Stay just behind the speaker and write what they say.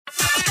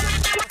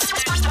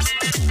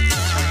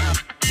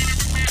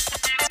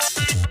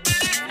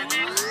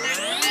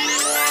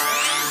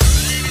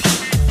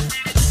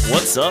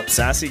What's up,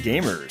 sassy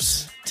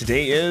gamers?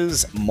 Today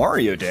is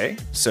Mario Day,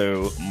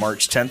 so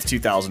March 10th,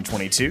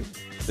 2022.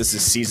 This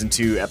is Season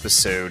 2,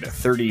 Episode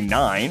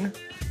 39,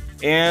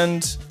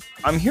 and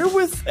I'm here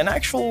with an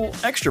actual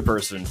extra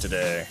person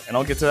today, and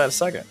I'll get to that in a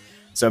second.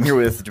 So I'm here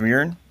with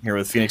Demir, I'm here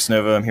with Phoenix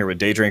Nova, I'm here with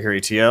Daydrinker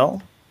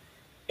ATL,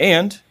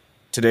 and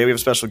today we have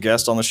a special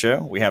guest on the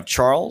show. We have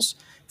Charles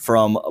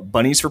from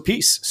Bunnies for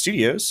Peace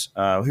Studios,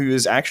 who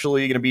is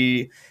actually going to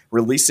be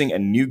releasing a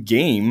new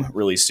game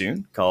really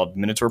soon called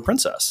Minotaur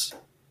Princess.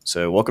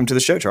 So welcome to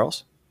the show,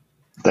 Charles.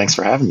 Thanks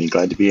for having me.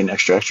 Glad to be an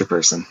extra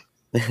person.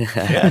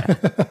 Yeah.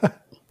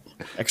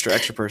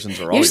 extra persons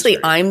are always usually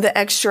great. I'm the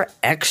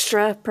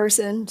extra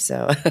person,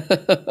 so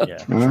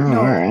Yeah. All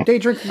right.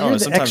 Daydrinker, you're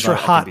the extra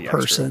hot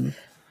person.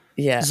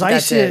 yeah.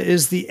 Zycia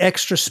is the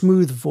extra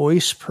smooth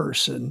voice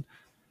person.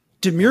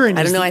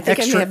 Demurin is the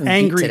extra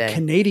angry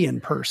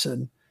Canadian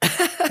person.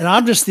 And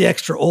I'm just the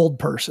extra old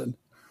person.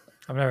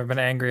 I've never been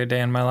angry a day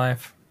in my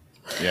life.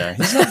 Yeah,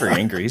 he's not very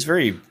angry. He's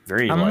very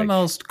I'm the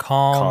most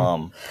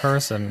calm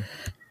person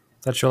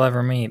that you'll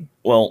ever meet.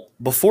 Well,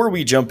 before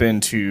we jump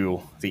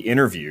into the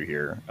interview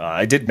here,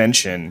 I did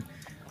mention,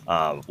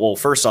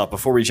 first off,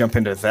 before we jump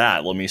into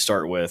that, let me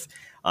start with,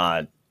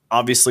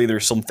 obviously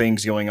there's some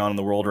things going on in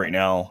the world right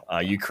now.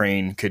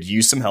 Ukraine could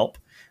use some help.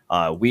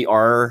 We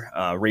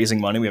are raising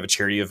money. We have a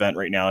charity event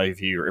right now.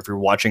 If you're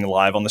watching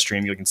live on the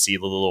stream, you can see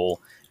the little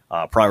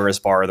progress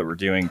bar that we're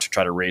doing to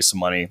try to raise some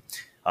money.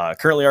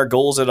 Currently, our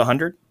goal is at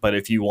 100, but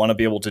if you want to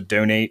be able to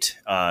donate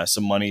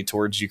some money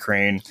towards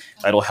Ukraine,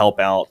 that'll help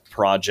out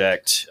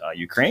Project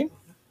Ukraine.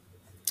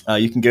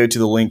 You can go to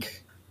the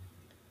link,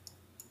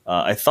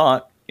 I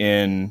thought,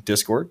 in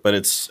Discord, but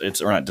it's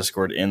or not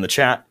Discord, in the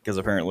chat, because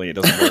apparently it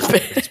doesn't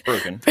work. It's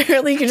broken.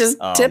 Apparently you can just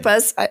tip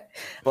us. I've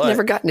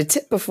never gotten a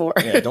tip before.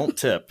 Yeah, don't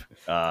tip.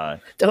 I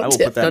will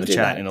put that in the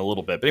chat in a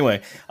little bit. But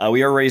anyway,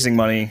 we are raising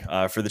money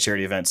for the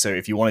charity event. So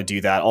if you want to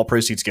do that, all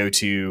proceeds go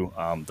to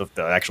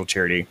the actual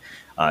charity.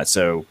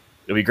 So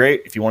it'll be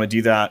great if you want to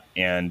do that.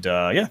 And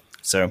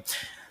so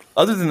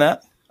other than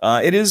that,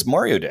 it is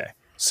Mario Day.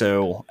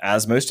 So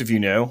as most of you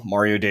know,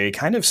 Mario Day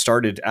kind of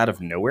started out of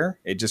nowhere.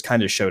 It just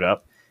kind of showed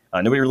up.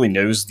 Nobody really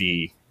knows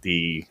the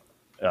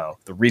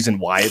reason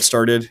why it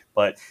started,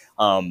 but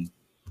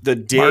the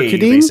day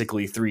marketing?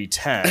 Basically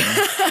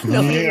 310.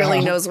 Nobody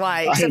really knows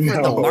why, except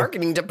for the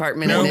marketing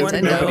department of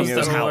Nintendo. Nobody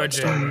knows how it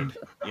started.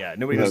 Yeah,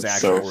 nobody knows the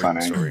actual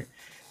origin story.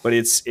 But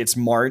it's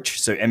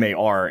March, so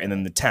MAR, and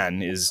then the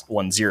 10 is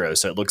 10,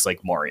 so it looks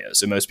like Mario.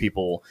 So most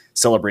people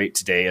celebrate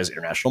today as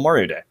International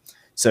Mario Day.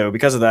 So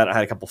because of that, I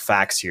had a couple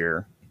facts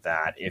here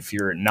that if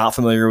you're not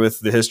familiar with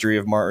the history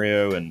of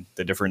Mario and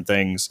the different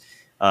things,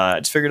 I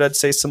just figured I'd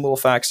say some little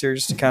facts here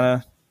just to kind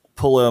of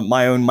pull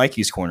my own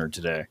Mikey's Corner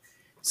today.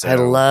 So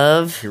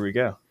here we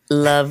go.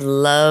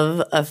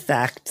 Love a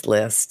fact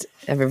list.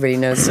 Everybody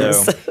knows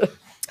this.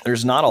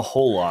 There's not a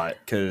whole lot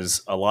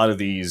because a lot of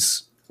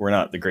these were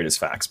not the greatest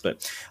facts,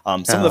 but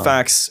some of the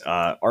facts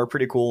are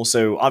pretty cool.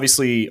 So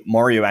obviously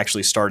Mario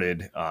actually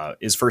started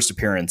his first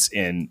appearance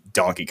in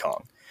Donkey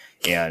Kong.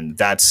 And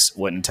that's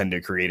what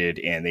Nintendo created.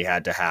 And they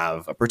had to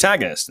have a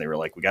protagonist. They were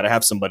like, we got to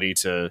have somebody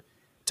to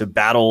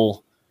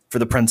battle for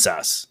the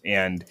princess.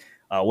 And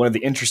one of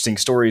the interesting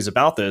stories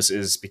about this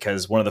is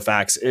because one of the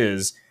facts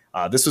is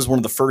this was one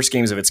of the first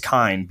games of its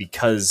kind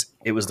because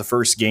it was the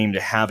first game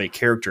to have a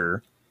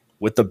character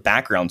with the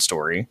background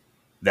story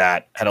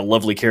that had a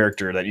lovely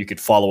character that you could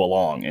follow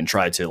along and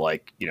try to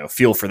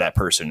feel for that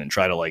person and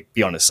try to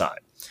be on his side.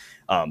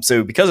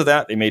 So because of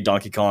that, they made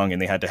Donkey Kong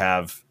and they had to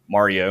have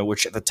Mario,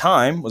 which at the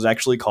time was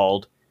actually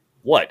called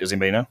what? Does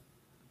anybody know?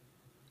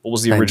 What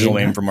was the original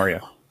name for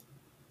Mario?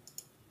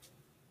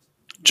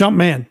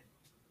 Jumpman.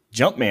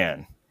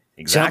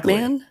 Exactly.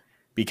 Jumpman?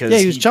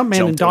 Because he was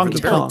Jumpman in Donkey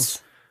Kong.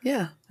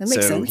 Yeah, that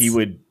makes sense.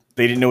 So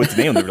they didn't know what to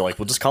name him. They were like,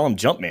 well, just call him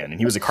Jumpman. And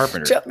he was a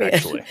carpenter, Jumpman.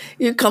 actually.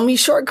 You call me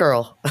Short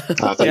Girl. I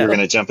thought you were going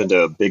to jump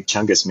into a big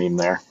Chungus meme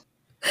there.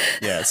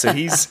 Yeah, so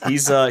he was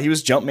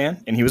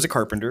Jumpman, and he was a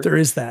carpenter. There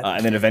is that.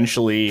 And then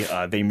eventually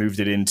they moved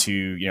it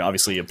into,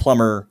 obviously a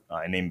plumber,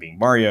 name being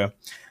Mario.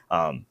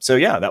 So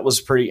yeah, that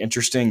was pretty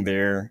interesting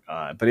there.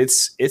 But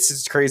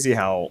it's crazy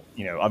how,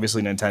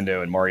 obviously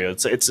Nintendo and Mario,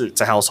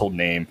 it's a household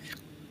name.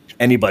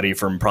 Anybody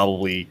from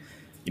probably,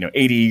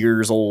 80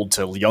 years old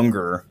to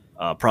younger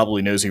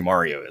probably knows who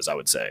Mario is, I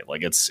would say.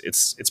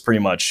 It's pretty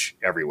much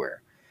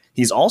everywhere.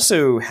 He's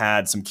also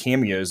had some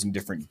cameos in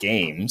different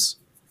games.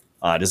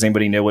 Does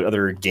anybody know what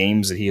other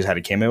games that he's had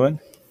a cameo in?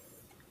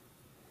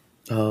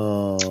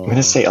 I'm going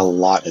to say a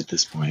lot at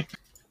this point.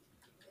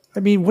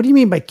 I mean, what do you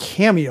mean by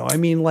cameo? I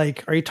mean,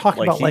 are you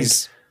talking about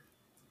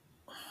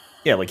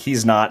Yeah,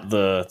 he's not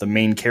the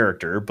main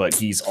character, but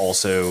he's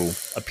also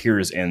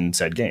appears in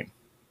said game.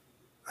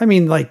 I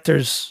mean,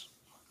 there's...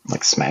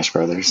 Smash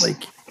Brothers.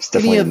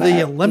 Any of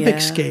the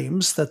Olympics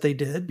games that they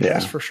did,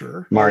 yes, for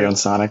sure. Mario and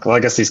Sonic. Well, I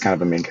guess he's kind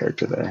of a main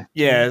character there.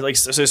 Yeah,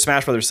 so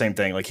Smash Brothers, same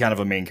thing. Kind of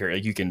a main character.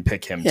 You can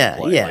pick him to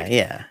play.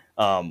 Yeah.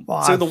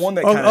 So the one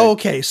that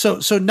okay, so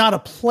not a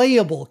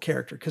playable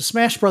character, because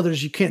Smash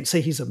Brothers, you can't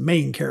say he's a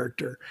main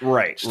character.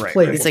 Right.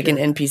 It's like an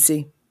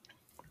NPC.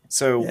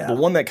 So the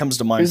one that comes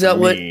to mind for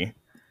me,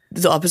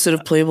 the opposite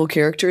of playable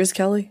character is,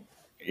 Kelly?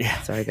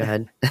 Yeah. Sorry, go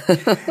ahead.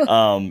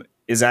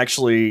 Is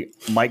actually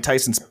Mike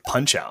Tyson's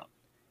Punch-Out.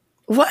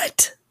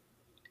 What?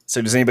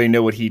 So does anybody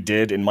know what he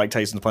did in Mike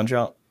Tyson's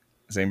Punch-Out?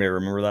 Does anybody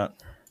remember that?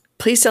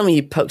 Please tell me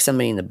you poked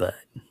somebody in the butt.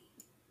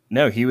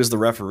 No, he was the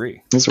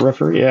referee. He's a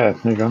referee. Yeah,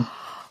 there you go.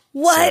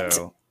 What?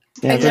 So,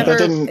 yeah, that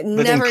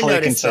didn't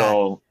click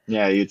until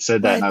you'd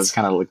said that, and I was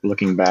kind of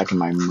looking back in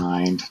my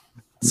mind.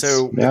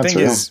 So the thing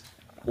is,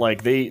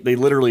 like they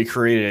literally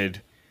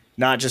created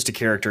not just a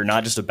character,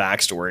 not just a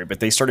backstory, but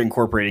they started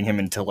incorporating him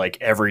into like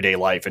everyday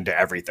life, into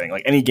everything.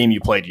 Like any game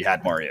you played, you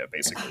had Mario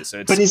basically.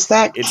 So but is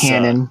that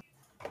canon?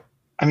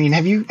 I mean,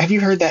 have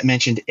you heard that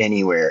mentioned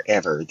anywhere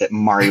ever that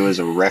Mario is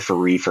a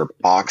referee for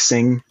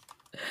boxing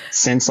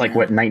since like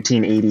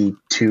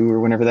 1982 or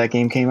whenever that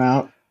game came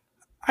out?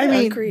 I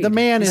mean, the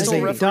man is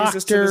a doctor.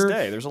 To this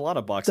day. There's a lot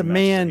of boxing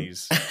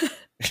matches.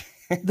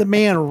 The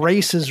man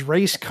races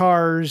race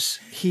cars.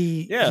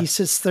 He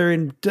sits there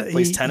and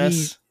plays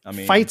tennis.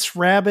 He fights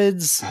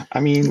rabbits. I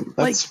mean,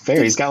 that's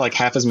fair. He's got like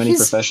half as many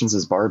professions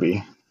as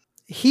Barbie.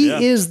 He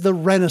is the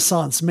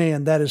Renaissance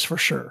man. That is for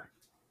sure.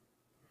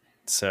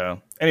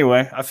 So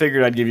anyway, I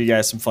figured I'd give you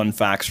guys some fun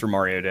facts for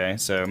Mario Day.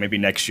 So maybe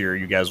next year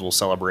you guys will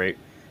celebrate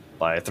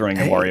by throwing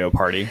a Mario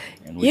party.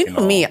 And you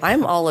know me,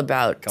 I'm all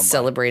about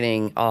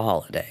celebrating a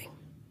holiday.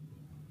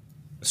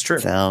 It's true.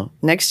 So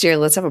next year,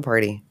 let's have a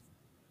party.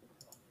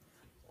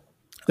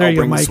 I'll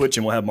bring the Switch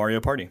and we'll have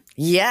Mario Party.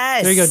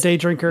 Yes. There you go, Day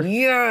Drinker.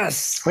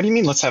 Yes. What do you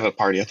mean, let's have a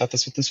party? I thought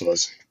that's what this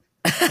was.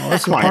 Oh,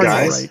 that's come on,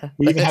 guys. Right.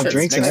 We even have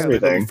drinks and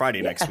everything.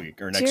 Friday next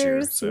week or next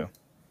year. So,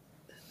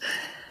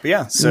 but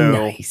yeah,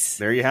 so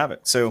there you have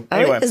it. So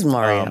anyway, is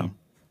Mario.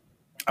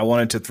 I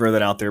wanted to throw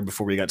that out there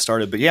before we got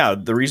started. But yeah,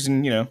 the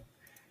reason,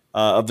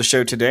 of the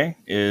show today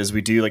is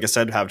we do, like I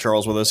said, have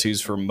Charles with us,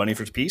 who's from Bunnies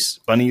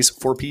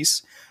for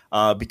Peace,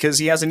 because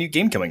he has a new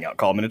game coming out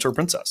called Minotaur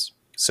Princess.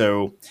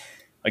 So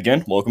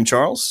again, welcome,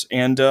 Charles.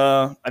 And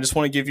I just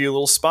want to give you a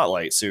little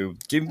spotlight. So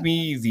give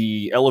me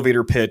the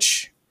elevator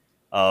pitch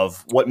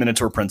of what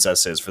Minotaur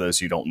Princess is for those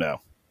who don't know.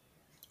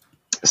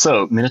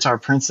 So Minotaur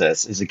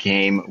Princess is a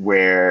game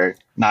where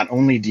not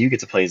only do you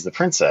get to play as the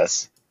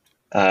princess,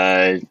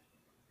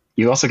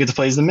 you also get to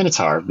play as the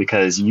Minotaur,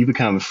 because you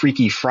become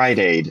Freaky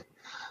Friday'd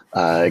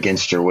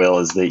against your will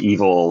as the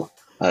evil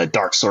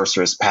dark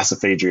sorceress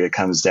Pasiphaedria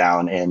comes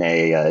down in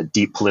a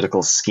deep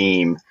political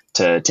scheme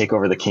to take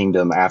over the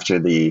kingdom after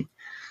the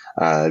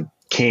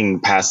king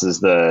passes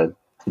the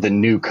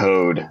new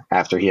code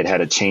after he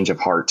had a change of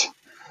heart.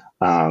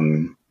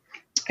 And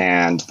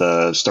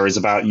the story's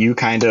about you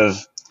kind of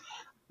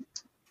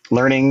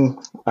learning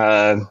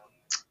how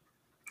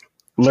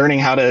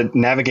to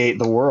navigate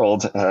the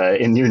world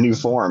in your new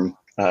form.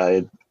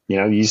 You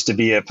used to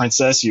be a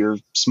princess. You're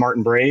smart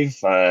and brave.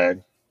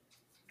 You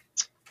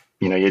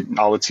had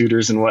all the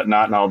tutors and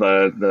whatnot and all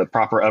the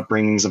proper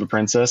upbringings of a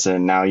princess.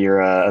 And now you're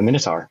a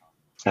Minotaur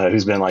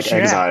who's been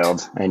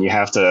exiled, and you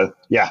have to,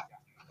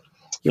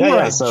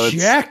 So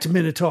jacked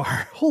Minotaur.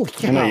 Holy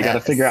cow. You got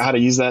to figure out how to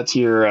use that to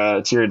your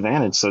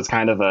advantage. So it's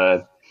kind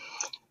of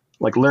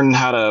like learning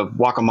how to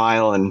walk a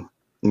mile in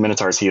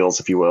Minotaur's heels,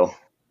 if you will.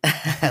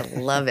 I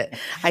love it.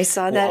 I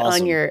saw that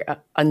awesome.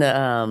 on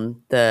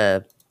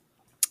the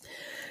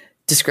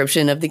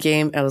description of the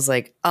game. I was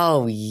like,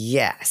 oh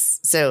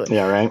yes. So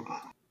yeah, right.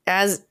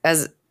 As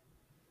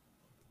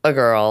a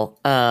girl,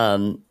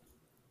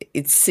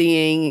 it's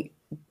seeing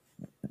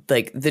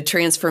like the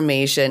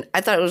transformation. I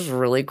thought it was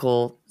really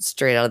cool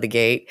straight out of the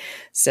gate.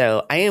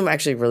 So I am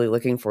actually really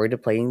looking forward to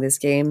playing this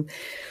game.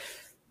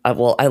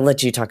 Well, I'll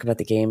let you talk about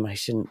the game. I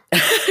shouldn't.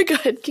 Go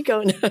ahead, keep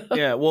going.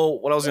 Yeah, well,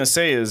 what I was going to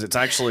say is it's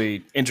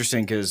actually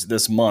interesting because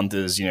this month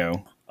is,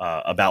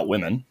 about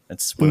women.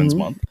 It's Women's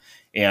Month.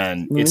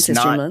 And it's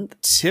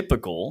not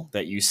typical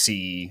that you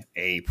see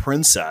a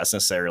princess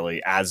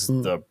necessarily as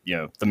the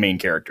main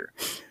character.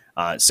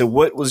 So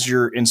what was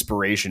your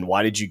inspiration?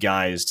 Why did you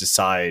guys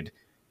decide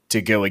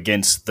to go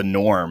against the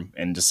norm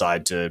and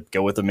decide to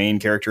go with the main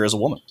character as a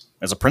woman,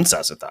 as a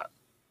princess at that?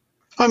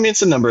 I mean,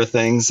 it's a number of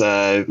things.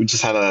 We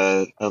just had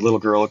a little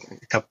girl.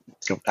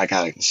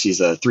 She's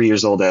 3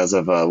 years old as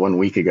of 1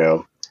 week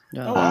ago.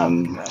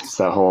 It's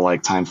that whole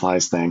time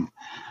flies thing.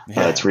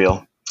 Yeah. It's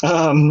real.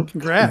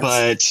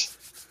 Congrats.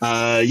 But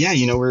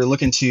we're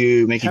looking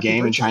to make Happy a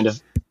game birthday. and trying to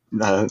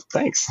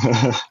thanks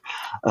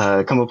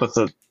come up with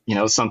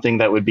something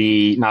that would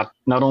be not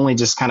only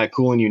just kind of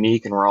cool and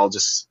unique, and we're all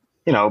just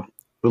a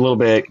little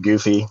bit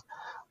goofy,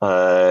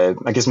 I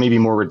guess maybe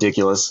more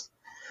ridiculous.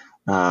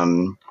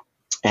 And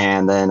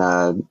then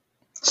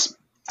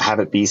have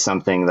it be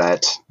something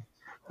that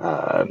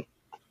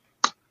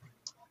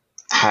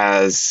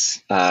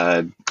has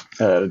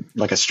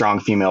like a strong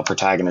female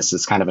protagonist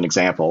is kind of an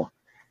example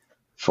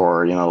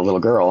for a little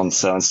girl. And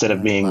so instead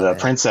of being the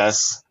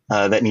princess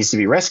that needs to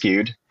be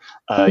rescued,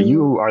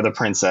 you are the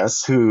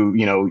princess who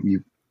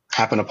you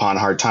happen upon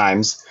hard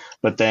times,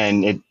 but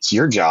then it's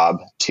your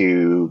job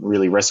to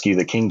really rescue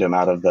the kingdom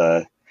out of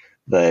the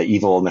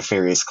evil,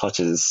 nefarious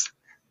clutches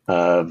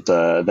of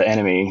the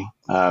enemy,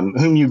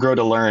 whom you grow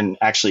to learn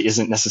actually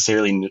isn't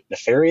necessarily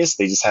nefarious.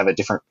 They just have a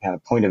different kind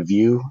of point of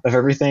view of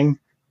everything.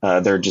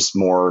 They're just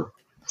more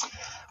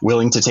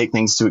willing to take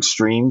things to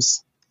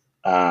extremes,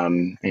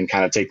 and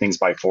kind of take things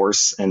by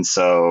force. And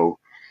so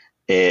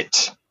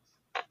it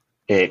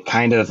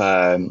kind of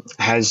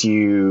has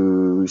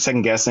you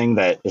second guessing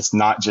that it's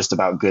not just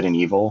about good and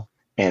evil,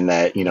 and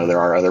that, there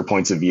are other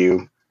points of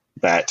view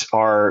that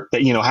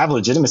have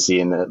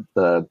legitimacy. And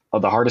the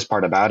hardest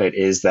part about it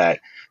is that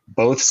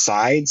both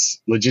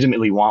sides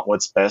legitimately want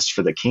what's best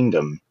for the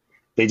kingdom.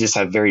 They just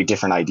have very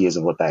different ideas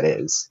of what that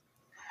is.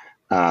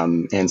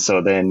 And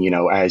so then,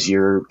 as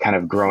you're kind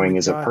of growing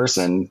as a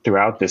person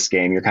throughout this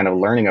game, you're kind of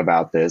learning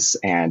about this,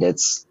 and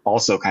it's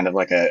also kind of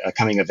like a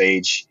coming of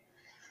age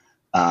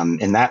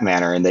in that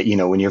manner. And that,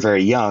 when you're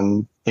very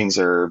young, things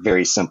are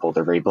very simple.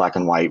 They're very black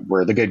and white.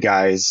 We're the good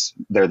guys,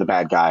 they're the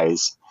bad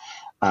guys.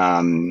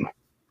 And,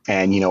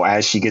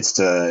 as she gets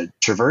to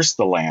traverse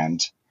the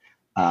land,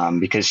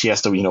 because she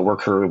has to,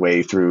 work her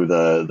way through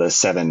the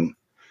 7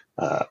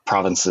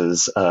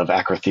 provinces of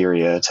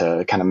Acrotheria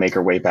to kind of make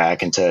her way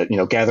back and to,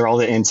 gather all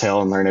the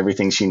intel and learn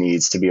everything she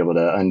needs to be able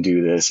to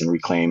undo this and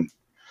reclaim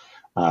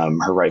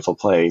her rightful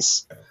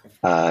place.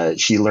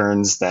 She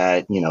learns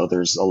that,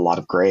 there's a lot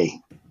of gray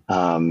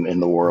in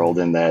the world,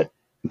 and that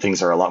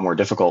things are a lot more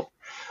difficult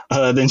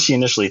than she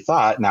initially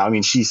thought. Now, I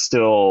mean, she's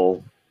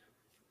still,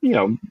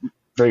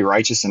 very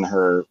righteous in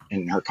her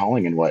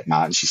calling and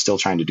whatnot, and she's still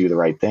trying to do the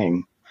right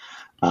thing.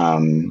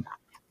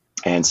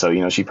 And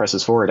so, she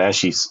presses forward as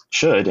she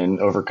should and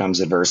overcomes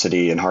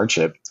adversity and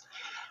hardship.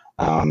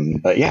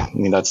 But yeah, I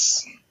mean,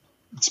 that's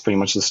pretty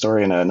much the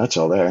story in a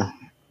nutshell there.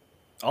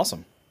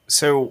 Awesome.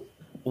 So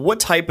what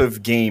type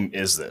of game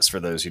is this, for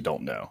those who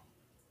don't know?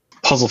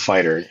 Puzzle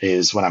fighter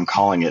is what I'm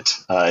calling it.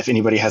 If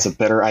anybody has a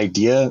better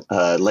idea,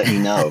 let me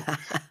know.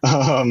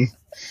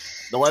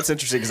 Well, that's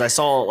interesting, because I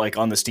saw, like,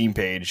 on the Steam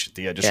page,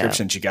 the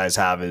description that you guys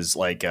have is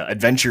like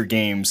adventure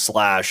game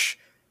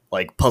 /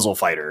 like puzzle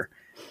fighter.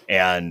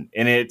 And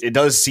it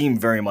does seem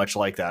very much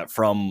like that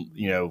from,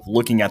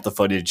 looking at the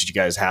footage you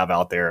guys have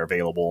out there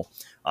available,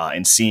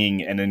 and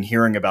seeing and then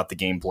hearing about the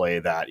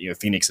gameplay that,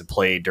 Phoenix had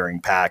played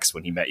during PAX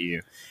when he met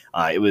you.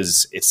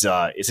 It's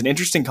an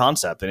interesting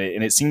concept,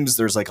 and it seems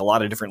there's like a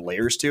lot of different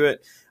layers to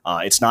it.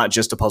 It's not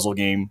just a puzzle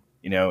game.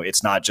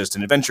 It's not just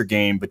an adventure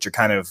game, but you're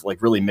kind of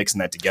like really mixing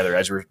that together.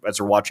 As we're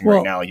watching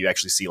right now, you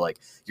actually see like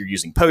you're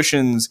using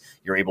potions,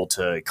 you're able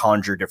to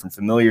conjure different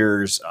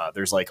familiars.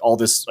 There's like all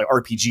this like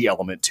RPG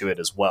element to it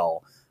as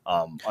well.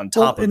 On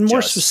top of, and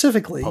more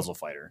specifically, puzzle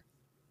fighter.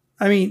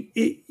 I mean,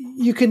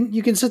 you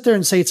can sit there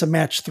and say it's a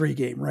match 3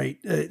 game, right?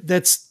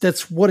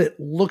 That's what it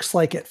looks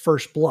like at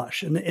first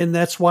blush, and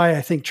that's why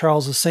I think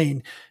Charles is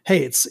saying,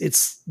 hey,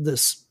 it's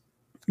this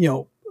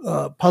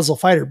puzzle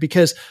fighter,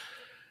 because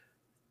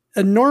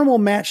a normal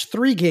match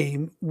 3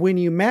 game, when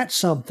you match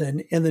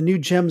something and the new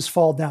gems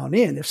fall down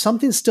if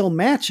something still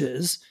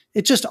matches,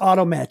 it just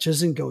auto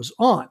matches and goes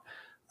on.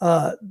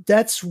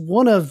 That's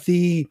one of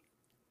the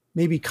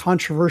maybe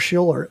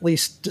controversial, or at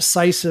least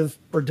divisive,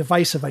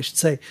 I should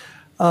say,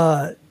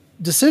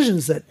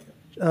 decisions that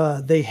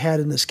they had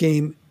in this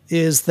game,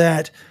 is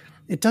that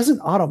it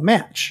doesn't auto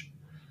match.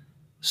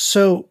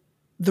 So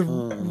the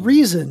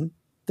reason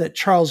that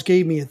Charles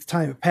gave me at the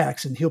time of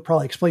PAX, and he'll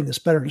probably explain this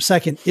better in a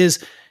second,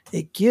 is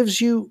it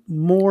gives you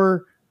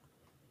more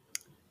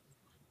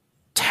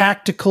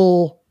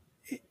tactical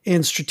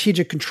and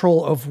strategic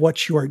control of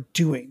what you are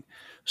doing.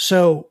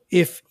 So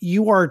if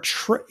you are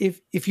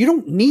if you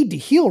don't need to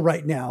heal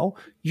right now,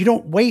 you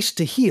don't waste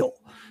to heal.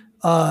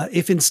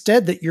 If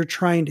instead that you're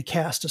trying to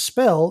cast a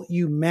spell,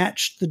 you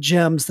match the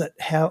gems that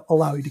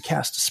allow you to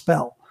cast a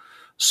spell.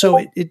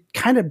 So it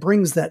kind of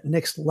brings that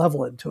next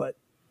level into it.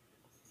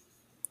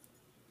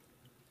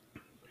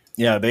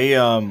 Yeah, they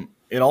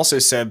it also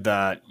said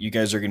that you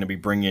guys are going to be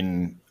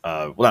bringing,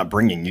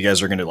 you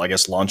guys are going to, I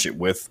guess, launch it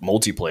with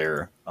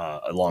multiplayer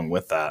along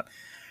with that.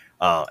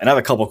 And I have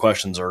a couple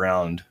questions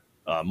around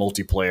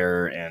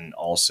multiplayer and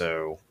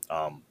also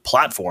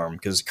platform,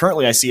 because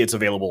currently I see it's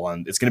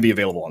going to be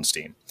available on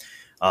Steam.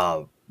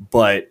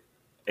 But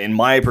in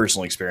my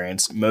personal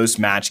experience, most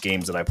match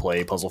games that I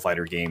play, puzzle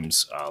fighter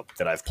games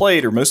that I've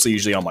played, are mostly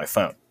usually on my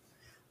phone.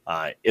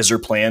 Is there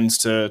plans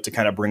to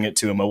kind of bring it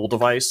to a mobile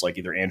device, like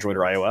either Android or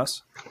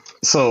iOS?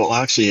 So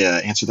I'll actually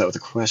answer that with a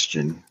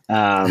question.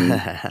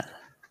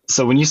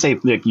 So when you say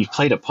like you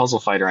played a puzzle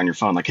fighter on your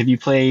phone, like have you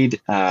played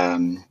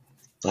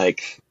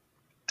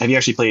have you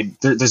actually played?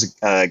 There's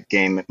a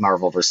game,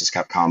 Marvel vs.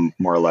 Capcom,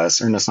 more or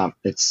less, or no, it's not.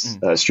 It's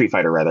Street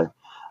Fighter rather,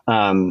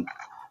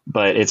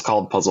 but it's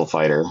called Puzzle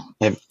Fighter.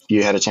 Have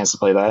you had a chance to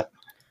play that?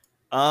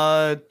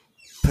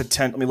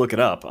 Let me look it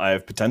up.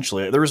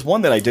 There was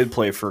one that I did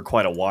play for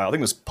quite a while. I think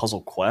it was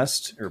Puzzle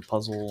Quest or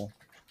Puzzle.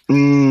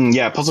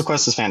 Yeah, Puzzle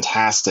Quest is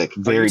fantastic.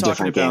 Very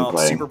different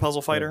gameplay. Super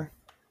Puzzle Fighter.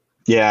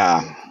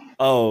 Yeah.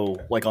 Oh,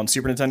 like on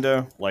Super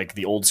Nintendo, like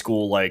the old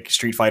school, like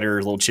Street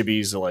Fighter, little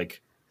chibis,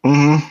 like.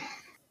 Mm-hmm.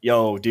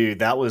 Yo, dude,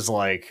 that was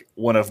like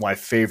one of my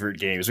favorite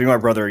games. Me and my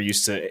brother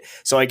used to.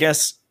 So I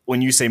guess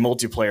when you say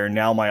multiplayer,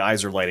 now my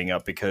eyes are lighting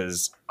up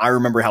because I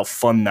remember how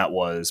fun that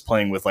was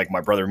playing with like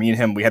my brother. Me and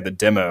him, we had the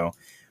demo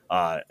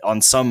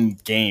on some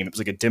game. It was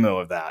like a demo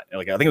of that.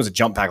 Like I think it was a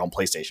jump pack on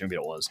PlayStation. Maybe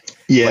it was.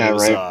 Yeah, but it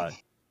was, right.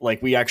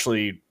 Like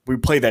we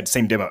played that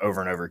same demo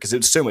over and over because it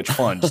was so much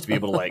fun just to be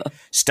able to like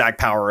stack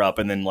power up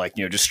and then like,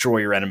 you know, destroy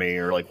your enemy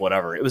or like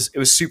whatever. It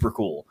was super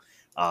cool.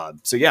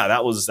 So yeah,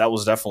 that was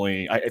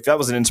definitely, if that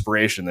was an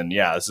inspiration, then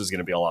yeah, this is going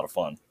to be a lot of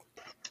fun.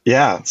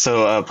 Yeah,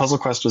 so Puzzle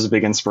Quest was a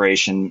big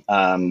inspiration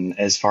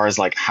as far as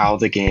like how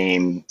the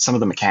game, some of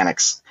the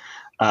mechanics,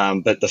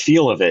 but the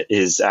feel of it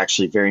is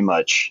actually very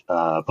much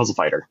Puzzle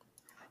Fighter.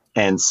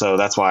 And so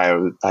that's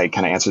why I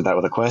kind of answered that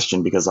with a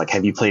question, because like,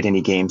 have you played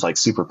any games like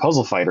Super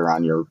Puzzle Fighter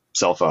on your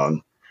cell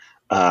phone?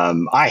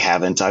 I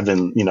haven't. I've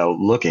been, you know,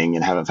 looking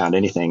and haven't found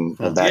anything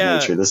of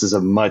that nature. This is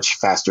a much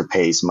faster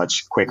pace,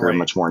 much quicker, right.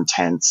 Much more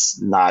intense.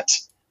 Not,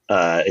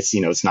 it's,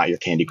 you know, it's not your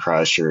Candy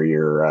Crush or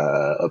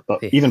your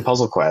even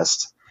Puzzle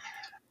Quest.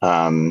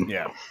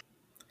 Yeah.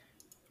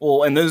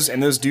 Well, and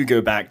those do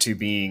go back to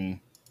being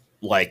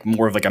like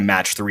more of like a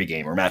match 3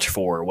 game or match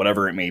 4 or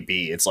whatever it may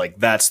be. It's like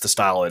that's the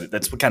style.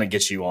 That's what kind of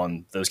gets you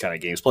on those kind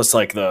of games. Plus,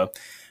 like the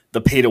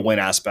pay to win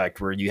aspect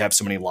where you have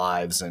so many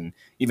lives, and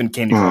even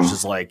Candy Crush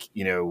is like,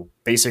 you know,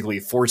 basically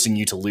forcing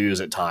you to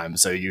lose at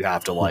times, so you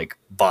have to like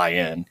buy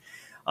in.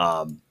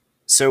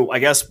 So I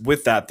guess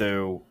with that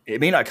though,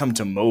 it may not come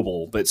to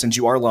mobile, but since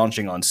you are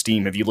launching on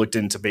Steam, have you looked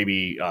into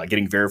maybe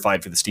getting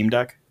verified for the Steam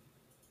Deck?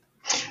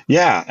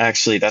 Yeah,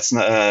 actually, that's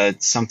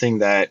something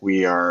that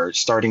we are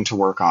starting to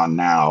work on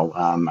now.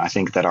 I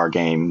think that our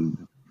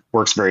game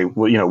works would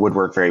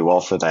work very well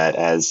for that,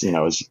 as you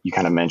know, as you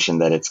kind of mentioned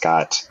that it's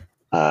got.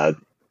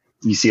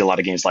 You see a lot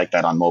of games like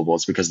that on mobile.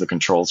 It's because the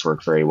controls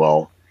work very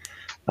well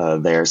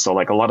there. So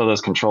like a lot of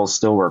those controls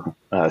still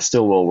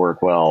will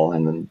work well,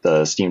 and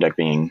the Steam Deck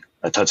being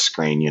a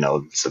touchscreen, you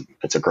know,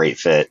 it's a great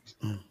fit.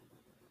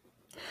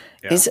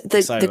 Yeah, is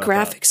the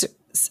graphics?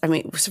 I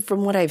mean,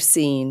 from what I've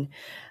seen.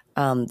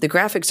 The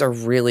graphics are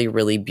really,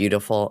 really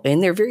beautiful,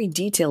 and they're very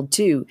detailed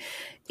too.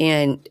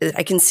 And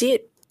I can see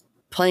it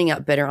playing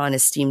out better on a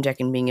Steam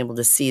Deck and being able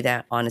to see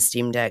that on a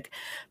Steam Deck.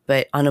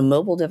 But on a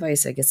mobile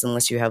device, I guess,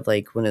 unless you have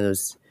like one of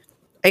those,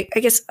 I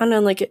guess on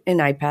like an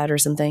iPad or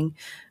something,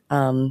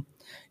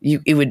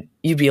 you'd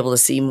be able to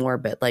see more.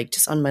 But like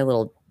just on my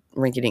little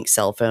rinky-dink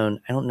cell phone,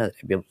 I don't know that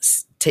I'd be able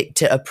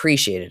to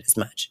appreciate it as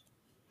much.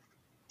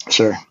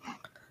 Sure.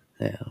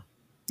 Yeah.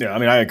 Yeah, I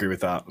mean, I agree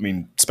with that. I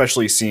mean,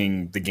 especially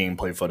seeing the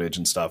gameplay footage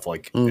and stuff,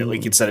 like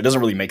like you said, it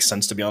doesn't really make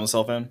sense to be on a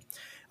cell phone.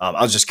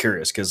 I was just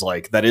curious because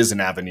like that is an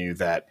avenue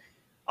that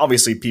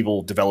obviously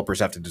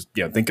developers have to just,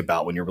 you know, think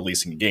about when you're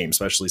releasing a game,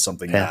 especially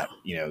something that,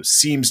 you know,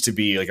 seems to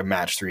be like a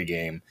match 3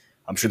 game.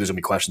 I'm sure there's gonna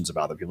be questions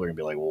about that. People are gonna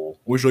be like, well, I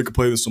wish I could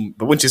play this.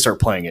 But once you start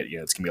playing it, you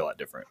know, it's gonna be a lot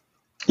different.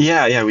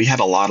 Yeah, we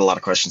had a lot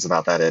of questions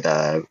about that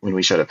at when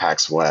we showed at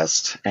PAX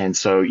West, and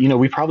so you know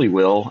we probably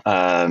will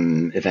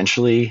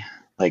eventually.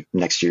 Like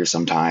next year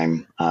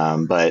sometime,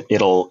 but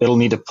it'll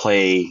need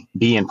to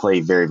be in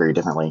play very, very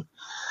differently.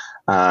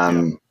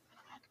 Currently,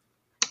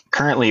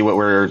 what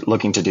we're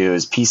looking to do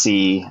is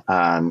PC,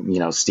 you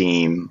know,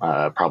 Steam,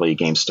 probably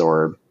Game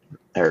Store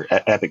or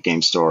Epic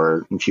Game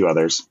Store, and a few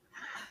others,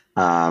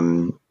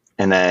 and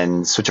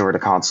then switch over to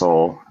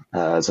console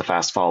as a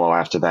fast follow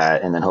after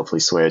that, and then hopefully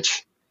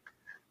Switch.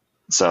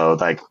 So,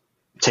 like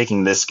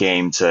taking this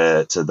game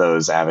to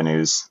those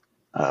avenues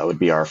would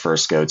be our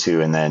first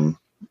go-to, and then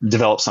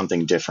develop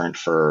something different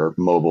for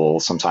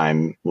mobile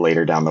sometime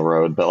later down the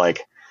road. But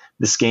like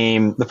this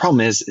game, the problem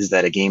is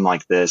that a game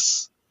like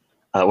this,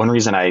 one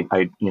reason I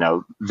you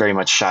know very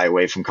much shy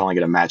away from calling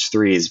it a match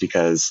 3 is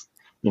because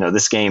you know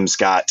this game's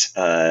got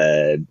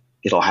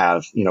it'll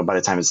have, you know, by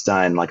the time it's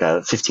done, like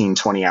a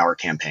 15-20 hour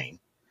campaign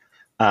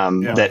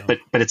but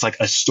it's like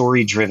a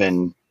story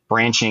driven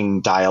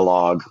branching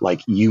dialogue.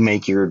 Like you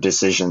make your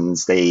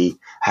decisions, they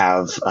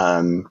have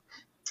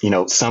you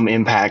know, some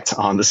impact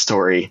on the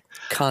story.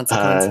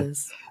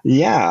 Consequences.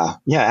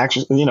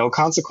 Actually, you know,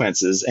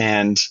 consequences.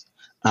 And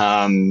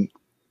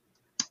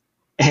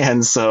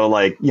so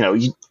like, you know,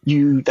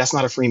 you that's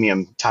not a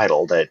freemium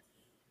title, that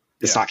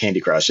it's not Candy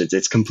Crush.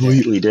 It's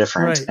completely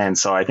different. Right. And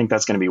so I think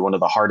that's going to be one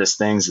of the hardest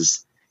things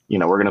is, you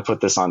know, we're going to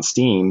put this on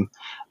Steam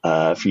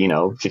for, you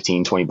know,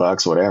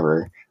 $15-20,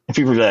 whatever. And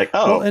people will be like,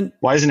 oh, well,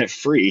 why isn't it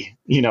free?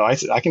 You know,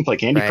 I can play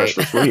Candy Crush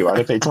for free. Why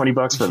do I pay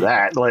 $20 for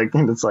that? Like,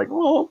 and it's like,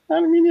 well,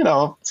 I mean, you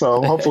know,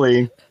 so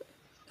hopefully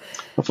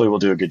we'll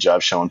do a good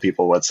job showing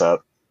people what's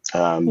up.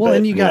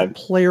 And you got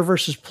player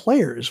versus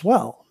player as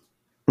well.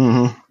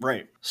 Mm-hmm.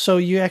 Right. So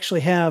you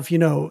actually have, you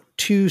know,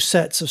 2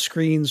 sets of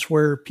screens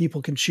where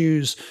people can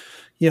choose,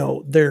 you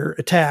know, their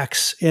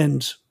attacks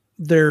and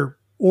their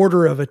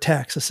order of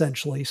attacks,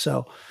 essentially.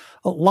 So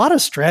a lot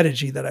of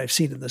strategy that I've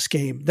seen in this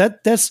game.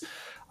 That's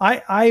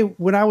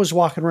when I was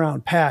walking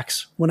around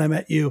PAX when I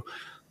met you,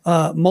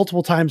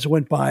 multiple times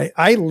went by,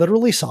 I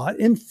literally saw it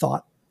and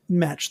thought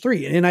match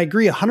 3. And I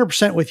agree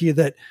 100% with you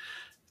that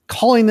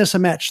calling this a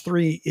match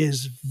 3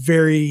 is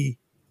very,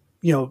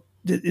 you know,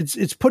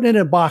 it's put in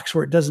a box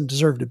where it doesn't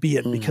deserve to be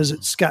in, because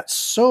it's got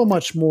so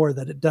much more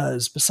that it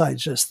does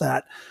besides just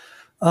that.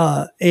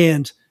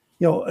 And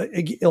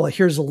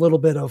here's a little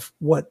bit of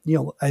what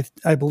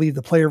I believe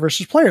the player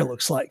versus player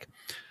looks like.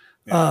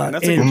 Yeah, and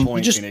that's a good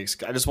point, Phoenix.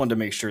 I just wanted to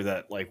make sure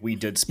that we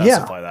did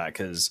specify that,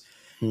 because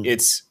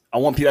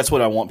that's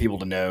what I want people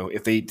to know.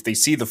 If they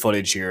see the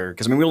footage here,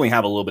 because we only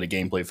have a little bit of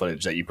gameplay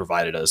footage that you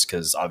provided us,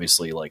 because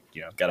obviously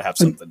got to have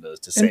something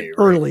to say. Right?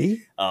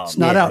 Early, it's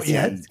not out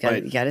yet.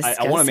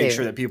 I want to make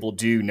sure that people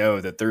do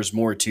know that there's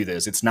more to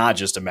this. It's not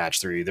just a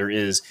match 3. There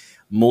is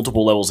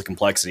multiple levels of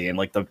complexity, and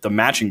the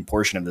matching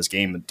portion of this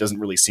game, it doesn't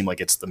really seem like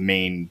it's the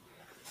main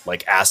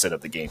asset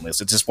of the game. It's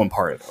just one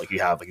part of it. You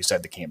have, like you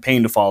said, the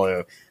campaign to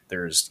follow.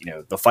 There's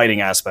the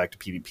fighting aspect of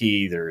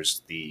PvP.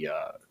 There's the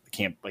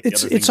camp.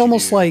 It's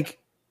almost like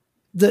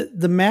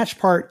the match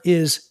part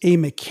is a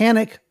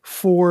mechanic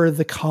for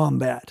the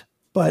combat,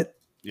 but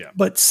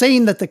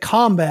saying that the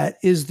combat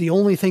is the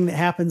only thing that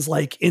happens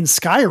in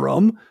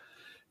Skyrim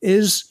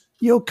is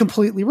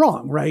completely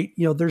wrong, right?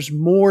 There's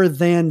more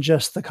than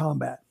just the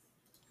combat.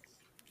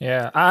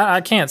 Yeah,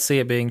 I can't see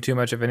it being too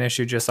much of an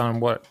issue just on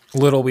what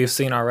little we've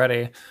seen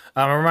already. It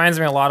reminds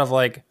me a lot of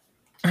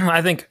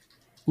I think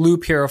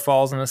Loop Hero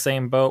falls in the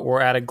same boat,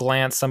 where at a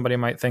glance somebody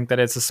might think that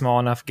it's a small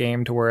enough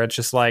game to where it's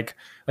just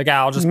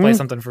I'll just play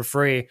something for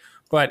free.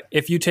 But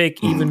if you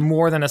take even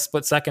more than a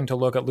split second to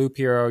look at Loop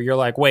Hero, you're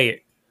like,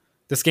 wait,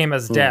 this game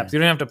has depth. You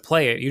don't have to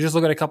play it. You just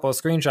look at a couple of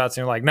screenshots and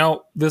you're like,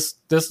 no, this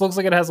looks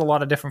like it has a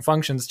lot of different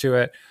functions to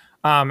it.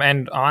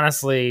 And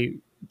honestly,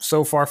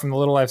 so far from the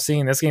little I've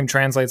seen, this game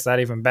translates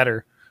that even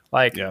better.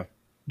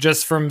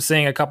 Just from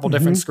seeing a couple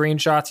different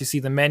screenshots, you see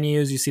the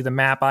menus, you see the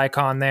map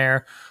icon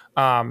there.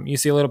 You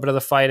see a little bit of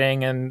the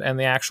fighting and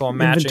the actual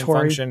matching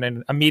function,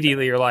 and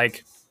immediately you're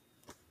like,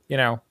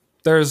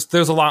 there's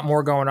a lot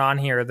more going on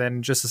here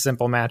than just a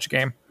simple match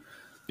game.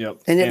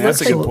 Yep, and that's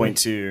a good point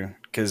too,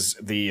 because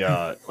the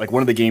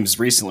one of the games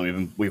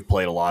recently we've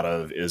played a lot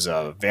of is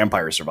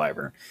Vampire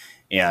Survivor,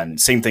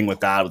 and same thing with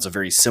that. It was a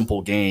very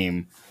simple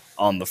game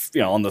on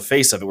the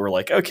face of it. We're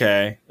like,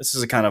 okay, this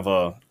is a kind of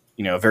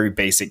a very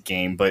basic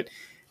game, but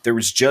there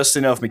was just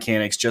enough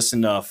mechanics, just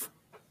enough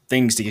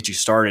things to get you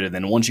started, and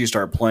then once you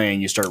start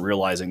playing, you start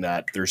realizing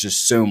that there's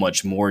just so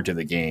much more to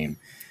the game.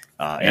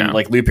 And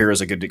Loop Hero is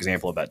a good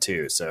example of that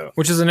too. So,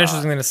 which is an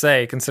interesting thing to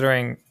say,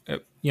 considering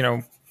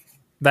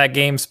that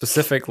game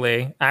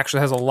specifically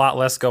actually has a lot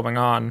less going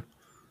on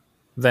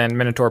than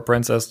Minotaur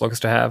Princess looks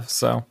to have.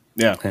 So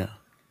yeah.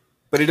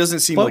 But it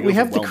doesn't seem like we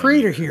have the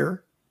creator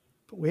here.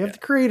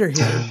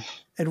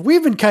 And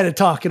we've been kind of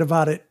talking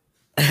about it.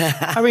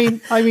 I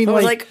mean,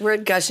 we're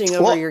gushing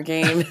over your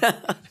game.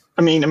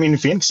 I mean,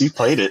 Phoenix, you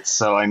played it,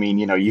 so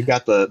you've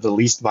got the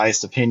least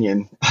biased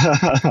opinion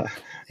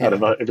out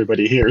of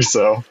everybody here.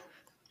 So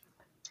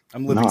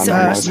I'm always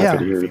happy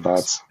to hear your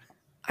thoughts.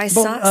 I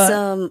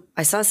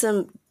saw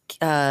some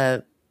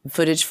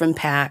footage from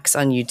PAX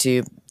on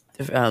YouTube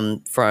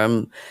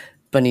from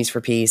Bunnies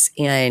for Peace,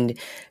 and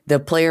the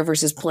player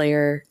versus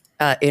player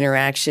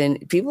interaction.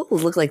 People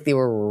looked like they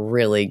were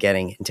really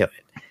getting into it.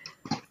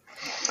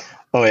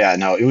 Oh yeah,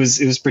 no, it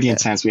was pretty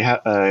intense. We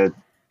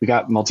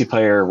got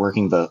multiplayer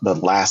working the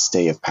last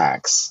day of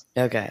PAX.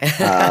 Okay.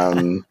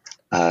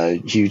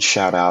 Huge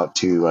shout out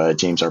to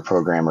James, our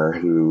programmer,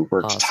 who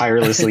worked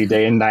tirelessly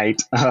day and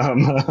night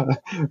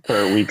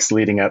for weeks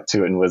leading up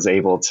to it, and was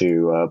able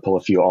to pull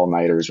a few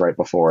all-nighters right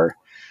before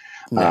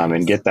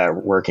and get that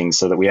working,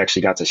 so that we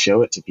actually got to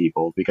show it to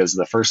people. Because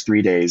the first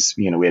 3 days,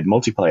 we had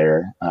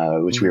multiplayer,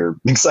 which we were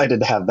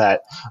excited to have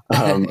that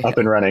up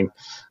and running.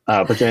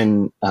 But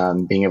then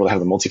being able to have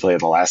the multiplayer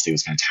the last day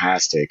was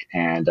fantastic.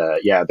 And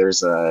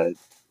there's a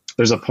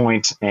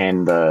point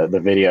in the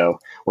video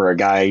where a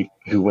guy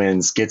who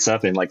wins gets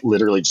up and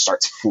literally just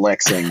starts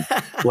flexing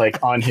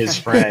on his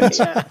friend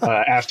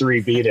after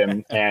he beat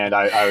him. And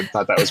I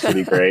thought that was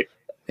pretty great.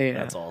 Yeah.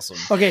 That's awesome.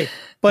 Okay,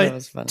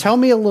 but tell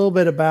me a little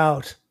bit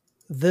about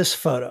this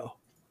photo.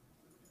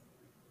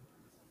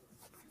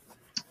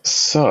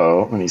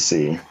 So let me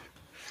see.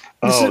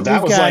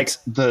 That was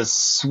the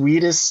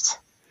sweetest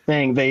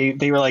thing.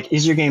 They were like,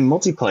 "Is your game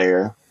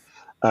multiplayer?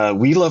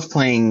 We love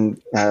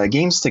playing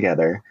games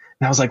together."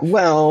 And I was like,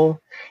 "Well,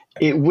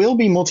 it will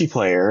be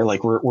multiplayer.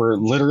 We're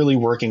literally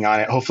working on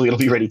it. Hopefully, it'll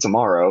be ready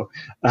tomorrow."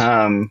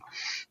 And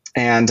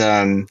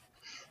I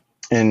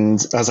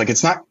was like,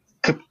 "It's not."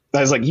 I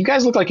was like, "You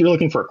guys look like you're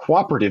looking for a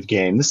cooperative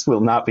game. This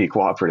will not be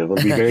cooperative.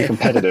 It'll be very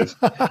competitive."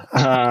 But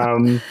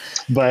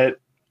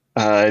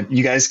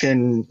you guys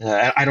can.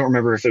 I don't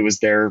remember if it was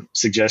their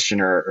suggestion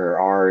or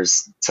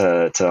ours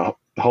to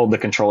hold the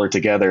controller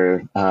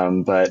together,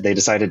 but they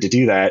decided to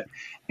do that.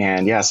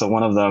 And so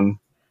one of them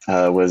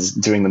was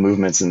doing the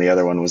movements, and the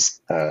other one was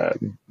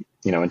in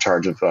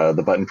charge of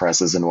the button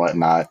presses and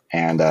whatnot.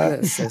 And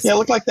it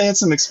looked like they had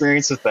some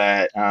experience with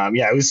that.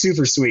 It was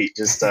super sweet,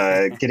 just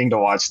getting to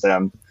watch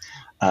them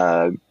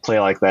play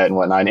like that and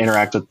whatnot, and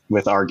interact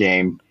with our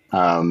game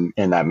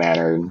in that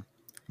manner.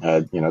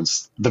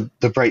 Just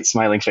the bright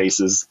smiling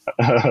faces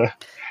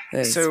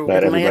So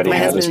that everybody my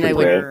had husband was and I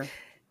pretty rare.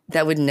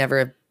 that would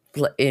never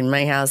in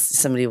my house,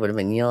 somebody would have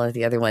been yelling at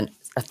the other one.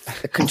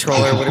 A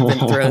controller would have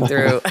been thrown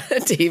through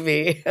a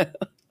TV.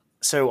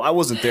 So I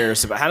wasn't there.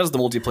 So, but how does the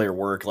multiplayer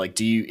work? Like,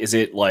 is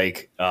it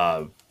like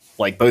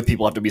both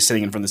people have to be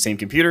sitting in front of the same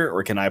computer,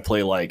 or can I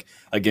play like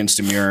against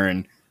a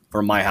Murin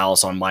from my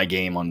house on my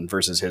game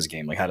versus his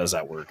game? Like, how does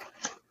that work?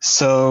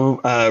 So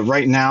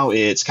right now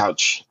it's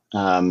couch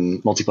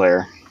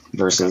multiplayer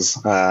versus.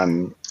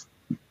 Okay.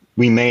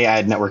 We may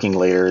add networking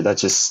later.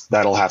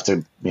 That'll have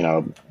to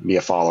be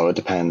a follow. It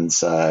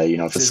depends.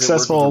 If it's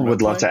successful,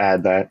 would love to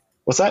add that.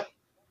 What's that?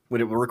 Would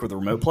it work with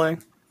remote play?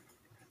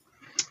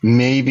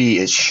 Maybe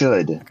it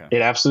should. Okay.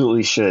 It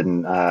absolutely should.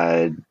 And,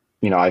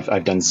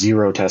 I've done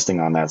zero testing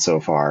on that so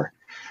far.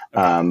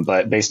 Okay.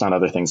 But based on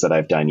other things that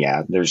I've done,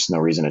 there's no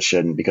reason it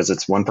shouldn't, because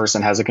it's one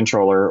person has a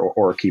controller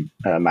or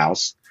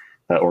mouse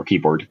or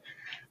keyboard.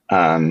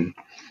 And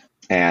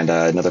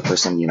another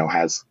person,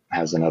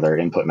 has another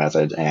input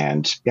method,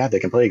 and they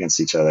can play against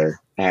each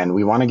other. And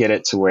we want to get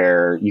it to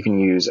where you can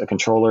use a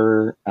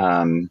controller,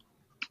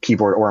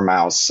 keyboard or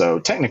mouse. So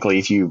technically,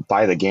 if you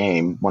buy the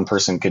game, one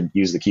person could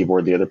use the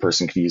keyboard, the other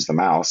person could use the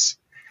mouse,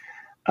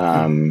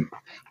 and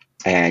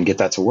get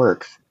that to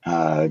work.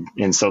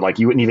 And so like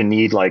you wouldn't even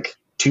need like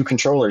two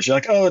controllers. You're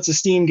like, oh, it's a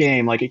Steam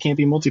game, like it can't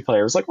be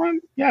multiplayer. It's like, well,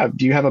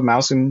 do you have a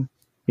mouse and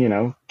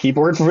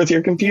keyboard with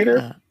your computer?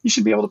 Yeah. You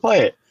should be able to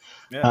play it.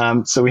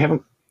 Yeah. So we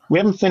haven't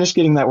finished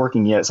getting that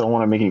working yet, so I don't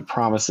want to make any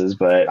promises,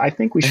 but I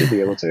think we should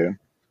be able to.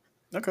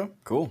 Okay,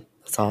 cool.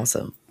 That's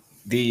awesome.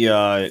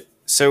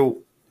 So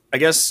I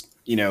guess,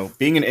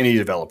 being an indie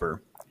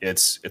developer,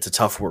 it's a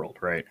tough world,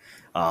 right?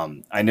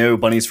 I know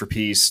Bunnies for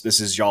Peace,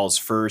 this is y'all's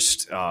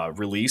first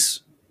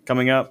release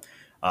coming up.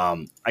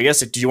 I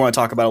guess, do you want to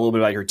talk about a little bit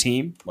about your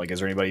team? Like, is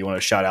there anybody you want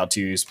to shout out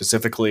to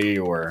specifically,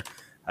 or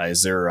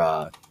is there,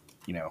 how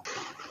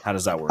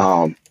does that work?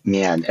 Oh,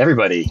 man,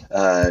 everybody.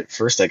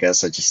 First, I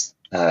guess I just...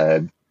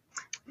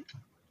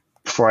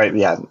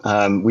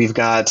 we've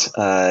got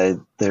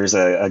there's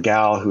a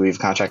gal who we've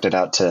contracted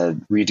out to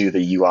redo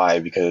the UI,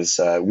 because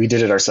we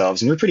did it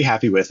ourselves and we're pretty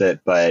happy with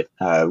it, but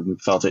we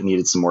felt it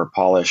needed some more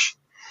polish,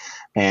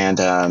 and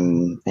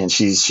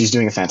she's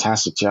doing a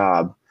fantastic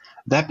job.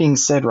 That being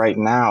said, right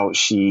now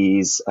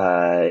she's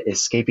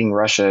escaping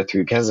Russia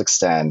through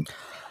Kazakhstan,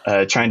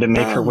 trying to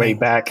make her way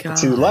back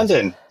to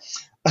London.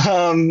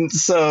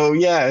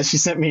 So she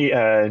sent me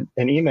an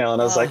email,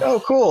 and I was like, oh,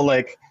 cool,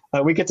 like.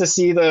 We get to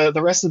see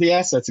the rest of the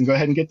assets and go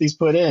ahead and get these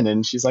put in.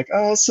 And she's like,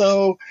 oh,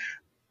 so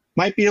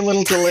might be a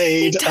little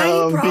delayed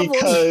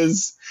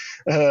because,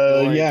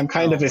 I'm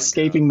kind of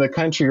escaping the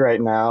country right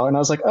now. And I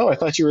was like, oh, I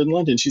thought you were in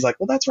London. She's like,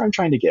 well, that's where I'm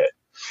trying to get.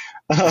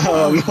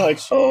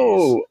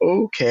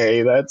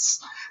 Okay,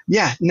 that's...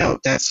 no,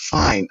 that's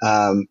fine.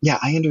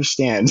 I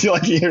understand.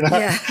 Like, you're not.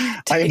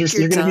 I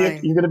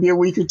understand. You're gonna be a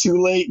week or two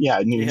late.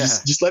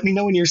 Just let me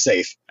know when you're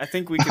safe. I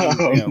think we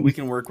can we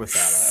can work with that.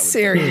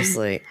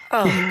 Seriously.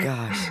 Oh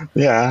gosh.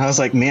 Yeah, I was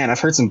like, man, I've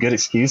heard some good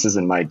excuses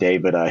in my day,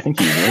 but I think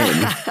you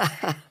win.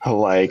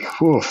 Like,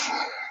 whew.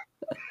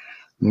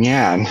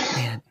 Man.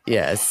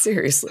 Yeah,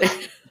 seriously.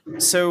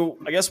 So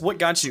I guess what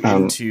got you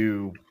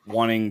into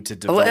wanting to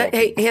develop?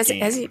 Has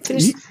he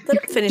finished?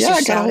 Let him finish.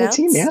 I got a whole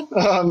team, man.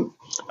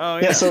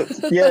 So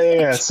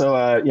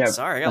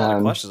Sorry, I got a lot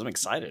of questions. I'm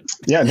excited.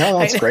 No,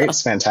 that's great.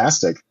 It's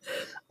fantastic.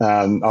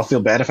 I'll feel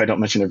bad if I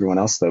don't mention everyone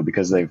else though,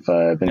 because they've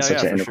been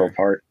such an integral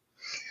part.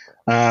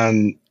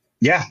 My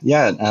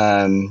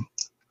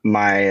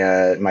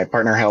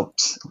partner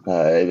helped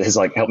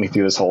me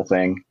through this whole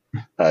thing.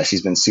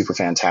 She's been super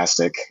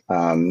fantastic.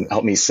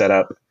 Helped me set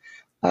up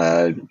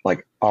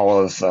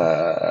all of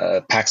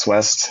PAX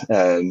West,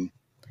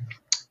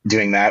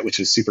 doing that, which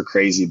was super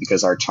crazy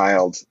because our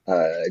child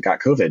got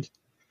COVID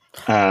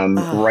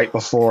right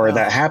before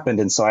that happened.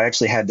 And so I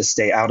actually had to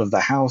stay out of the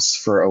house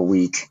for a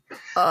week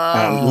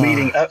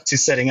leading up to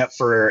setting up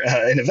for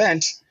an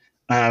event.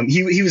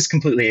 He was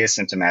completely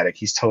asymptomatic.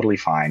 He's totally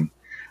fine.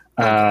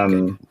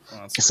 That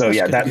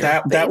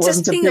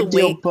wasn't a big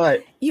deal,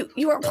 but you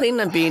weren't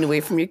planning on being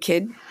away from your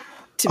kid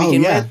to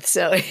begin with.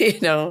 So,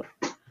 and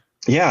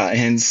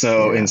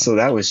so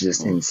that was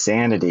just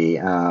insanity.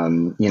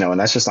 And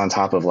that's just on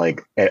top of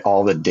like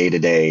all the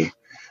day-to-day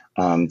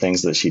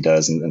things that she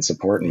does and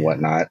support and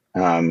whatnot.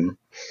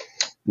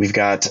 We've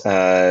got,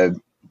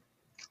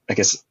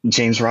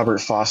 James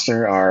Robert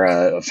Foster,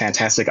 our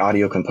fantastic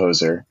audio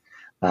composer.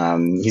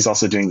 He's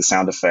also doing the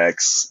sound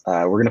effects.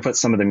 We're going to put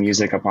some of the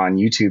music up on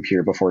YouTube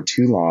here before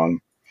too long.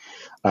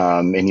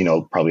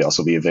 And, probably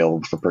also be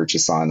available for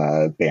purchase on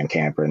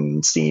Bandcamp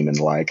and Steam and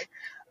the like.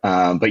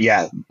 But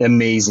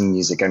amazing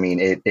music. I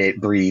mean, it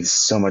breathes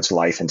so much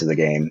life into the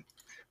game.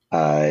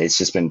 It's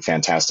just been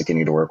fantastic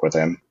getting to work with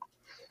him.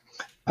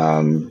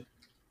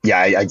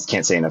 I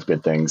can't say enough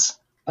good things.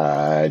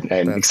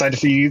 And excited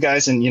for you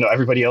guys and,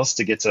 everybody else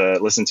to get to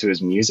listen to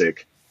his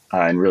music.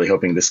 And really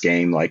hoping this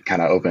game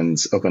kind of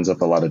opens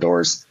up a lot of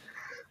doors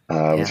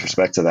with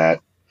respect to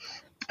that.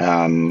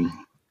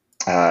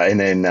 And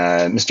then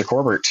Mr.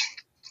 Corbett,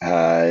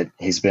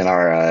 he's been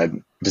our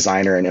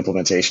designer and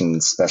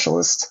implementation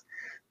specialist.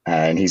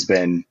 And he's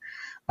been,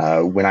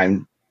 when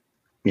I'm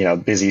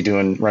busy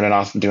running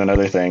off and doing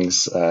other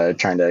things,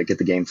 trying to get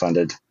the game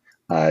funded.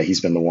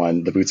 He's been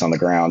the boots on the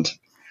ground,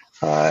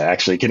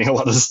 actually getting a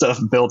lot of the stuff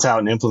built out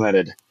and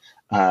implemented,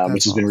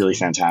 which has been really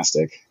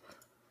fantastic.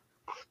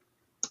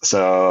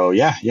 So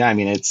yeah. I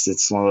mean,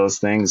 it's one of those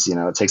things.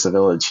 It takes a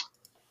village.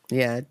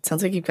 Yeah, it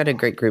sounds like you've got a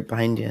great group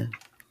behind you.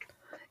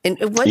 And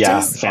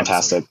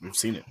fantastic. We've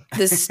seen it.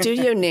 The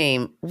studio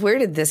name, where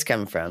did this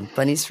come from?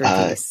 Bunnies for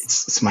Peace.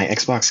 It's my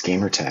Xbox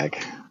gamer tag.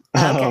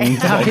 Okay.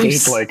 I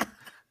think like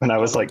when I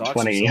was like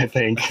 20, I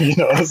think,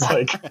 I was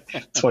like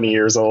 20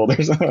 years old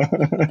or something.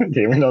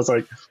 And I was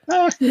like,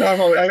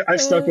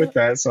 I've stuck with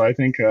that. So I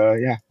think,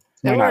 why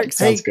not? It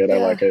sounds good. I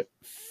like it.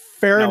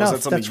 Fair now, enough. Was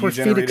that something That's you where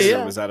generated, Phoenix.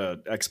 or was that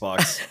a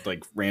Xbox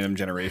like random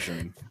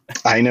generation?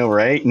 I know,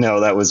 right? No,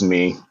 that was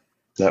me.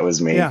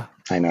 Yeah,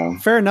 I know.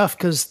 Fair enough,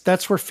 because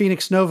that's where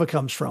Phoenix Nova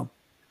comes from.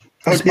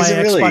 Oh, is it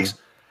really?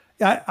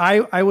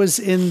 Xbox, I was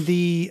in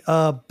the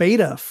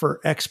beta for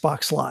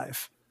Xbox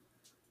Live.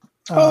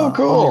 Oh,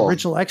 cool! On the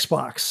original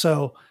Xbox.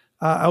 So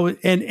I was,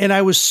 and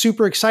I was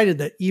super excited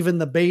that even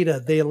the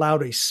beta they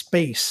allowed a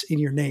space in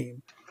your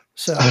name.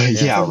 So from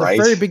the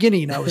very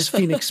beginning, I was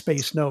Phoenix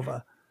Space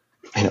Nova.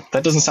 I know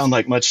that doesn't sound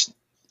like much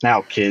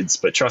now, kids,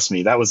 but trust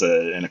me, that was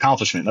an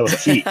accomplishment. That was a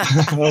feat.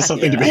 That was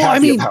something to be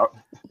happy about.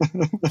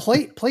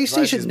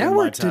 PlayStation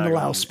Network didn't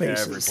allow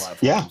spaces.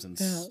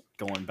 Since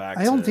going back.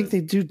 I don't think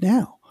they do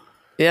now.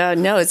 Yeah,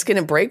 no, it's going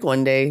to break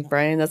one day,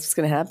 Brian. That's what's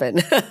going to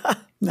happen.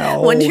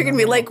 No, one day you're going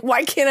to be like,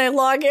 why can't I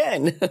log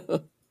in?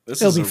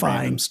 This is a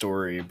random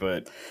story,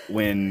 but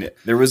when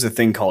there was a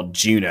thing called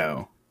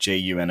Juno,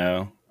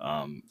 Juno,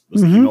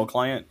 was the email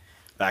client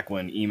back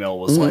when email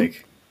was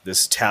like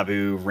this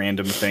taboo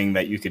random thing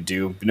that you could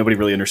do. But nobody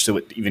really understood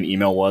what even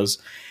email was.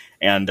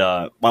 And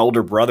my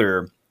older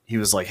brother, he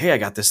was like, hey, I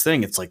got this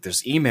thing. It's like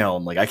there's email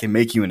and like I can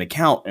make you an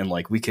account and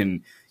like you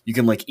can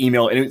like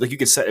email and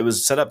it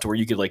was set up to where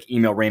you could like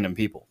email random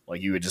people.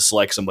 Like you would just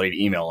select somebody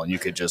to email and you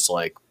could just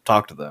like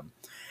talk to them.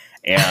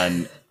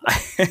 And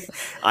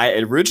I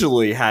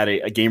originally had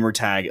a gamer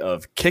tag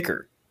of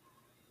Kicker,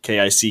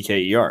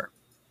 Kicker.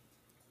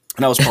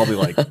 And I was probably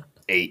like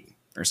 8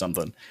 or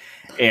something.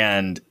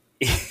 And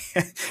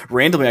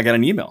randomly I got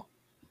an email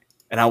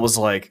and I was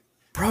like,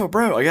 bro,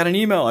 I got an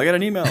email.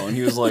 And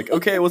he was like,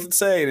 okay, what's it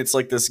say? And it's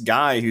like this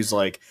guy who's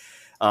like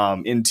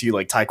into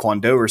like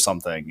Taekwondo or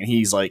something. And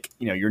he's like,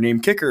 your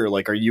name Kicker,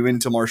 like, are you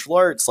into martial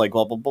arts? Like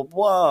blah, blah, blah,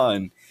 blah.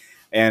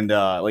 And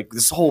like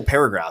this whole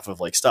paragraph of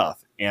like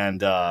stuff.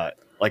 And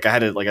like I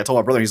told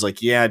my brother, he's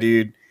like, yeah,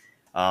 dude,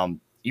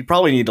 you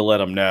probably need to let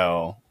him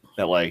know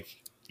that like,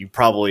 you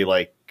probably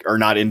like are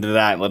not into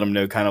that and let him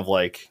know kind of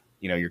like,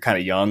 you're kind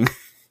of young.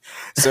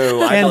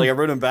 So I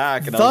wrote him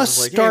back and I was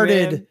just like,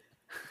 hey, man.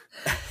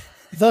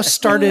 Thus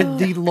started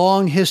the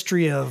long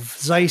history of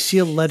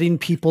Zycia letting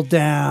people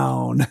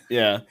down.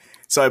 Yeah.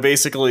 So I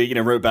basically,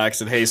 wrote back,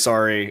 said, hey,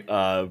 sorry,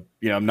 I'm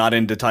not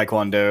into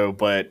Taekwondo,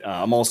 but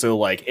I'm also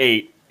like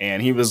 8.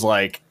 And he was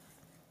like,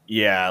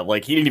 yeah,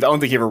 like I don't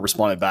think he ever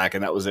responded back.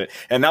 And that was it.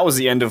 And that was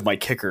the end of my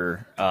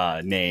Kicker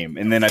name.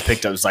 And then I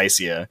picked up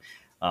Zycia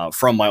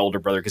from my older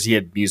brother because he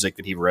had music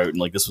that he wrote. And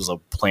like this was a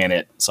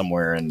planet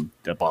somewhere and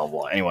blah, blah,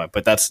 blah. Anyway,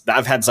 but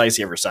I've had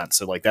Zycia ever since.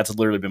 So like that's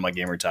literally been my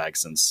gamer tag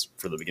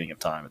for the beginning of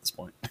time at this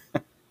point.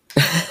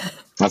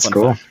 That's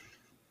cool. Fact.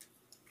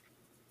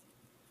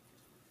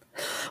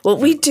 Well,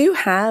 we do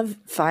have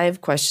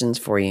 5 questions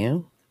for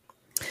you.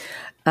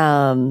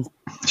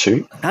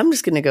 Shoot. I'm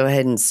just going to go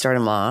ahead and start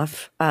them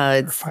off.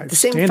 It's the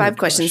same 5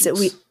 questions that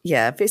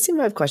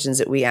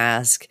we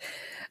ask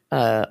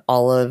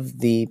all of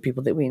the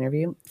people that we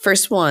interview.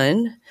 First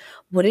one,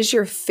 what is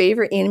your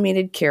favorite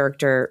animated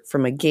character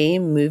from a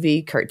game,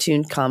 movie,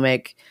 cartoon,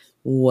 comic,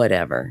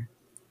 whatever?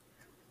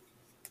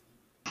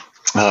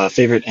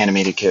 Favorite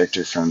animated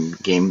character from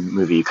game,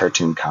 movie,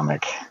 cartoon,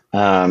 comic.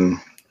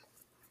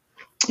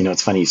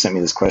 It's funny. You sent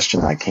me this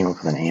question. I came up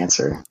with an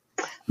answer.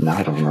 Now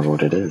I don't remember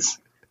what it is.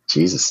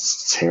 Jesus,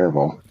 it's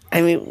terrible.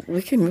 I mean,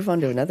 we can move on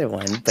to another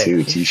one. But...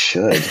 Dude, you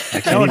should.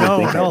 I can't even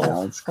think right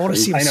now. It's I want to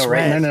see him I know,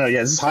 sweat. right? No.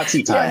 Yeah, this is hot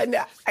seat time.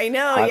 Yeah, I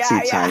know. Hot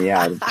seat time.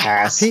 Yeah,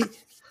 pass.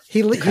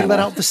 He let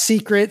out the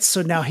secrets,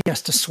 so now he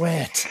has to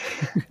sweat.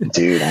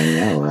 Dude, I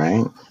know,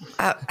 right?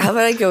 How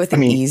about I go with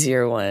an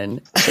easier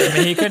one? I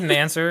mean, he couldn't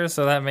answer,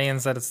 so that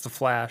means that it's the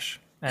Flash.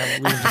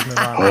 And we can just move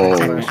on to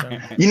the next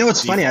question. You know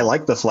what's funny? I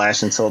liked the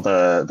Flash until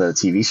the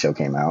TV show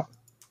came out.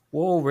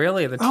 Whoa,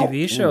 really? The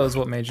TV show is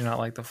what made you not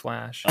like the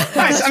Flash?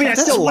 I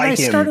still like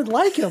him. I started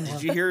liking him.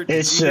 Did you hear?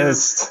 It's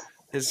just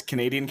his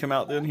Canadian come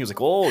out then? He was like,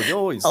 "Oh,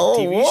 yo, he's a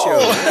TV show."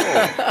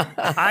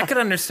 Oh. I could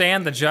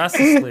understand the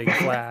Justice League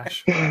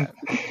Flash.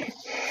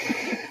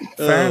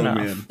 Fair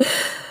enough.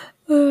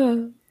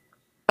 Man.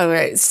 All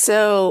right.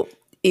 So,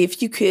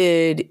 if you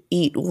could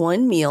eat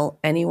one meal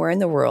anywhere in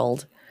the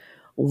world,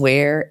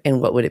 where and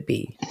what would it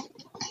be?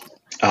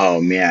 Oh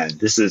man,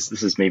 this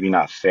is maybe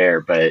not fair,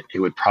 but it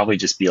would probably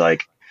just be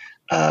like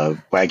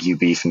Wagyu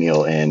beef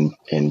meal in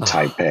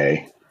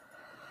Taipei.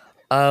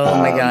 Oh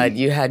my God,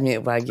 you had me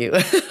at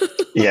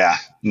Wagyu. Yeah,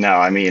 no,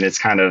 I mean it's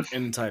kind of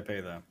in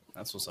Taipei though.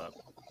 That's what's up.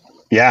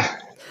 Yeah,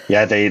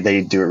 Yeah,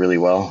 they do it really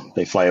well.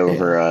 They fly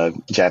over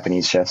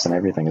Japanese chefs and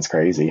everything. It's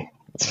crazy.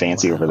 It's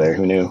fancy over there.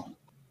 Who knew?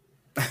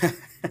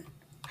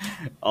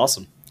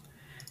 Awesome.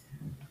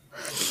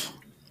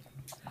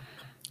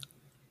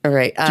 All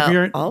right.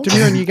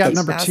 Demir, you got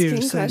number two.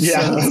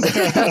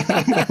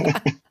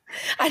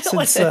 I don't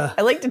want to.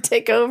 I like to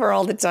take over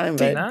all the time,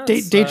 but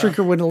Day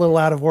Drinker went a little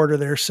out of order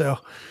there. So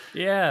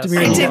yeah, I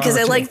did because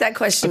I like that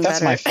question. But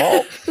that's better. my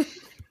fault.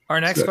 Our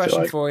next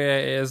question for you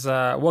is: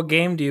 what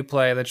game do you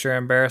play that you're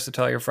embarrassed to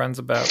tell your friends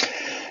about?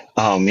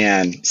 Oh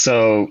man,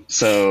 so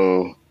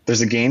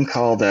there's a game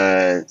called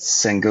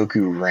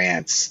Sengoku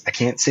Rants. I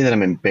can't say that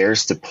I'm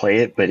embarrassed to play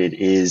it, but it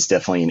is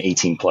definitely an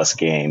 18+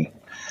 game.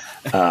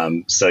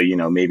 So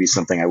maybe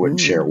something I wouldn't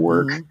share at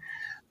work.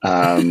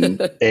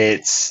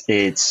 It's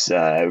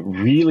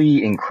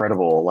really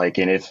incredible. Like,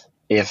 and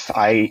if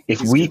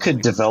we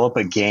could develop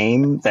a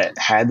game that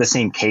had the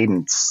same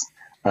cadence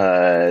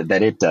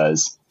that it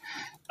does,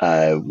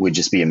 would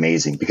just be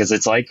amazing, because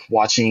it's like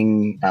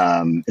watching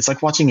an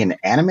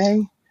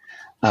anime.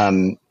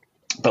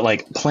 But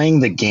like playing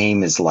the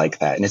game is like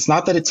that. And it's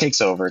not that it takes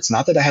over. It's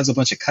not that it has a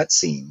bunch of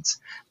cutscenes,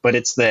 but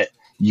it's that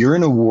you're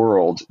in a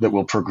world that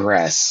will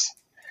progress.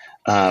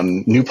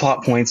 New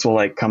plot points will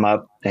like come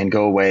up and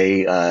go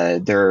away.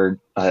 There are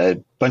a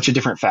bunch of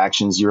different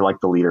factions. You're like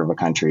the leader of a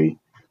country,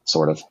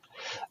 sort of.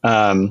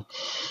 And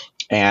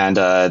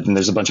then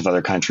there's a bunch of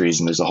other countries,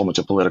 and there's a whole bunch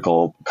of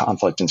political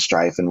conflict and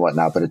strife and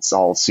whatnot, but it's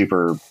all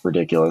super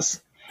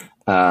ridiculous.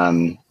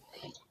 But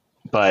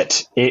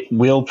it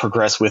will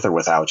progress with or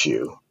without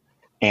you.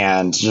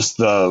 And just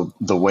the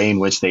way in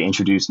which they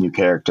introduce new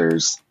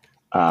characters,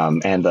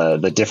 and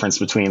the difference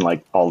between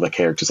like all the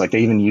characters, like they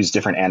even use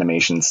different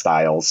animation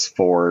styles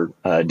for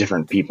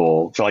different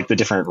people, for like the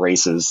different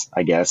races,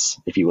 I guess,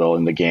 if you will,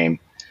 in the game.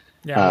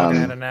 Yeah, I'm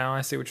looking at it now.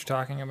 I see what you're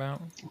talking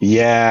about.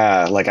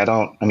 Yeah, like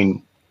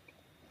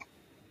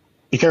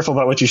be careful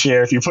about what you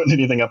share if you're putting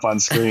anything up on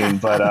screen,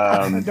 but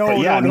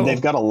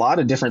they've got a lot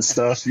of different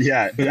stuff.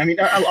 Yeah, but I mean,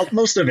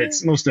 most of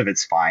it's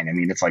fine. I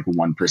mean, it's like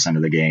 1%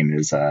 of the game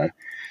is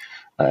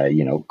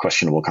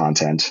questionable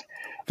content.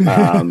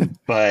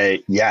 But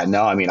yeah,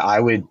 no, I mean, I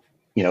would,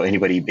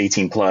 anybody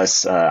 18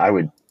 plus, I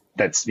would,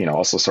 that's,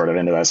 also sort of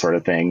into that sort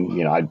of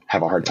thing. I'd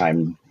have a hard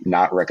time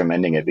not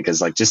recommending it,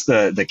 because like just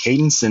the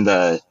cadence and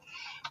the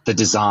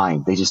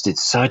design, they just did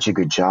such a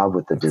good job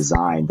with the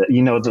design that,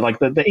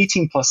 the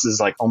 18 plus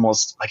is like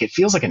almost like, it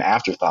feels like an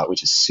afterthought,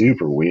 which is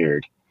super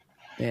weird.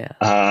 Yeah.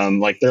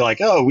 Like they're like,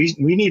 oh, we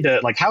need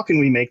to, like, how can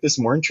we make this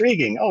more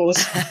intriguing? Oh,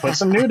 let's put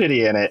some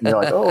nudity in it. And you're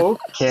like, oh,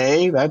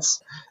 okay,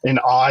 that's an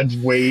odd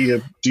way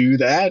to do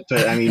that.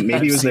 But I mean,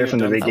 maybe it was there from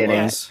the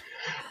beginning.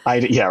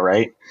 Yeah,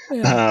 right.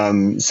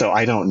 Yeah. So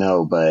I don't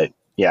know, but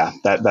yeah,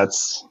 that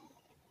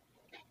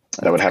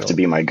would have to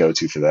be my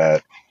go-to for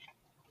that.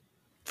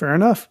 Fair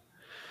enough.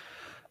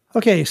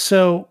 Okay,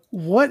 so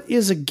what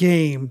is a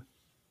game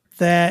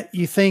that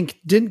you think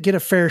didn't get a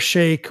fair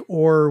shake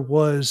or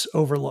was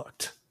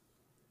overlooked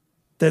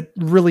that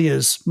really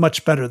is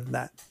much better than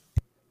that?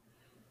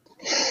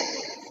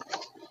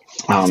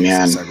 Oh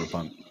man,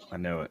 Cyberpunk. I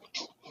know it.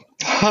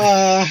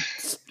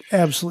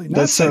 Absolutely not.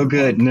 That's so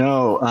good.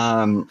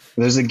 No,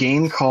 there's a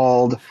game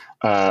called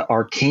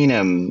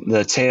Arcanum,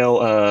 the tale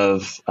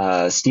of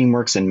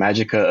Steamworks and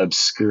Magica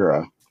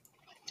Obscura.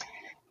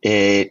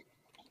 It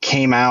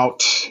came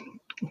out,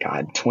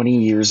 20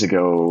 years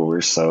ago or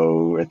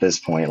so at this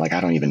point. Like, I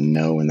don't even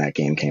know when that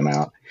game came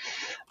out.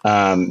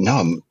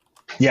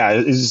 Yeah,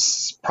 it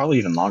was probably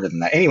even longer than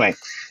that. Anyway,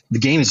 the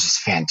game is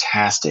just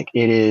fantastic.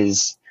 It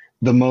is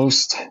the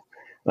most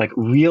like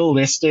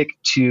realistic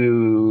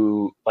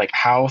to like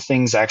how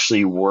things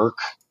actually work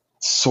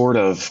sort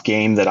of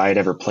game that I'd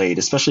ever played,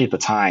 especially at the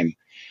time.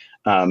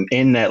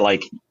 In that,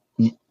 like,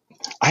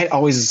 I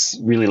always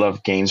really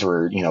loved games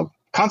where,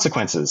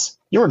 consequences,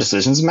 your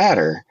decisions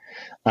matter.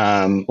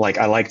 Like,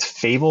 I liked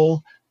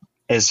Fable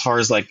as far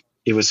as like,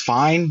 it was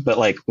fine, but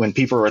like when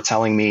people were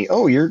telling me,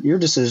 "Oh, your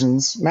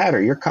decisions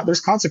matter. There's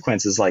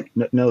consequences." Like,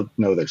 no,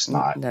 there's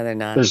not. No, they're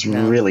not. There's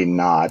really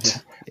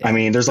not. Yeah. I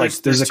mean, there's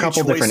a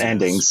couple different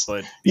endings,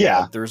 but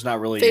yeah, there's not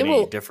really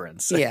any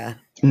difference. Yeah.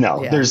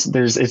 No,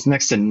 there's it's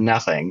next to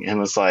nothing,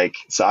 and it's like,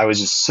 so I was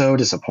just so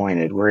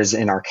disappointed. Whereas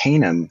in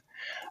Arcanum,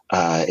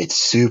 it's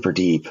super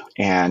deep,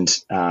 and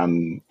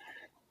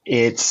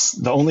it's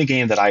the only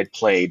game that I'd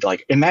played.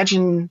 Like,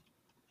 imagine,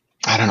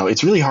 I don't know.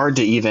 It's really hard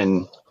to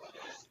even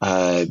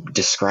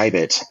describe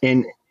it.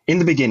 In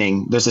the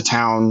beginning, there's a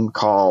town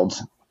called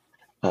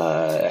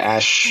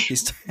Ash,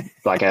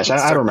 Black Ash.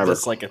 I don't remember.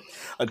 It's like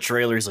a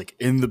trailer. He's like,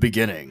 in the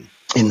beginning.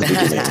 In the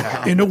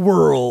beginning. In a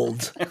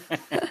world.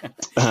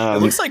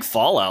 It looks like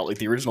Fallout, like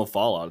the original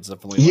Fallout. It's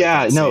definitely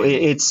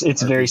it's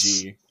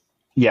RPG.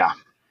 Very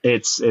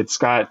it's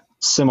got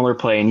similar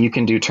play, and you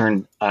can do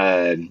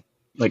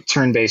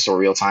turn-based or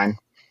real time.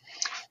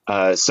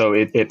 So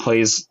it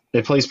plays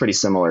pretty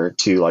similar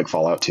to like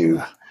Fallout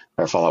 2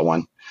 or Fallout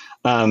 1.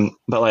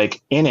 But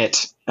like in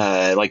it,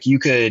 like you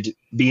could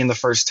be in the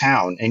first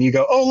town and you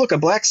go, oh, look, a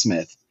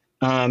blacksmith.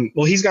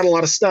 Well, he's got a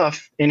lot of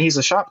stuff and he's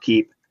a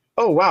shopkeep.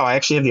 oh wow, I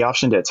actually have the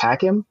option to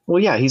attack him.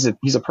 Well, yeah, he's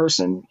a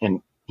person,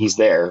 and he's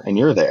there, and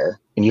you're there,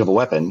 and you have a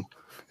weapon,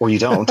 or you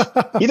don't.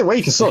 Either way,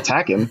 you can still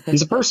attack him.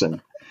 He's a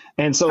person.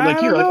 And so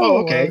like you're like,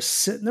 oh, okay. I was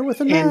sitting there with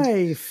a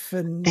knife,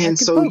 and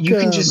so you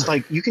can just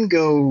you can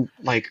go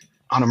like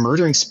on a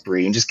murdering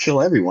spree and just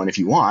kill everyone if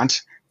you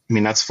want. I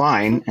mean, that's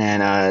fine.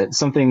 And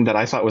something that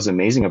I thought was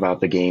amazing about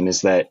the game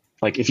is that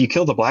like if you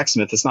kill the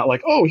blacksmith, it's not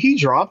like, oh, he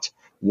dropped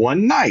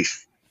one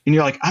knife, and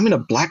you're like, I'm in a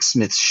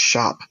blacksmith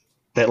shop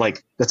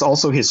that's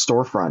also his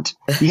storefront.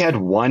 He had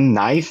one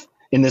knife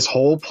in this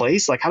whole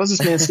place. Like, how does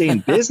this man stay in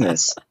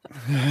business?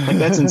 Like,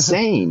 that's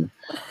insane.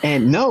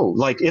 And no,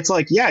 like, it's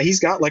like, yeah, he's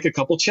got like a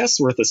couple chests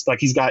worth of like,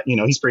 he's got,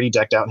 he's pretty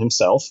decked out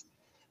himself.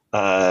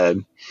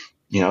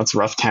 It's a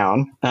rough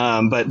town.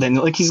 But then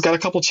like, he's got a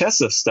couple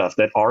chests of stuff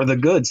that are the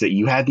goods that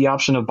you had the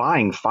option of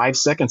buying 5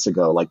 seconds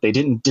ago. Like, they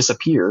didn't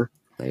disappear.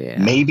 Yeah.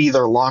 Maybe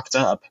they're locked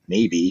up.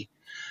 Maybe.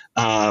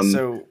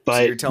 So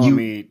you're telling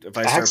me if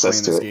I start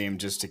playing this game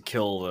just to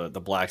kill the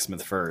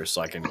blacksmith first,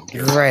 so I can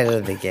get right out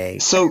of the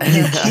gate. So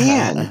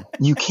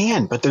you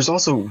can, but there's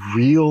also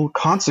real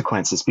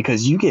consequences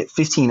because you get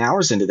 15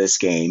 hours into this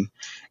game,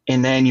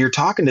 and then you're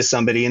talking to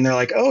somebody, and they're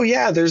like, "Oh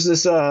yeah, there's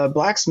this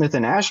blacksmith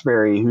in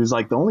Ashbury who's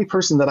like the only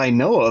person that I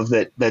know of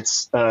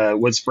that's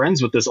was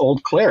friends with this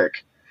old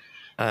cleric,"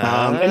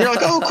 and you're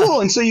like, "Oh cool,"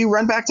 and so you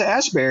run back to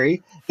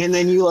Ashbury, and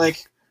then you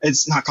like.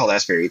 It's not called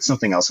Ashbury. It's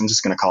something else. I'm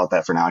just going to call it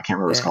that for now. I can't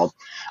remember what it's called.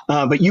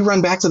 But you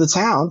run back to the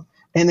town,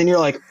 and then you're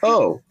like,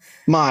 oh,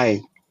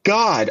 my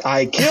God,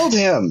 I killed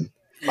him.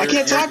 I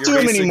can't talk to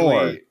him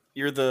anymore.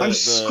 I'm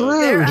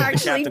screwed. They're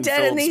actually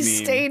dead, and they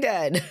stay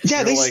dead.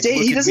 Yeah, they stay.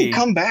 He doesn't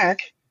come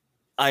back.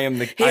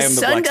 His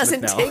son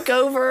doesn't take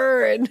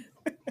over. And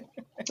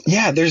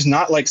yeah, there's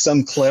not like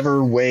some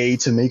clever way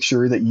to make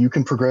sure that you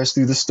can progress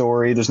through the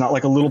story. There's not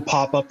like a little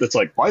pop-up that's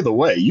like, by the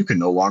way, you can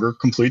no longer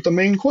complete the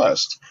main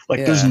quest.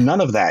 Like, there's none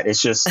of that. It's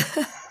just,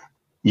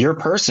 you're a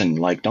person.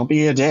 Like, don't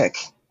be a dick.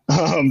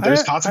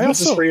 There's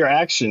consequences for your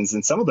actions,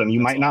 and some of them you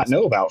might not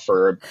know about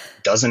for a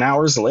dozen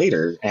hours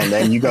later. And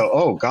then you go,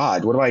 oh,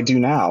 God, what do I do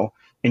now?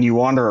 And you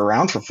wander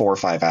around for 4 or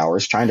 5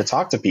 hours trying to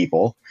talk to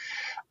people.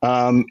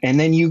 And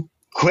then you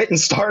quit and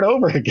start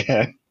over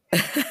again.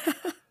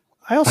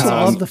 I also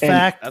love the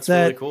fact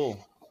that really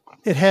cool.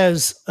 It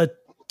has a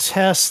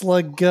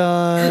Tesla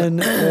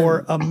gun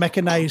or a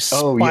mechanized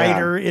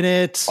spider in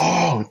it.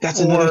 Oh, that's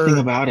another thing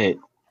about it.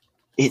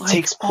 It like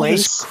takes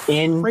place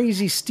in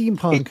crazy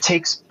steampunk. It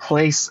takes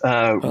place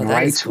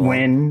right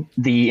when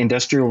the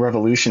Industrial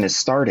Revolution is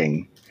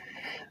starting,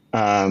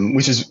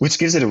 which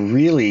gives it a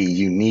really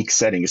unique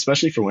setting,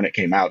 especially for when it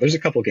came out. There's a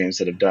couple games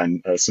that have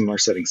done a similar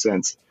setting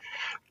since,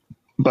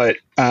 but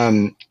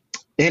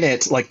in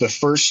it, like the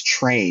first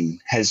train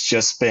has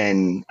just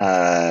been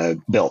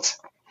built.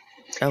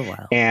 Oh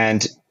wow!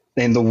 And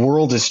the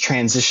world is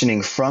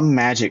transitioning from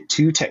magic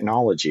to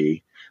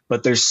technology,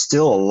 but there's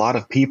still a lot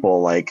of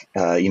people like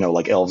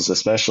like elves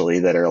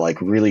especially that are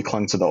like really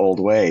clung to the old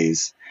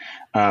ways.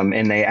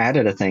 And they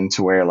added a thing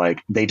to where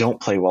like they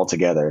don't play well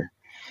together.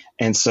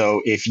 And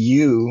so if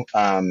you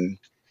want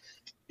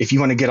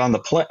to get on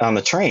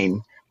the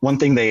train, one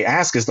thing they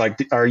ask is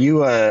like, are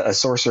you a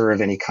sorcerer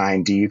of any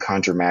kind? Do you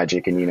conjure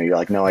magic? And, you're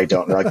like, no, I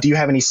don't. They're like, do you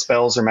have any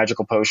spells or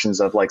magical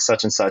potions of like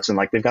such and such? And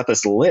like, they've got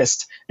this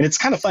list, and it's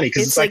kind of funny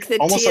because it's like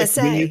almost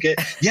TSA. Like when you get,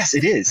 yes,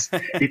 it is.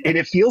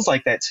 It feels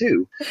like that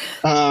too.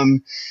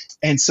 And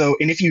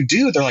if you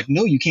do, they're like,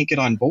 no, you can't get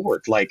on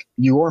board. Like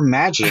your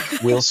magic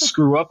will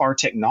screw up our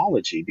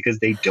technology because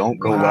they don't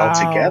go well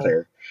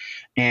together.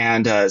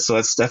 And so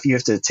that's stuff you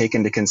have to take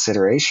into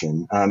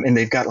consideration. And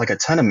they've got like a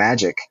ton of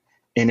magic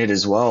in it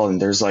as well,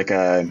 and there's like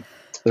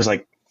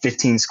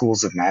 15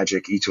 schools of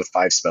magic, each with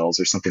 5 spells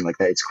or something like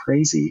that. It's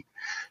crazy.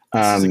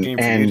 This is a game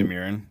for you,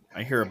 Demiran.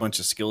 I hear a bunch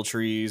of skill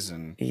trees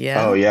and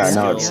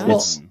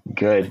it's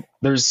good.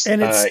 There's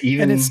and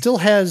it still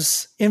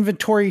has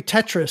inventory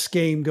Tetris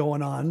game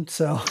going on.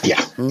 So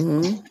yeah.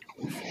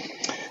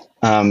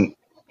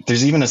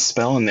 There's even a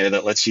spell in there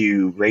that lets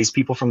you raise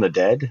people from the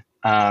dead,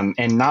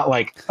 and not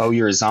like, oh,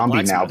 you're a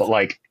zombie now, but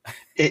like.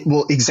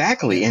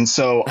 Exactly. And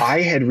so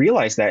I had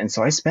realized that. And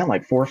so I spent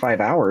like 4 or 5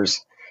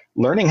 hours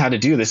learning how to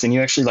do this. And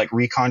you actually like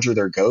reconjure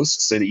their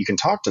ghosts so that you can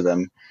talk to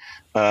them,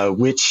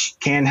 which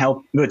can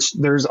help, which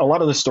there's a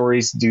lot of the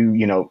stories do,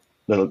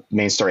 the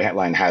main story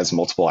line has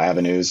multiple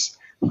avenues.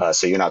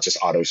 So you're not just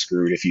auto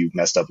screwed if you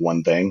messed up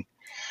one thing.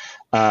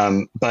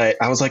 But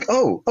I was like,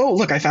 oh,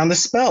 look, I found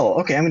this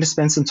spell. Okay. I'm going to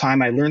spend some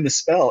time. I learned the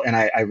spell and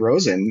I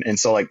rose him. And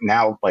so like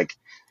now, like,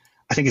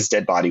 I think his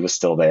dead body was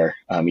still there,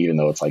 even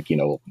though it's like,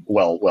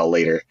 well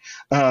later.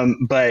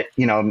 But,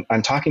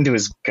 I'm talking to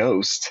his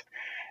ghost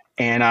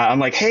and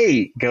I'm like,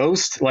 hey,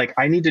 ghost, like,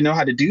 I need to know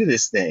how to do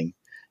this thing.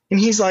 And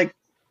he's like,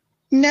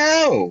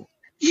 no,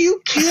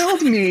 you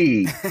killed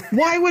me.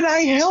 Why would I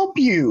help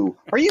you?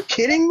 Are you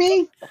kidding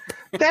me?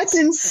 That's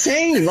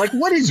insane. Like,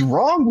 what is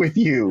wrong with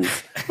you?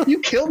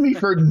 You killed me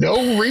for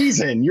no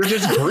reason. You're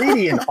just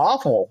greedy and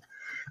awful.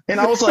 And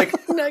I was like,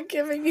 I'm not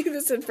giving you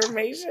this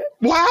information.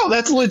 Wow,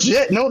 that's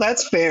legit. No,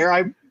 that's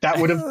fair. That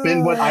would have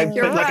been what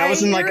I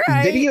was in like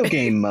video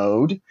game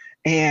mode.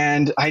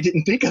 And I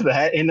didn't think of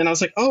that. And then I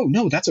was like, oh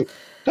no, that's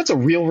a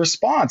real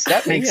response.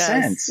 That makes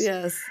sense.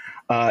 Yes.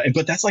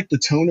 But that's like the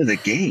tone of the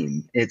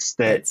game. It's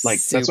that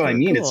that's what I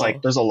mean. Cool. It's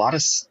like there's a lot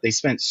of they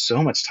spent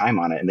so much time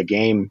on it, and the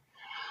game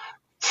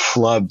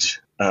flubbed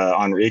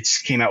on. It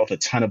came out with a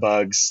ton of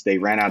bugs. They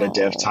ran out of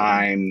dev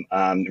time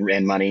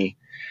and money,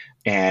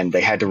 and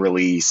they had to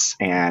release.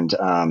 And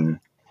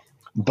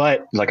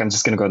but like I'm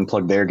just gonna go ahead and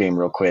plug their game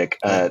real quick.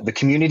 The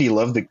community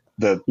loved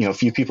the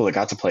few people that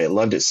got to play it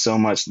loved it so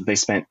much that they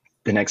spent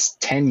the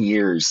next 10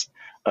 years.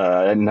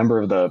 A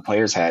number of the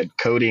players had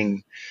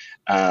coding.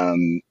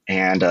 And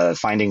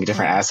finding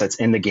different assets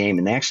in the game,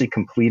 and they actually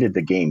completed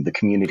the game. The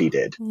community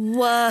did.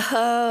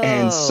 Whoa!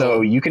 And so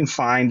you can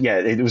find,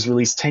 it was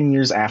released 10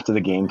 years after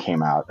the game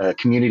came out. A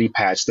community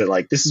patch that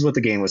like this is what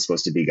the game was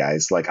supposed to be,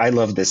 guys. Like I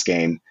love this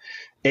game.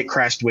 It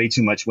crashed way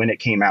too much when it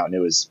came out, and it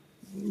was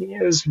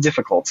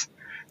difficult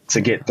to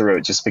get through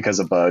it just because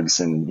of bugs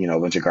and a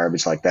bunch of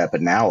garbage like that.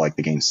 But now like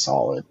the game's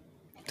solid.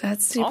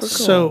 That's super cool.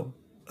 So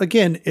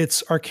again,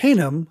 it's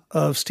Arcanum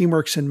of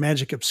Steamworks and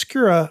Magic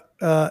Obscura.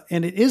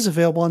 And it is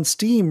available on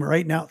Steam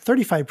right now,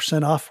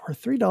 35% off or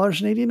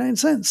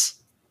 $3.89.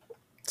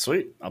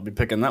 Sweet. I'll be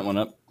picking that one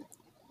up.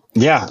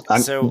 Yeah.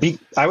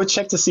 I would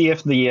check to see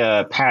if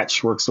the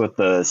patch works with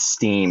the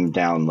Steam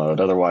download.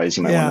 Otherwise,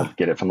 you might want to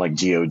get it from like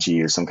GOG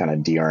or some kind of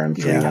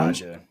DRM-free one.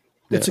 Gotcha.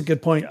 It's a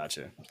good point.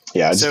 Gotcha.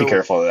 Yeah, just be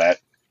careful of that.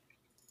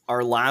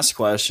 Our last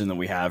question that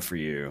we have for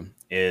you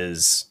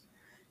is,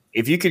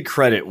 if you could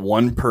credit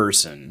one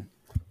person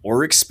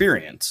or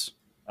experience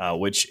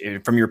which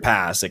from your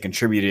past that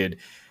contributed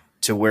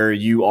to where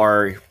you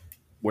are,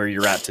 where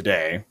you're at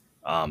today,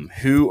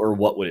 who or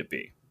what would it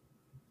be?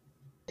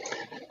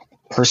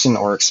 Person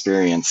or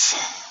experience?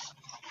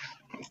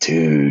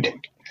 Dude.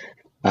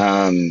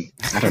 I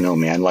don't know,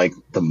 man. Like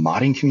the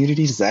modding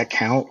community, does that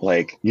count?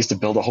 Like used to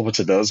build a whole bunch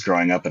of those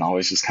growing up and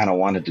always just kind of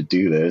wanted to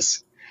do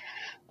this.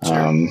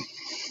 Sure.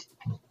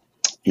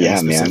 Yeah,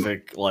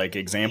 specific, like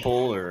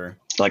example or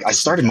like I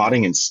started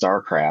modding in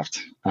StarCraft.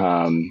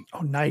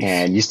 Nice.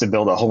 And used to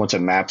build a whole bunch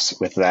of maps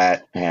with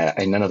that,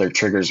 and none of their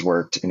triggers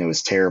worked, and it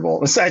was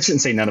terrible. I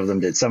shouldn't say none of them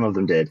did. Some of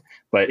them did,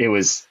 but it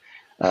was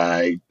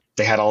they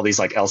had all these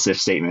like else if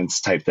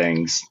statements type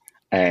things,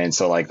 and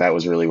so like that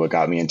was really what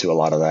got me into a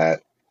lot of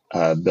that.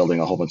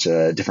 Building a whole bunch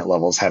of different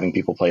levels, having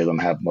people play them,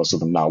 have most of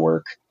them not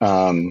work.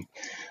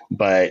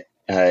 But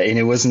and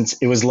it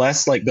was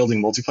less like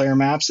building multiplayer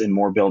maps and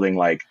more building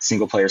like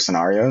single player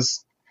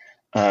scenarios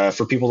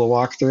for people to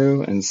walk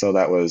through. And so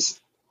that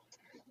was,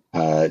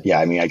 I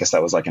guess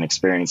that was like an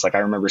experience. Like I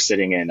remember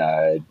sitting in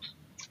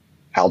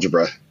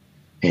algebra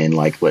in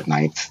like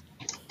ninth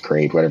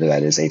grade, whatever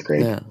that is, 8th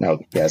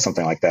grade.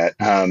 Something like that.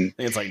 I think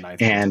it's like 9th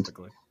and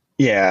typically.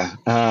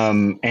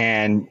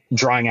 And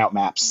drawing out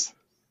maps.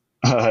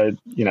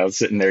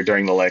 Sitting there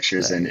during the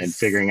lectures and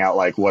figuring out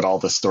like what all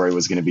the story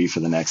was going to be for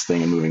the next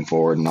thing and moving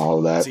forward and all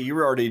of that. So you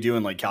were already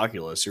doing like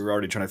calculus. You were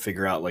already trying to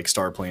figure out like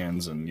star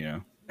plans and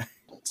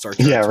star.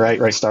 Yeah,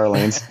 right. Star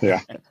lanes. Yeah.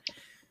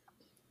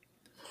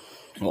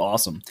 Well,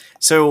 awesome.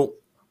 So,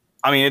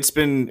 I mean, it's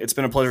been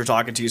a pleasure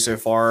talking to you so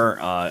far.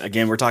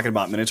 Again, we're talking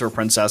about Minotaur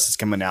Princess. It's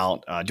coming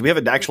out. Do we have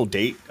an actual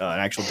date?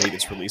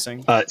 It's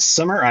releasing?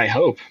 Summer, I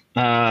hope.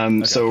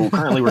 Okay. So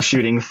currently we're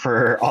shooting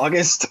for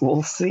August.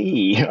 We'll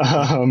see.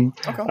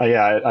 Okay.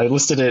 I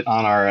listed it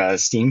on our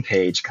Steam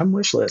page. Come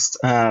wish list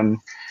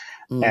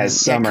as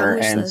summer,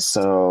 and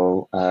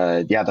so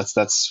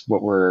that's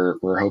what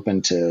we're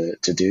hoping to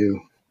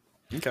do.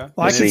 Okay.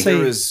 Well,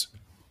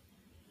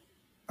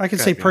 I can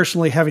say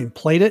personally, having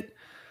played it,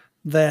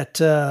 that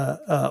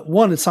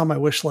one, it's on my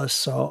wish list,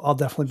 so I'll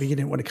definitely be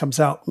getting it when it comes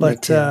out.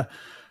 But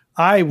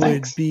I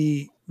would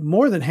be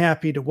more than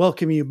happy to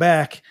welcome you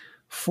back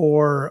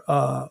for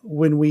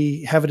when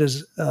we have it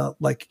as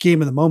like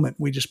game of the moment.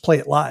 We just play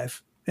it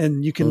live,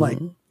 and you can like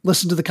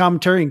listen to the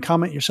commentary and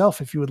comment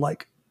yourself if you would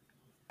like.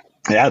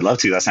 Yeah, I'd love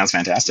to. That sounds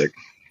fantastic.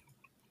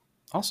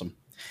 Awesome.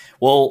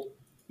 Well,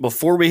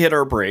 before we hit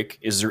our break,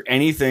 is there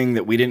anything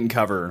that we didn't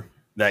cover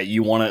that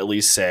you want to at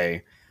least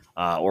say?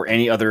 Or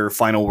any other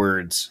final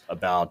words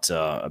about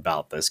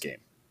this game?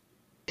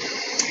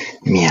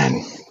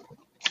 Man,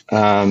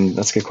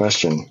 that's a good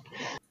question.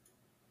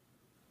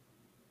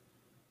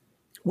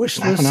 Wish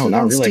list. I don't know,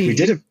 not really. Steam. We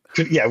did it.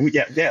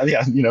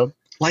 Yeah.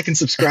 Like and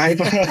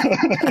subscribe.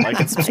 Like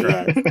and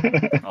subscribe.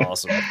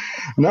 Awesome.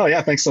 No,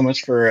 yeah. Thanks so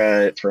much for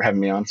having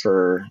me on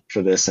for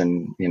this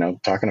and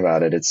talking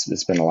about it.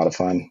 It's been a lot of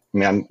fun. I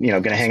mean, I'm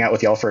going to hang out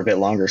with y'all for a bit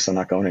longer, so I'm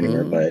not going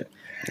anywhere, but.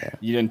 Yeah.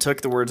 You didn't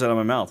took the words out of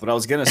my mouth. What I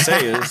was going to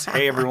say is,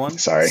 hey, everyone,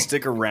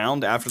 stick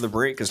around after the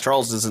break because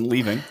Charles isn't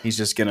leaving. He's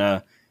just going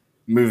to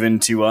move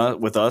into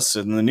with us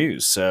in the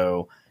news.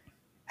 So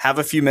have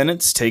a few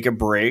minutes, take a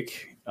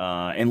break,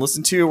 and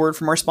listen to a word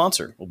from our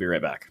sponsor. We'll be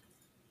right back.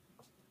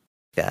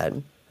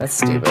 God, that's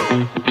stupid.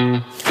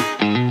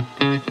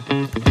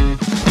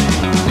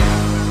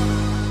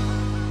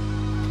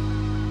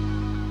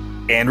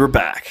 And we're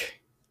back.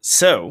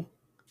 So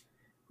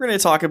we're going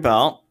to talk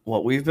about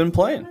what we've been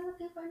playing.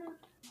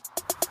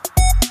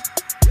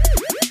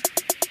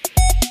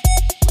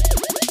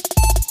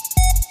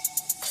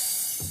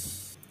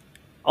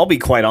 I'll be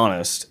quite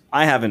honest.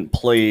 I haven't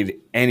played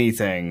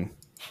anything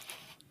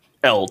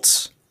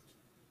else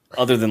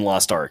other than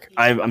Lost Ark.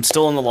 I'm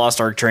still on the Lost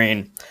Ark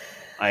train.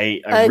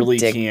 I really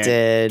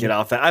can't get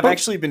off that. I've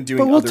actually been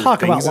doing other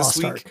things this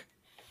week. Ark.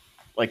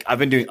 Like I've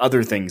been doing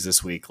other things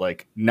this week.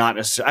 Like not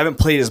necessarily, I haven't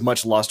played as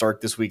much Lost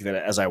Ark this week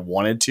as I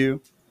wanted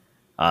to.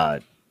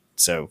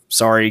 So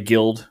sorry,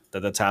 guild,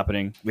 that's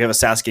happening. We have a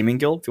SAS gaming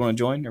guild. If you want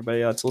to join,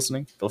 everybody that's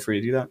listening, feel free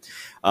to do that.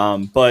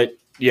 But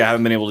yeah, I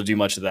haven't been able to do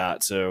much of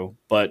that. So,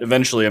 but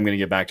eventually I'm going to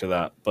get back to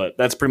that. But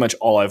that's pretty much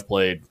all I've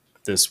played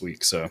this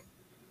week. So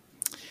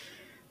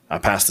I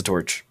passed the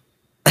torch.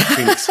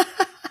 Phoenix.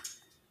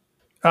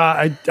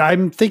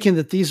 I'm thinking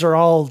that these are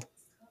all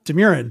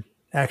Demurin,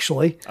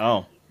 actually.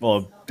 Oh,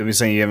 well, don't be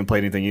saying you haven't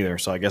played anything either.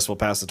 So I guess we'll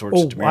pass the torch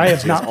to Demurin. I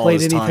have not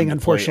played anything,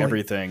 unfortunately.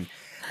 Everything.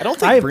 I don't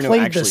think I have Bruno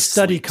played actually the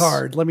study sleeps.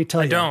 card. Let me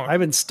tell you, don't.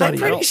 I've been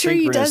studying. I'm pretty sure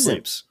he Bruno doesn't.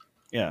 sleeps.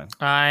 Yeah,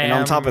 and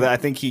on top of that, I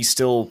think he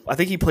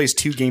plays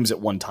 2 games at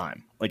one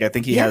time. Like I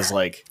think he has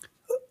like.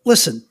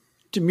 Listen,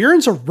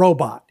 Demurin's a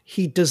robot.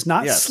 He does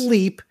not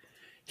sleep.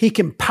 He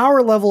can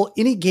power level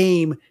any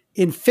game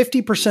in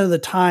 50% of the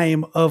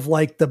time of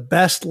like the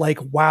best like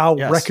WoW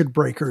record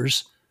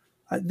breakers.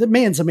 The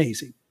man's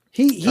amazing.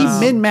 He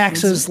min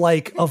maxes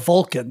like a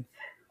Vulcan.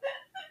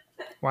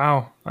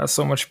 Wow, that's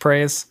so much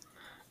praise.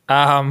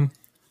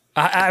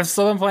 I've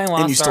still been playing Lost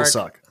Ark. And you still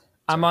suck.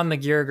 I'm on the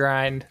gear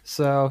grind,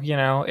 so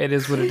it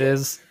is what it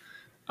is.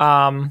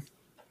 But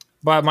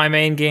my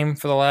main game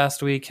for the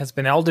last week has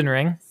been Elden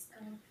Ring,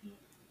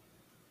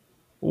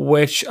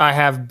 which I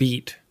have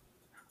beat.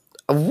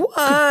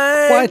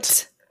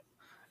 What?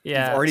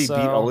 Yeah, you've already beat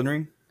Elden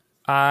Ring?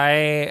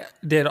 I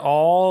did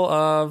all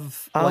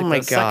of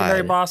the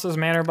secondary bosses,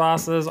 manor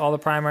bosses, all the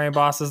primary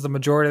bosses, the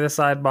majority of the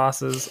side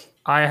bosses.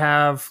 I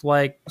have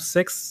like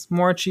 6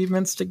 more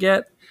achievements to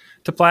get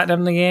to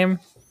platinum the game.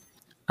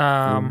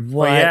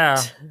 What?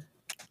 Yeah.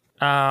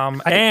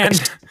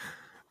 And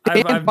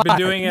I've been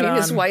doing it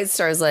Venus on... White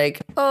Star's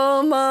like,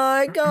 oh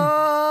my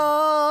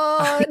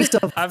god.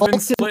 I've been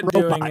split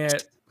doing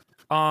it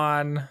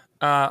on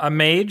a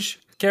mage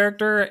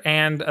character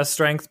and a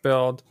strength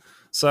build.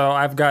 So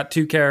I've got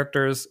 2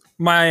 characters.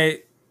 My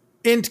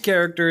int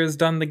character has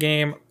done the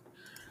game,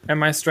 and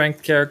my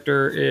strength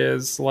character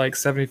is like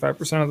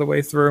 75% of the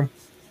way through.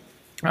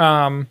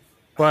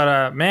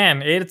 But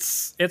man,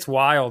 it's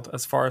wild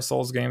as far as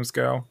Souls games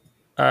go.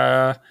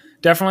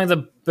 Definitely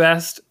the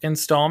best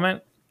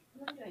installment,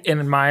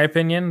 in my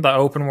opinion. The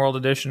open world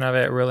edition of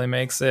it really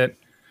makes it,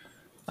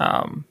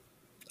 I don't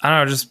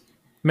know, just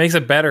makes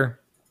it better.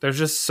 There's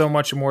just so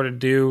much more to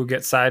do,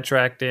 get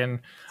sidetracked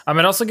in.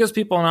 It also gives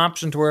people an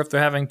option to where if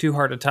they're having too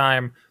hard a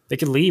time, they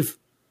can leave.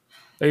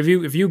 Like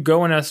if you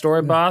go in a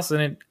story boss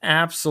and it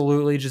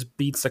absolutely just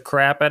beats the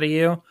crap out of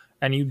you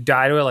and you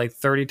die to it like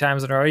 30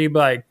 times in a row, you'd be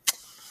like,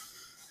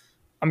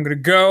 I'm going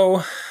to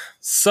go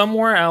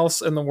somewhere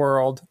else in the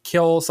world,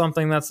 kill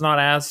something that's not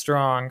as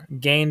strong,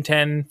 gain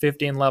 10,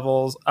 15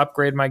 levels,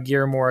 upgrade my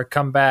gear more,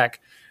 come back,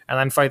 and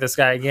then fight this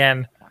guy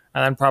again,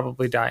 and then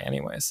probably die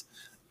anyways.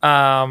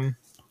 Yeah,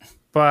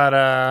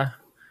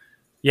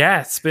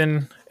 it's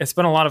been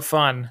a lot of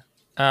fun.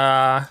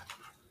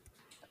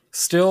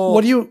 Still,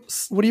 what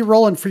are you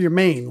rolling for your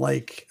main?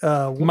 Like,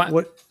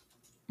 what?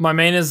 My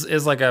main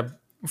is like a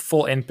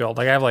full int build.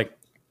 Like I have like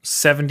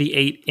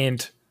 78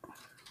 int.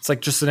 It's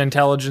like just an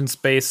intelligence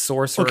based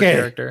sorcerer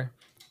character.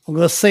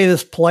 Let's say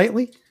this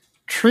politely.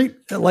 Treat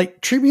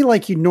me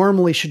like you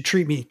normally should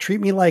treat me. Treat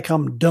me like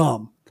I'm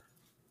dumb.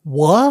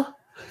 What?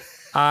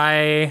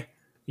 I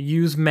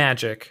use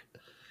magic.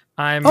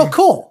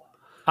 Cool.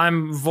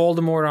 I'm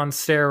Voldemort on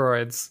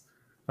steroids.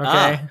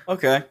 Okay.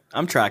 Okay.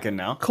 I'm tracking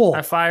now. Cool.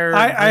 I've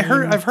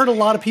heard a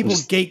lot of people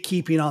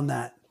gatekeeping on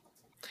that.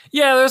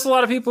 Yeah, there's a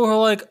lot of people who are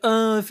like,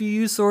 if you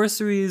use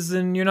sorceries,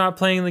 then you're not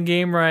playing the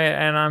game right.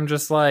 And I'm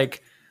just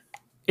like,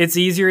 it's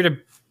easier to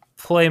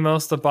play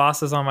most of the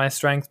bosses on my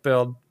strength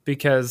build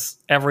because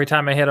every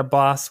time I hit a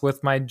boss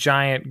with my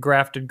giant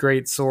grafted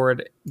great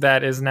sword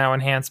that is now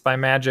enhanced by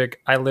magic,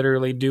 I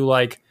literally do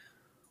like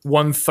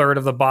 1/3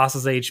 of the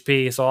boss's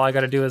HP. So all I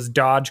got to do is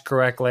dodge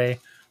correctly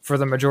for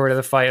the majority of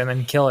the fight and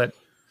then kill it.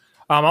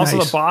 Also,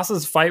 nice. The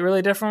bosses fight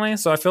really differently.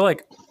 So I feel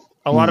like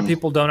a lot of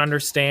people don't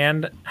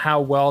understand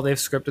how well they've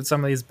scripted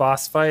some of these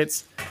boss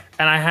fights.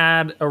 And I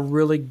had a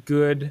really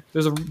good...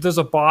 There's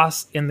a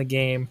boss in the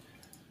game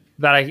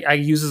that I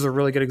use as a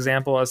really good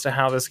example as to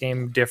how this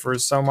game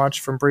differs so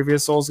much from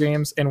previous Souls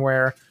games, and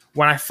where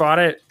when I fought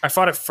it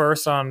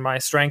first on my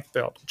strength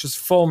build, which is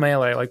full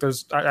melee. Like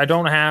I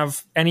don't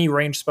have any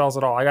range spells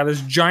at all. I got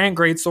this giant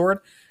greatsword,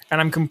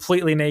 and I'm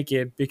completely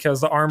naked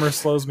because the armor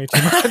slows me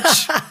too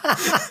much.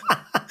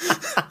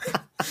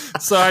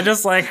 So I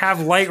just like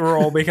have light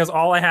roll because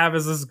all I have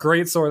is this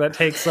greatsword that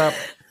takes up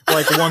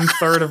like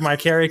 1/3 of my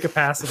carry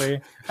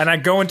capacity, and I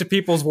go into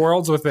people's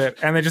worlds with it,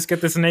 and they just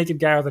get this naked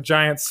guy with a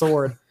giant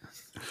sword,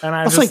 and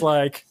I just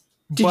like.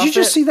 Did you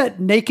just see that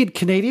naked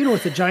Canadian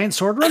with a giant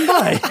sword run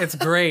by? It's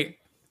great.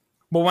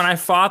 But when I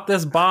fought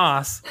this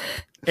boss,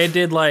 it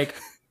did like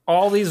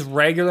all these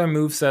regular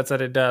movesets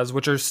that it does,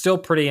 which are still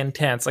pretty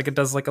intense. Like it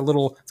does like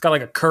it's got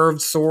like a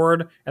curved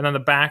sword, and then the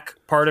back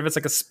part of it's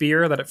like a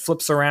spear that it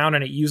flips around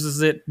and it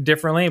uses it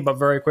differently, but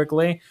very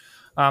quickly.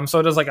 So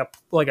it does like a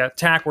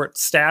attack where it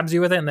stabs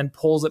you with it and then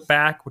pulls it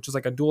back, which is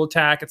like a dual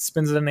attack. It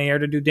spins it in the air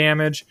to do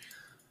damage.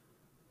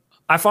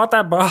 I fought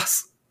that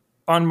boss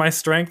on my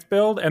strength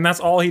build, and that's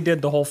all he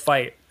did the whole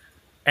fight.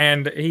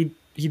 And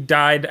he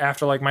died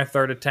after like my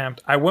third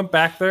attempt. I went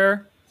back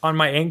there on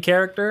my ink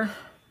character,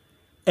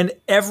 and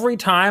every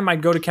time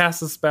I'd go to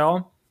cast a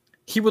spell,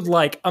 he would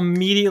like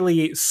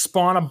immediately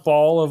spawn a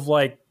ball of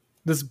like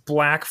this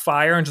black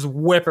fire and just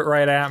whip it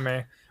right at me.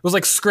 It was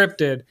like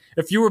scripted.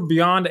 If you were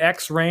beyond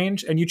X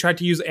range and you tried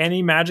to use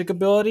any magic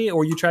ability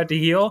or you tried to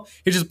heal,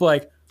 he'd just be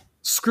like,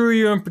 screw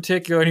you in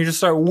particular, and he just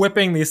start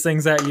whipping these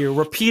things at you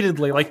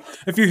repeatedly. Like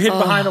if you hid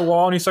behind a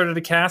wall and you started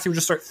to cast, he would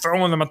just start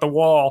throwing them at the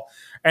wall.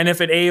 And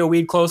if it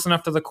AoE'd close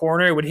enough to the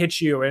corner, it would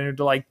hit you and it would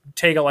like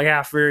take out like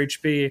half of your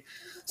HP.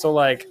 So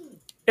like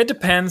it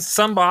depends.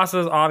 Some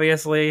bosses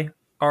obviously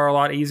are a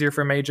lot easier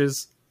for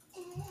mages.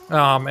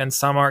 And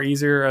some are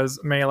easier as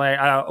melee.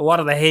 A lot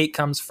of the hate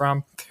comes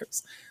from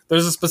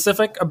there's a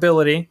specific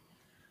ability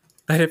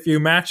that if you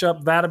match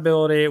up that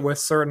ability with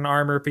certain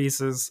armor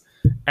pieces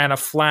and a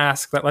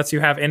flask that lets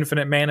you have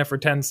infinite mana for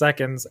 10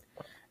 seconds,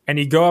 and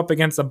you go up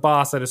against a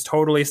boss that is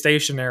totally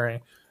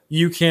stationary,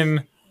 you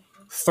can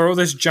throw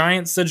this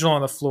giant sigil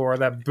on the floor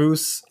that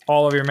boosts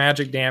all of your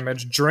magic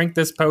damage, drink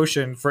this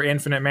potion for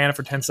infinite mana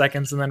for 10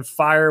 seconds, and then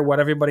fire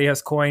what everybody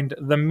has coined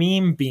the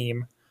meme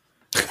beam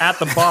at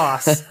the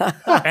boss,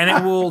 and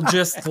it will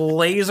just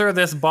laser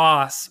this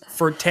boss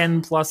for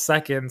 10 plus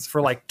seconds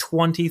for like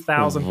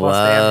 20,000 plus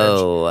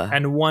damage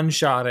and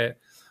one-shot it.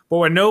 But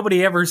what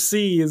nobody ever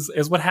sees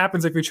is what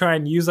happens if you try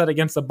and use that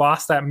against a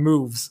boss that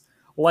moves,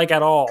 like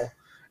at all.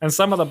 And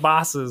some of the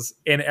bosses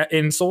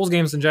in Souls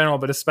games in general,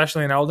 but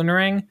especially in Elden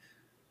Ring,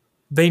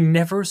 they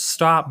never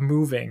stop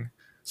moving.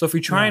 So if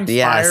you try and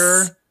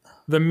fire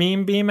the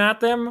meme beam at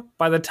them,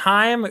 by the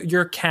time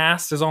your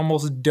cast is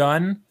almost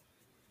done,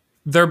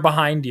 they're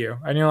behind you.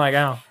 And you're like,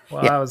 oh,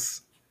 well, that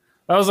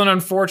was an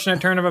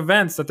unfortunate turn of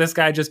events that this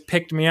guy just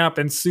picked me up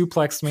and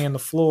suplexed me in the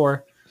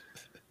floor.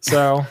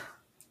 So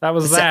that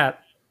was that.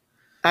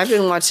 I've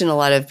been watching a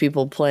lot of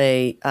people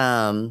play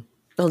Elden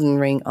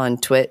Ring on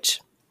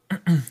Twitch.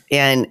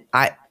 And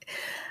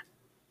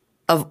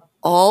of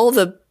all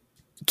the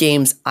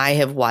games I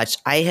have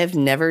watched, I have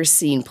never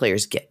seen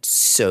players get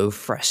so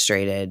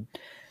frustrated.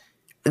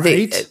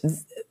 Right?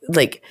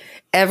 Like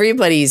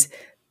everybody's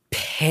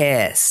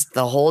pissed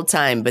the whole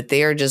time, but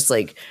they are just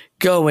like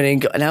going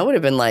and going. And I would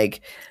have been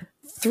like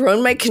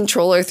thrown my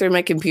controller through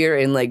my computer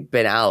and like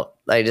been out.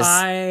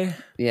 I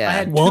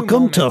had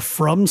welcome to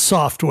From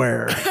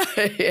Software.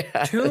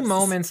 Two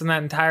moments in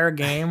that entire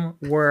game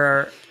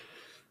where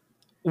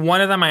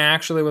one of them I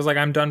actually was like,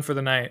 I'm done for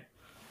the night.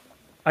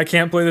 I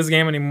can't play this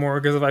game anymore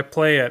because if I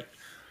play it,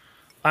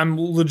 I'm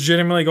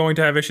legitimately going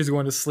to have issues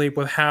going to sleep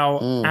with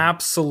how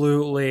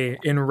absolutely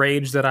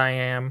enraged that I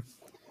am.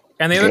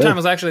 And the other time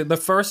was actually, the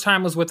first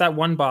time was with that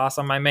one boss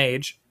on my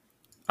mage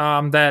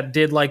that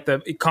did like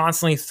the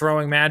constantly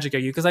throwing magic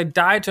at you, because I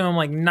died to him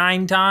like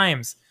 9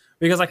 times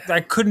because I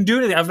couldn't do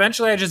anything.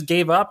 Eventually I just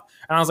gave up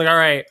and I was like, all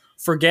right,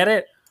 forget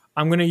it.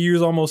 I'm going to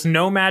use almost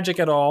no magic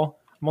at all.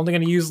 I'm only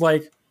going to use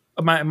like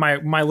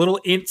my little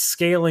int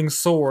scaling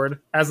sword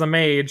as a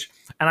mage.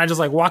 And I just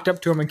like walked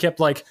up to him and kept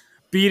like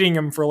beating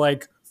him for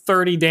like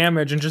 30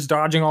 damage and just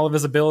dodging all of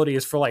his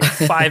abilities for like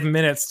 5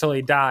 minutes till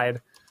he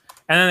died.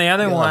 And then the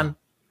other one,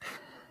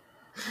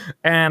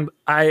 and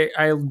I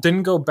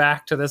didn't go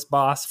back to this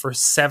boss for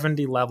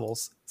 70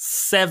 levels.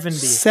 70.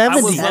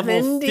 I was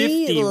level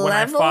 50 when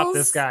I fought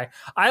this guy.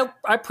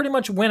 I pretty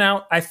much went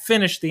out. I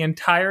finished the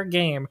entire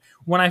game.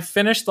 When I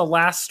finished the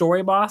last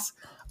story boss,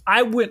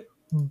 I went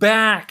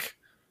back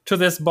to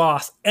this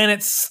boss, and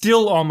it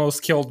still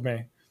almost killed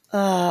me.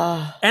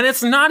 And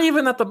it's not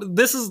even that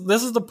this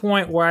is the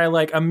point where I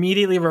like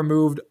immediately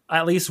removed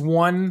at least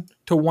 1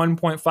 to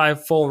 1.5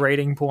 full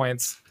rating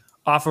points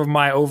off of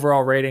my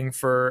overall rating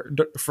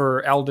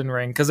for Elden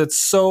Ring, because it's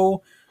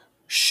so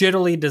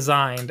shittily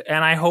designed.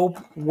 And I hope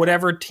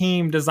whatever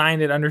team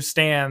designed it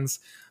understands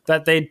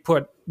that they'd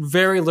put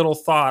very little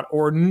thought,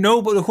 or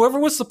nobody, whoever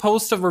was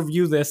supposed to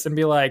review this and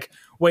be like,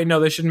 wait, no,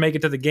 they shouldn't make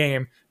it to the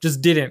game,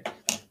 just didn't.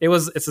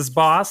 It's this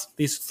boss,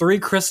 these 3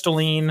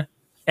 crystalline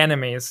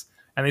enemies,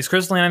 and these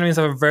crystalline enemies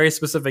have a very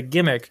specific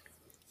gimmick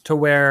to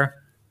where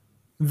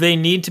they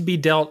need to be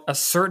dealt a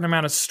certain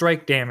amount of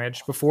strike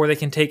damage before they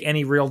can take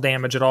any real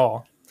damage at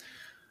all.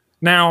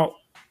 Now,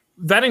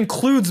 that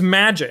includes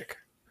magic.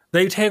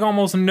 They take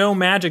almost no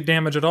magic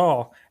damage at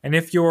all. And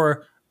if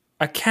you're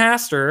a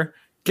caster,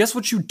 guess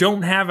what you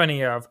don't have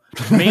any of?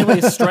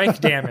 Melee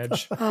strike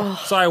damage.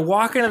 So I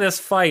walk into this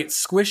fight,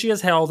 squishy as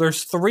hell.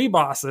 There's 3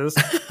 bosses.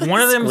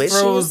 One of them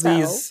throws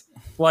these,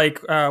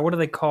 like, what are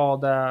they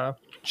called?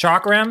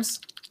 Chakrams.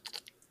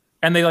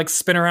 And they like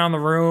spin around the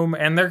room,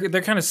 and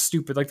they're kind of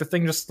stupid. Like the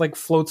thing just like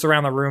floats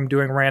around the room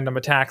doing random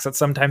attacks that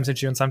sometimes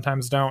hit you and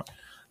sometimes don't.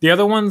 The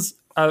other one's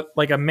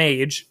like a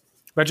mage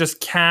that just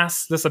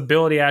casts this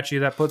ability at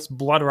you that puts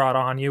blood rot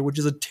on you, which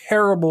is a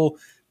terrible,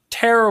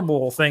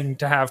 terrible thing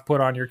to have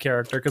put on your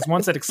character, because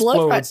once it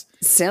explodes,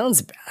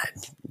 sounds bad.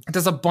 It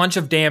does a bunch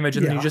of damage,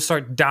 and then you just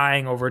start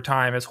dying over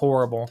time. It's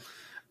horrible.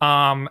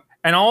 And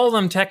all of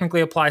them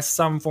technically apply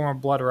some form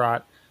of blood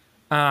rot.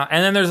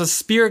 And then there's a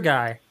spear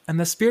guy, and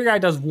the spear guy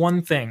does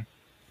one thing,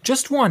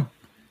 just one.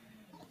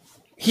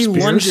 He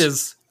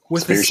lunges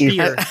with his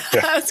spear.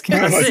 I was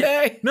gonna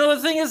say. No,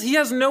 the thing is, he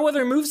has no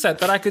other moveset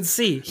that I could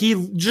see. He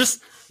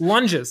just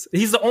lunges.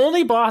 He's the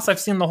only boss I've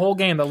seen the whole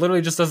game that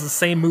literally just does the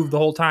same move the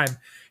whole time.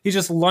 He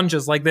just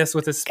lunges like this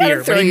with his spear.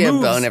 Gotta throw you a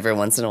bone every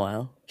once in a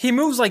while. He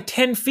moves like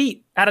 10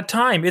 feet at a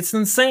time. It's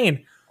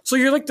insane. So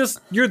you're like this.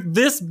 You're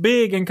this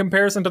big in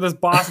comparison to this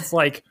boss. It's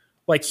like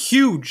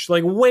huge,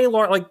 like way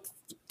large, like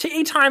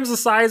 8 times the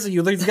size of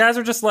you. These guys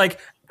are just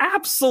like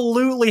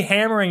absolutely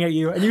hammering at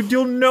you, and you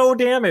deal no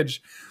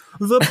damage.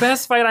 The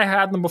best fight I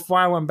had them before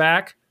I went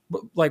back,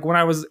 like when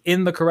I was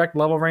in the correct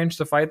level range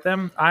to fight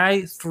them,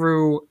 I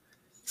threw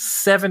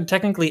 7,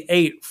 technically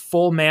 8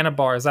 full mana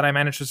bars that I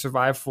managed to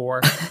survive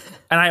for.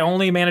 And I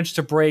only managed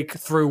to break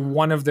through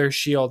one of their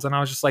shields. And I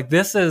was just like,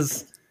 this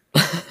is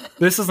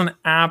an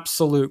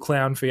absolute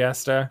clown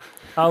fiesta.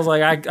 I was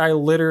like,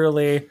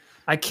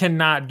 I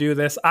cannot do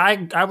this.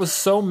 I was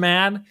so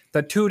mad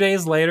that 2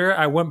 days later,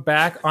 I went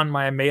back on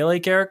my melee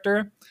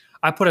character.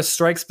 I put a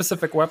strike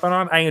specific weapon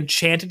on. I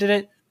enchanted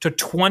it to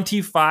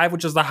 25,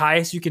 which is the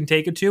highest you can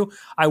take it to.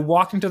 I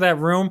walked into that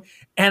room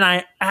and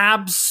I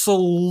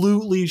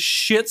absolutely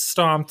shit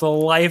stomped the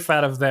life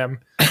out of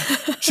them.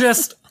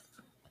 Just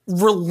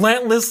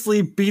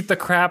relentlessly beat the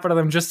crap out of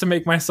them just to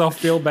make myself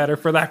feel better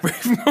for that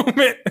brief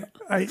moment.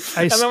 I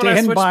and then when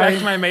I switched back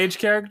to my mage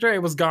character,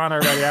 it was gone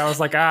already. I was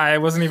like,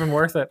 it wasn't even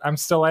worth it. I'm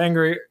still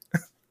angry.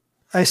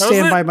 I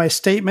stand by my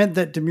statement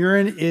that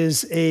Demurin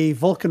is a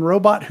Vulcan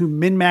robot who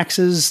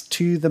min-maxes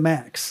to the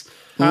max.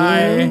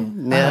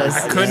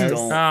 I couldn't.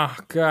 Oh,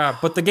 God.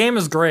 But the game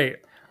is great.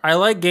 I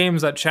like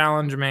games that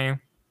challenge me.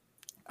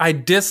 I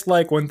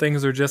dislike when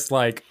things are just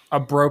like a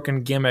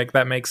broken gimmick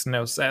that makes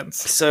no sense.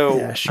 So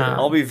yeah, sure.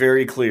 I'll be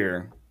very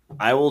clear.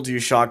 I will do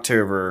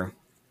Shocktober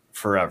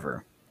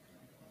forever.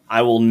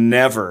 I will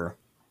never,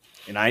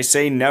 and I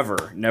say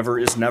never, never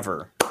is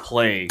never,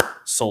 play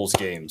Souls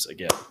games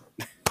again.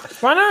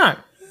 Why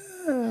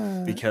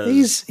not?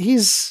 Because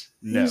he's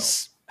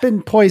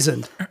been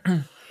poisoned.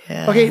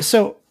 Yeah. Okay,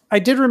 so I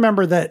did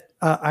remember that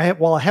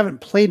while I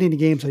haven't played any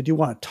games, I do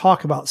want to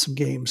talk about some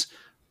games.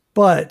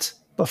 But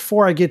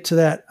before I get to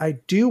that, I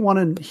do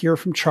want to hear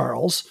from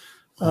Charles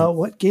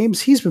what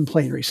games he's been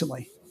playing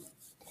recently.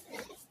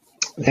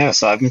 Yeah,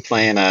 so I've been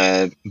playing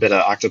a bit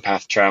of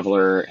Octopath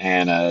Traveler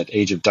and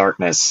Age of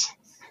Darkness.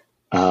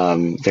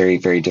 Very,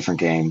 very different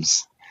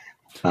games.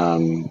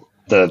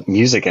 The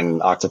music in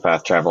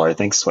Octopath Traveler, I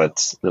think, is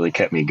what's really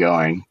kept me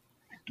going.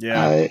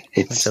 Yeah,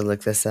 I should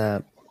look this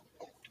up.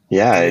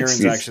 Yeah,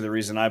 it's actually the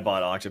reason I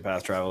bought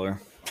Octopath Traveler.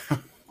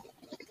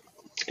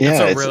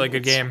 Yeah, it's a really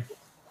good game.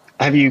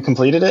 Have you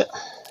completed it?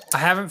 I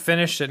haven't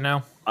finished it.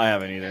 No, I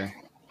haven't either.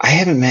 I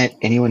haven't met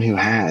anyone who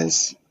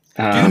has.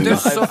 Dude,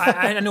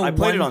 I know I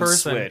played one it on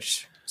person.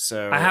 Switch,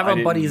 so I have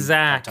a buddy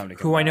Zach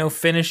who I know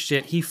finished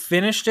it. He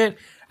finished it,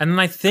 and then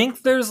I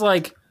think there's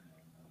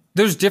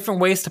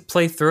different ways to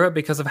play through it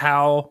because of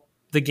how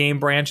the game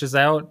branches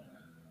out.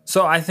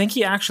 So I think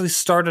he actually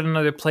started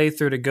another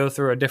playthrough to go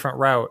through a different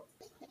route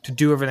to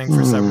do everything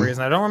for some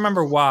reason. I don't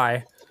remember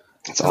why.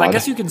 I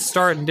guess you can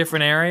start in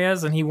different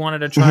areas, and he wanted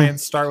to try and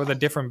start with a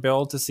different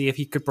build to see if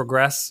he could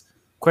progress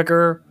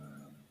quicker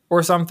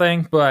or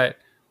something. But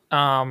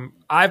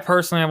I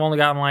personally have only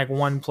gotten like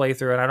one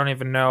playthrough, and I don't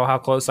even know how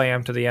close I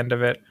am to the end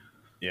of it.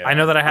 Yeah, I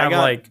know that I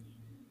have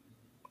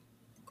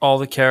all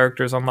the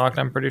characters unlocked,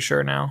 I'm pretty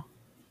sure now.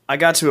 I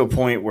got to a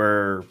point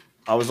where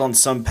I was on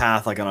some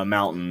path, like on a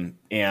mountain,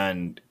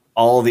 and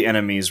all the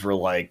enemies were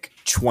like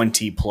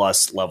 20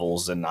 plus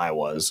levels than I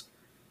was,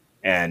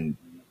 and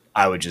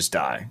I would just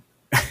die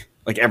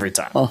like every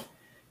time. Oh.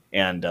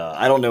 And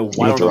I don't know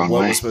what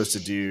was supposed to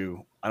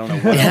do. I don't know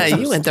what. Yeah,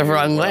 you went the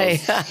wrong way.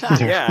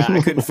 Yeah,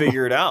 I couldn't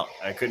figure it out.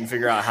 I couldn't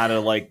figure out how to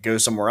like go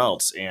somewhere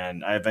else,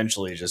 and I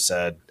eventually just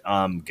said,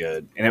 "I'm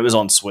good." And it was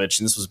on Switch,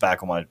 and this was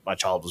back when my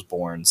child was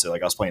born, so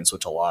like I was playing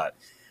Switch a lot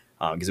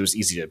because it was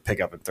easy to pick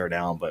up and throw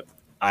down. But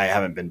I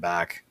haven't been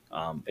back.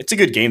 It's a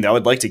good game though. I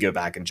would like to go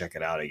back and check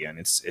it out again.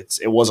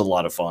 It was a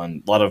lot of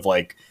fun. A lot of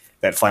like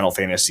that Final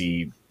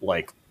Fantasy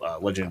like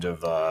Legend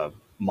of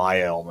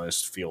Maya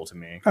almost feel to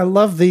me. I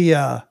love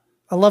the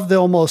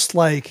almost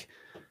like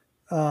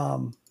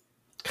God,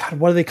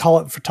 what do they call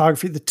it in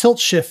photography? The tilt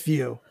shift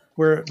view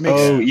where it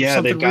makes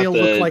something real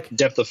look like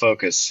depth of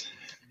focus.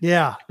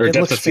 Yeah, or it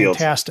depth looks of field.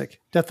 Fantastic.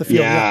 Depth of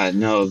field.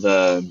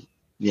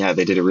 Yeah,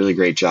 they did a really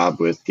great job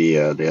with the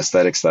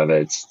aesthetics of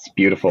it. It's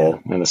beautiful,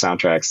 and the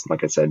soundtrack's,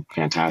 like I said,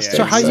 fantastic.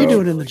 So how you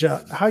doing in the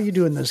job? How you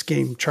doing this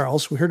game,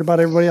 Charles? We heard about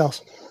everybody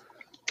else.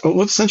 Well,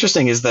 what's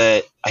interesting is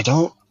that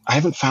I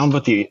haven't found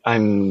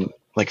I'm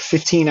like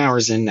 15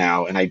 hours in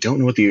now, and I don't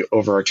know what the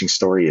overarching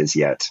story is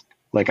yet.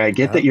 Like I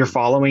get that you're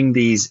following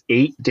these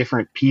 8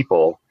 different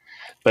people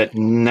but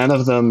none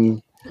of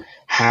them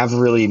have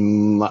really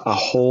a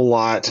whole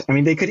lot. I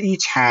mean, they could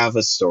each have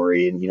a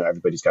story, and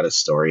everybody's got a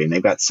story, and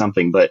they've got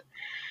something. But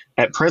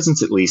at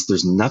present, at least,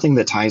 there's nothing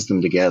that ties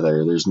them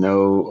together. There's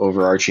no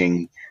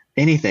overarching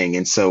anything.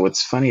 And so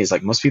what's funny is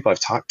like most people I've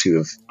talked to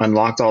have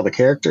unlocked all the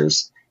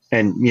characters,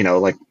 and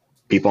like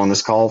people on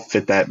this call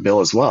fit that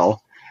bill as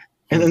well.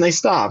 And then they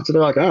stopped.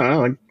 They're like, oh,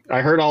 like,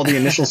 I heard all the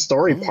initial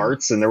story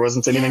parts, and there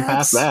wasn't anything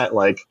past that.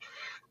 Like,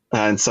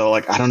 and so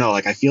like I don't know.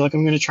 Like I feel like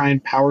I'm going to try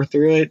and power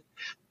through it.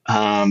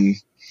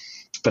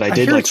 But I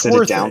did like sit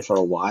it down for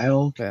a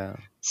while. Yeah.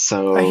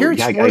 So I hear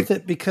it's worth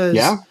it because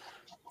yeah.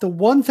 The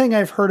one thing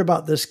I've heard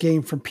about this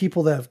game from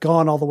people that have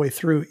gone all the way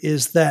through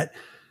is that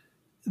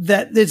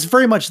it's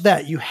very much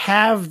that you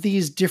have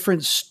these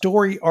different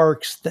story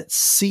arcs that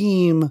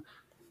seem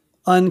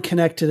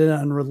unconnected and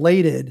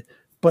unrelated,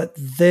 but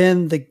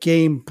then the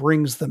game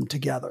brings them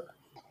together.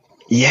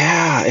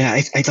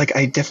 Yeah. And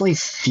I definitely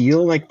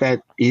feel like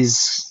that is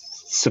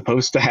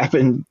supposed to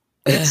happen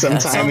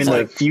sometime in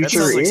the future.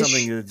 That sounds like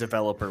something the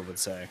developer would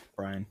say,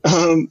 Brian.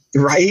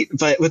 Right.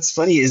 But what's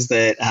funny is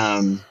that,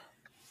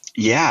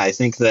 I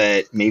think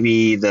that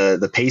maybe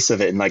the pace of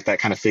it and like that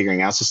kind of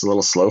figuring out is just a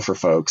little slow for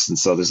folks. And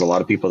so there's a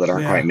lot of people that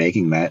aren't quite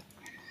making that.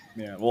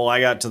 Yeah. Well, I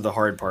got to the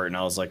hard part and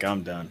I was like,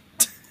 I'm done.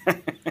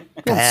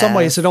 Well, in some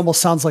ways, it almost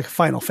sounds like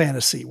Final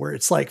Fantasy, where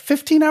it's like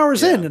 15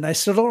 hours in and I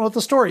still don't know what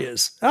the story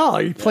is. Oh,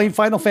 are you playing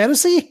Final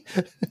Fantasy?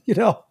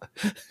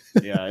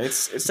 Yeah,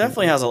 it's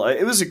definitely has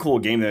it was a cool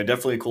game though.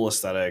 Definitely a cool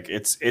aesthetic.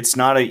 It's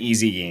not an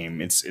easy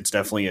game. It's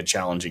definitely a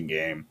challenging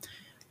game.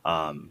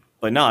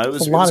 But no, it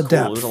was cool. Depth.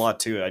 There was a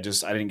lot to it. I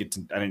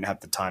didn't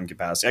have the time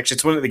capacity. Actually,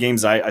 it's one of the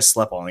games I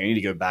slept on. I need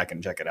to go back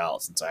and check it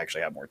out since I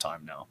actually have more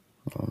time now.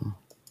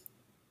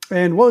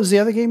 And what was the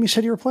other game you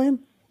said you were playing?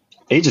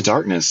 Age of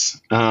Darkness.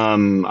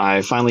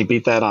 I finally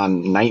beat that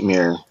on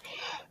Nightmare,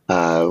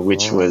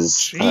 which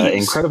was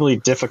incredibly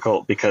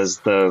difficult because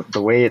the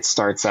way it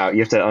starts out, you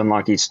have to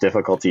unlock each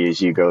difficulty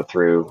as you go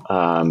through.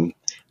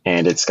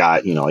 And it's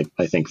got,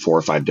 I think 4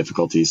 or 5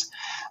 difficulties.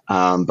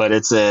 But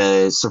it's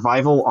a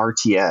survival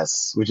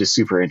RTS, which is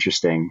super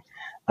interesting.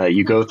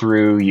 You go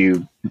through,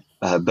 you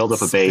build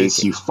up a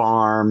base, you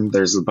farm.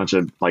 There's a bunch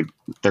of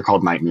they're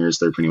called nightmares.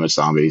 They're pretty much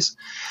zombies.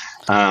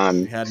 You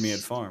had me at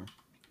farm.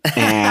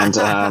 And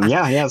so and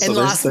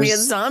lost me at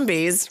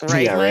zombies,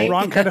 right? Yeah, right.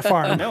 Wrong kind of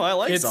farm. No, I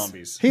like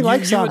zombies. He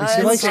likes zombies.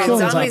 He likes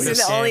killing zombies.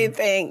 Is the only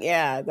thing.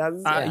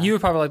 Yeah, you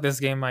would probably like this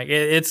game, Mike.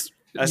 It's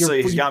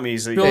he's got me.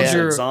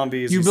 So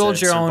zombies. You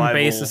build your own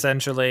base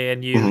essentially,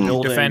 and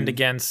you defend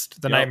against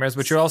the nightmares.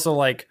 But you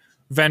also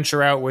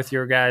venture out with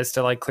your guys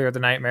to clear the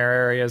nightmare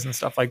areas and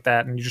stuff like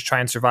that, and you just try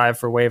and survive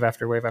for wave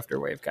after wave after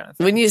wave, kind of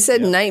thing. When you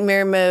said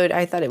nightmare mode,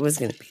 I thought it was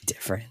going to be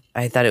different.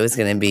 I thought it was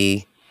going to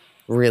be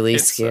really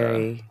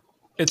scary.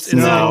 It's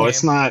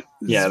not.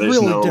 Yeah, there's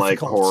really no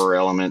difficult horror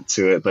element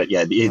to it, but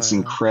it's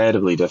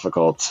incredibly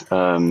difficult.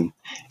 In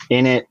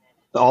it,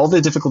 all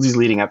the difficulties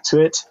leading up to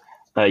it,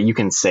 you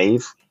can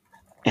save,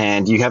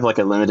 and you have a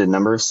limited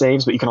number of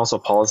saves, but you can also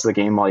pause the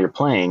game while you're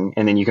playing,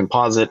 and then you can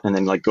pause it and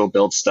then go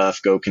build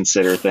stuff, go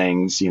consider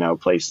things,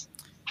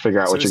 figure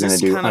out what you're going to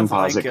do,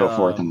 unpause it, go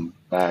forth and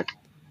back.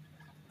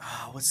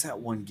 What's that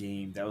one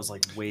game that was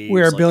Waves?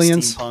 We Are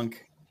Billions. Steampunk.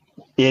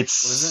 It's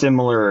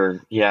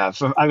similar, yeah.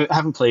 I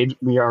haven't played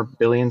We Are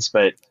Billions,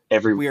 but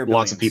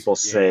lots of people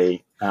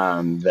say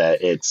that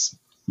it's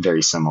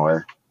very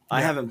similar.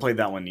 I haven't played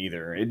that one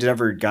either. It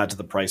never got to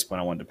the price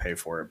point I wanted to pay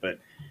for it, but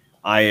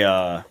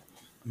I'm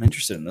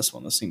interested in this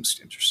one. This seems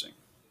interesting.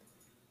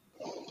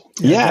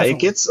 Yeah, it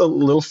gets a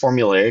little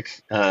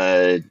formulaic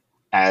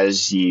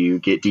as you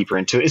get deeper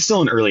into it. It's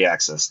still in early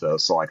access though,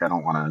 so I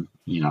don't want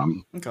to,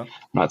 I'm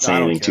not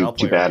saying anything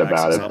too bad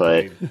about it,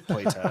 but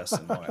play test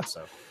and all that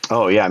stuff.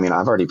 Oh yeah, I mean,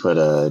 I've already put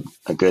a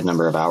good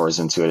number of hours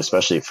into it,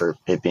 especially for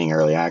it being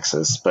early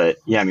access. But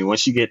yeah, I mean,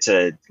 once you get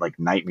to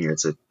Nightmare,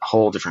 it's a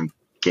whole different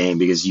game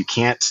because you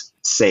can't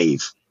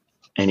save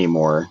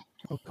anymore.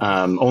 Okay.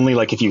 Only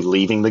if you're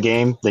leaving the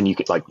game, then you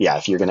could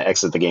if you're going to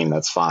exit the game,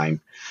 that's fine.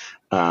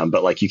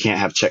 But you can't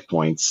have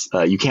checkpoints.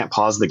 You can't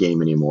pause the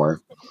game anymore.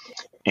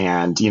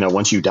 And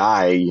once you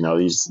die,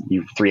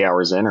 you 3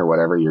 hours in or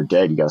whatever, you're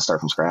dead. You got to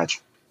start from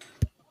scratch.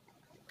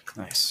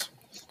 Nice.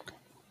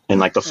 And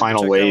the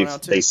final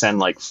wave, they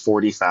send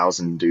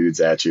 40,000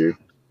 dudes at you.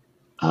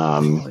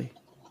 And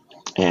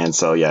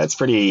so it's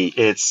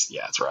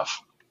it's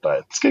rough,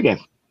 but it's a good game.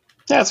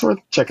 Yeah, it's worth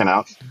checking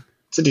out.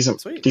 It's a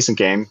decent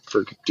game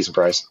for a decent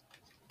price.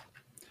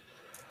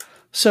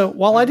 So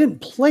while I didn't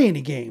play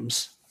any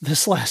games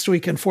this last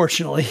week,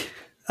 unfortunately,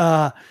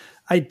 I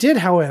did,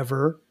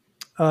 however,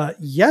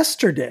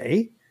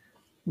 yesterday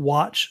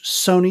watch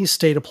Sony's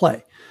State of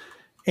Play,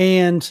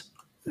 and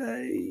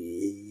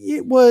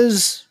it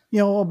was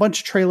a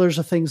bunch of trailers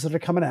of things that are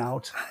coming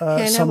out.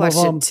 And some I watched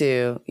of them it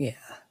too. Yeah.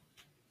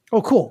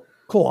 Oh, cool.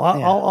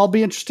 I'll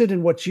be interested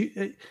in what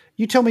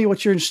you tell me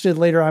what you're interested in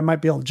later. I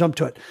might be able to jump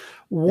to it.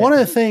 One of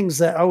the things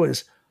that I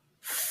was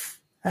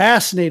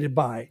fascinated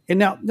by, and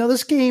now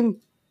this game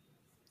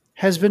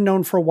has been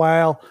known for a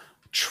while.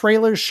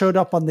 Trailers showed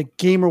up on the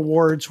Game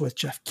Awards with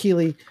Jeff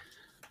Keighley.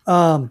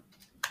 So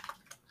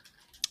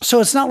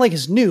it's not like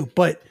it's new,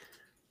 but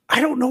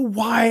I don't know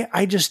why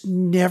I just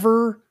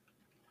never,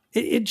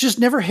 it just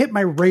never hit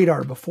my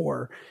radar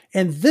before.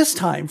 And this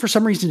time, for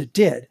some reason, it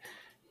did.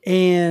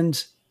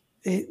 And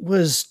it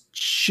was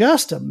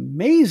just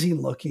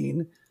amazing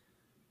looking.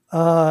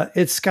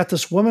 It's got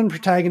this woman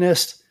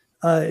protagonist.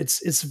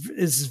 It's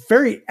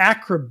very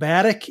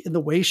acrobatic in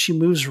the way she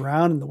moves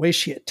around and the way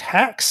she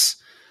attacks.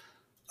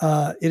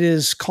 It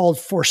is called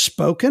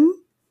Forspoken.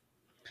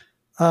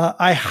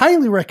 I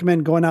highly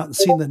recommend going out and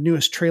seeing the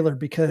newest trailer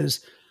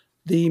because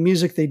the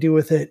music they do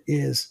with it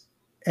is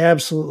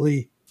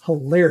absolutely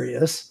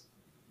hilarious.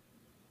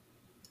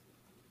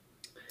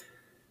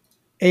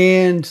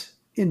 And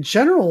in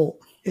general,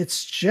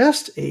 it's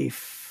just a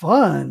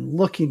fun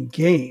looking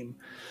game.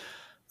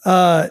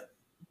 A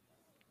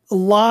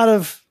lot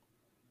of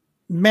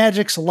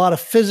magics, a lot of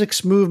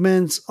physics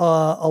movements,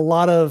 a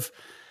lot of,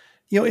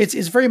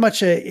 it's very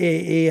much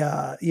a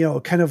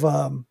kind of,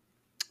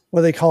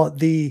 what do they call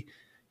it?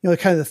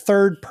 Kind of the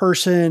third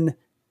person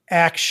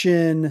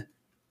action,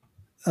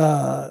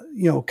 kind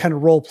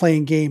of role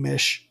playing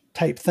game-ish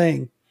type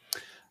thing.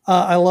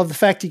 I love the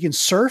fact you can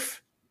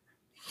surf.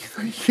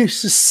 You're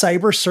just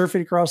cyber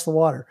surfing across the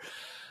water.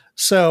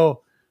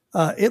 So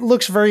it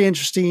looks very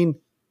interesting.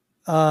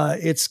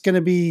 It's going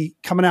to be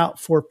coming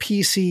out for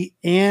PC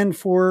and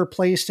for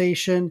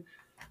PlayStation.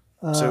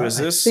 So is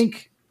this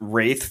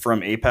Wraith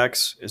from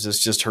Apex? Is this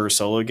just her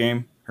solo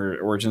game, her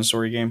origin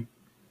story game?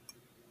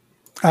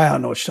 I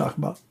don't know what you're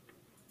talking about.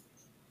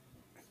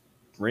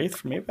 Wraith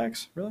from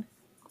Apex? Really?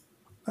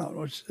 I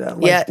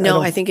don't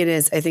know. I think it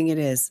is.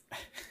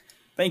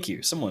 Thank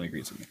you. Someone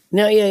agrees with me.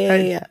 No,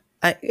 yeah.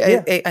 I'm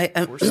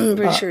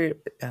pretty sure.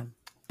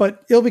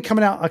 But it'll be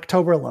coming out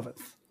October 11th.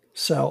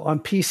 So on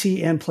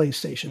PC and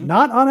PlayStation,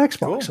 not on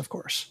Xbox, of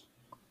course.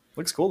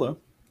 Looks cool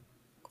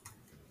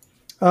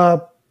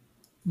though.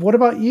 What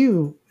about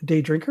you,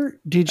 Day Drinker?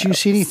 Did you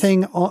see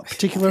anything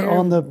particular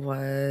on the?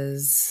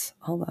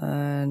 Hold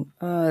on.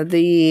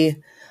 The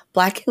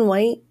black and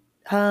white.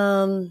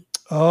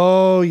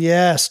 Oh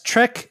yes,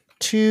 Trek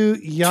to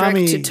Yami.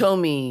 Trek to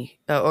Tomi,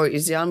 or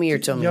is Yami or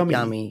Tomi?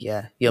 Yami,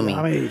 yeah,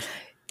 Yomi.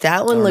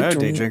 That one looked.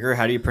 Day Drinker,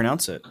 how do you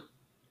pronounce it?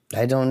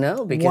 I don't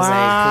know because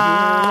I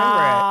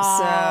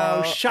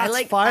couldn't remember it. So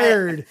shots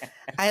fired.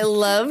 I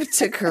love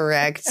to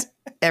correct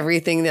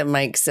everything that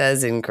Mike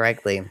says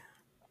incorrectly.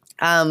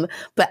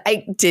 But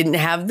I didn't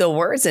have the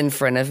words in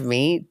front of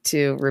me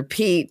to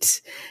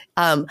repeat.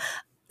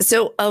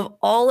 So of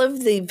all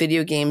of the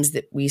video games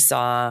that we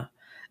saw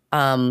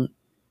on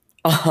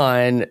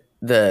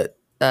the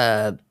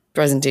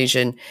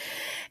presentation,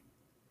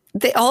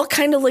 they all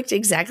kind of looked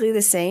exactly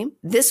the same.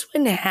 This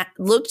one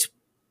looked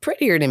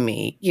prettier to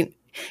me.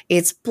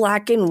 It's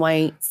black and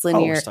white, it's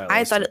linear.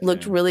 I thought it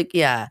looked really,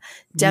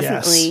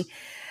 definitely.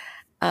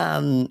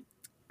 Yes.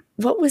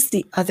 What was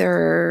the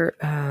other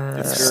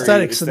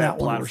aesthetics in that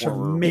one? Which are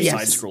amazing.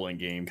 Side-scrolling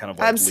game, kind of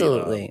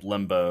like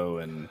Limbo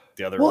and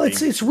the other. Well,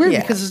 it's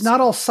weird because it's not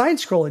all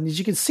side-scrolling. As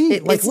you can see,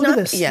 look at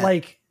this.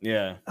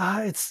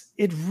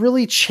 It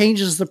really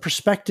changes the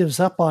perspectives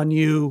up on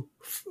you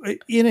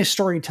in a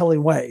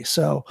storytelling way.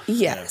 So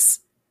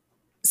yes,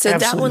 so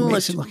that one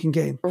looked looking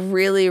game,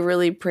 really,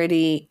 really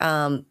pretty.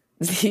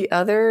 The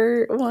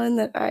other one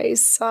that I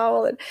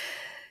saw,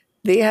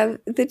 they have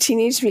the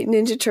Teenage Mutant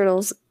Ninja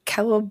Turtles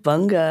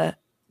Cowabunga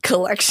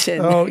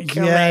collection. Oh,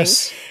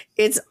 yes.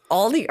 It's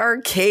all the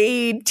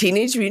arcade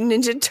Teenage Mutant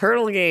Ninja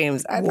Turtle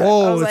games. I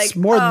was it's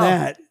more than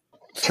that.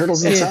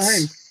 Turtles in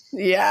Time.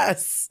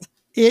 Yes.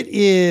 It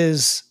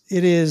is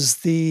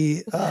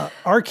the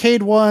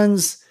arcade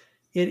ones.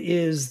 It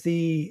is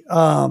the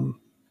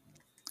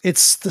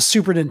it's the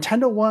Super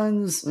Nintendo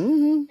ones.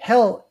 Mm-hmm.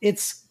 Hell,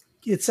 it's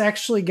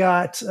actually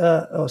got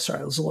sorry, I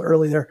was a little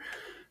early there.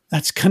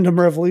 That's Gundam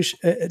Revolution.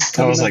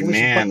 I was like,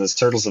 man, those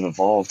turtles have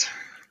evolved.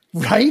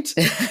 Right?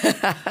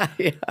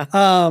 Yeah.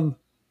 Come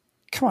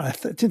on, I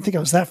didn't think I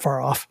was that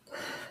far off.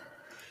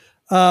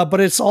 But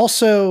it's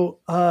also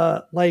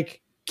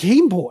like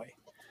Game Boy.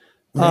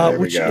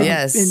 Which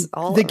yes,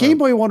 the Game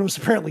Boy one was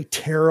apparently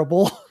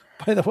terrible,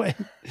 by the way.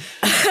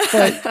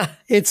 But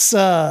it's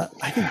I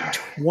think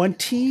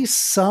 20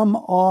 some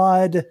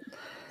odd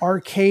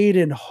arcade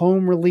and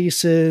home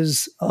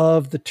releases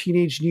of the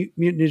Teenage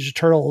Mutant Ninja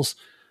Turtles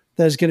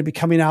that is going to be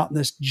coming out in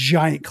this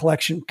giant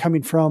collection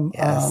coming from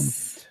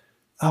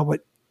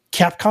what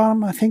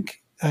Capcom, I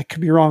think. I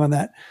could be wrong on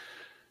that.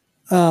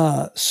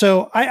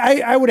 So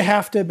I would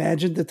have to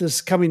imagine that this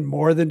is coming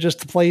more than just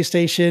the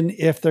PlayStation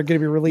if they're going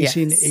to be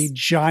releasing a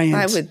giant.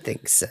 I would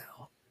think so.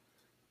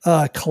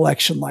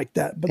 Collection like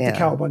that. But the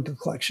Cowabunga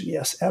collection,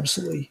 yes,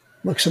 absolutely.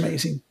 Looks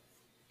amazing.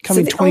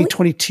 Coming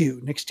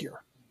 2022 next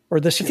year or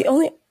this year. The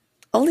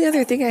only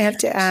other thing I have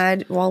to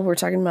add while we're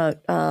talking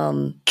about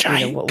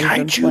giant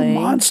kaiju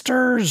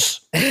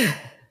monsters.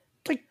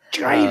 Like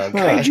giant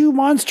kaiju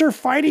monster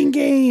fighting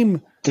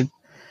game. Did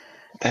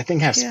that thing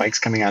have spikes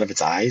coming out of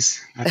its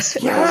eyes? It's a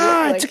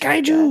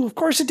kaiju. Of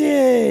course it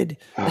did.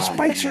 The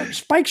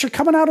spikes are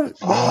coming out of.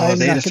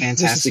 They had a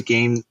fantastic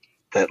game.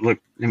 that look,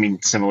 I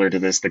mean, similar to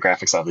this. The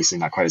graphics obviously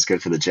not quite as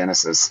good for the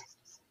Genesis.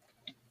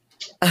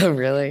 Oh,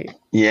 really?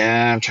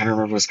 Yeah, I'm trying to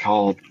remember what it's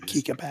called.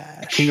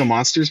 Kikabash. King of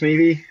Monsters,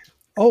 maybe?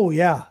 Oh,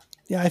 yeah.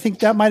 Yeah, I think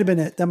that might have been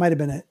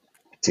it.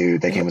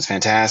 Dude, that game was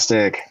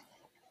fantastic.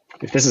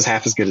 If this is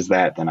half as good as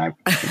that, then I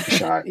think a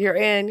shot. You're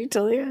in. You're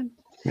totally in.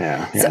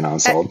 Yeah, So, no, I'm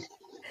sold.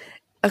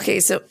 Okay,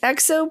 so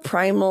Exo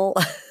Primal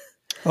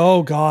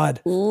Oh, God.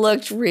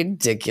 looked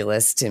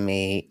ridiculous to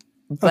me,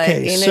 but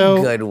Okay, in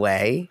a good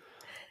way.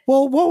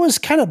 Well, what was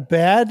kind of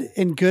bad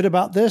and good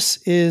about this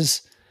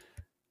is,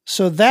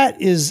 so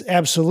that is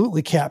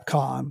absolutely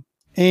Capcom.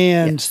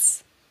 And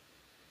Yes.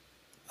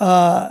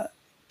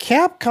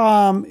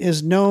 Capcom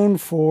is known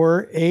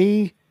for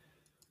a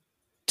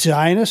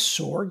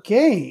dinosaur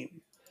game.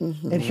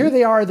 Mhm. And here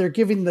they are, they're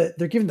giving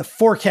the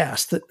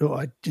forecast that, oh,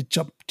 I did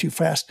jump too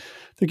fast.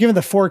 They're giving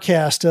the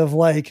forecast of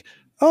like,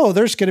 oh,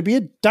 there's going to be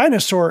a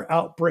dinosaur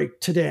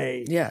outbreak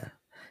today. Yeah.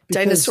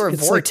 Because Dinosaur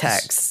it's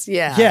vortex.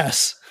 Yeah.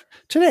 Yes.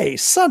 Today,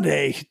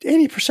 Sunday,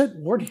 80%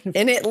 warning.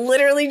 And it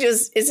literally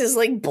it's this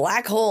like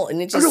black hole and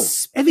it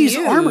just And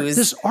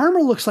this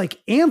armor looks like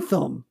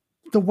Anthem.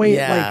 The way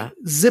it like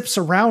zips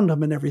around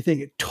them and everything.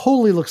 It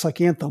totally looks like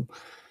Anthem.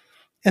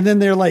 And then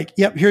they're like,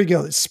 yep, here you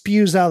go. It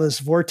spews out of this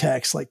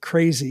vortex like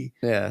crazy.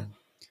 Yeah.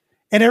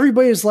 And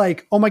everybody's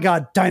like, oh my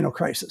God, Dino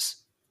Crisis.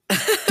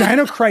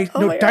 Dino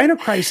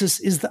Crisis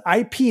is the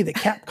IP that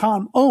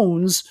Capcom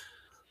owns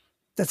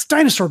that's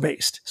dinosaur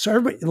based. So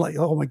everybody like,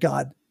 oh my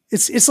God.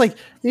 It's like,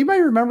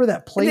 anybody remember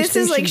that PlayStation 2? This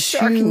is like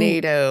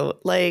Sharknado.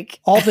 Like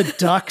all the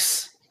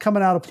ducks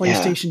coming out of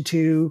PlayStation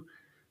 2.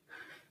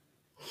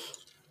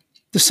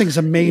 This thing's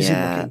amazing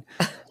looking.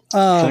 I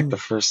feel like the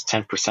first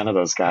 10% of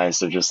those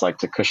guys are just like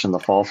to cushion the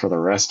fall for the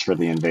rest for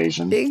the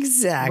invasion.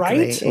 Exactly.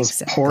 Right?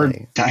 Those poor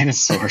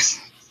dinosaurs.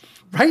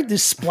 Right?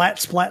 This splat,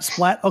 splat,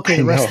 splat. Okay,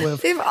 the rest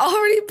live. They've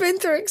already been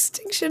through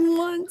extinction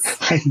once.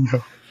 I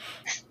know.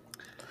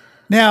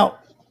 Now,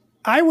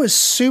 I was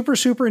super,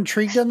 super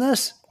intrigued on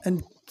this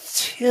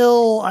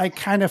until I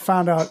kind of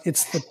found out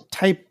it's the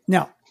type.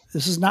 Now,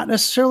 this is not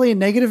necessarily a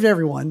negative to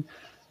everyone.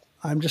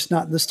 I'm just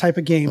not this type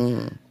of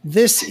game.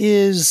 This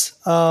is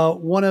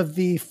one of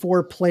the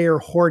 4-player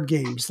horde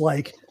games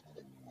like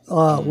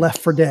Left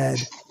 4 Dead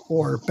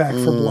or Back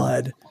 4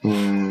 Blood.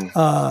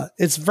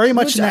 It's very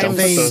much in that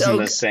vein. Those in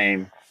the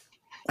same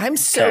I'm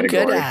so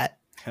category. good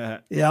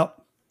at.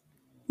 Yep.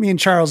 Me and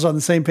Charles are on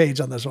the same page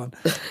on this one.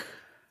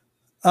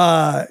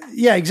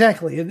 Yeah,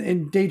 exactly.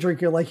 And Day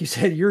Drinker, like you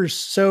said, you're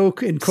so,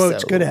 in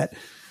quotes, good at.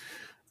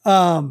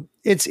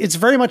 It's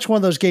very much one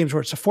of those games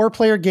where it's a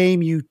 4-player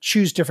game. You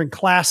choose different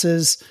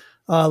classes.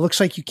 Looks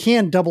like you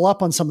can double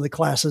up on some of the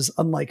classes,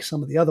 unlike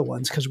some of the other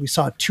ones, because we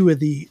saw 2 of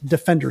the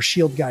Defender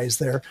Shield guys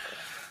there.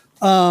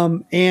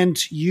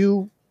 And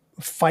you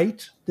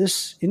fight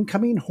this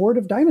incoming horde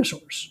of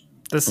dinosaurs.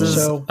 This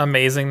is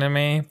amazing to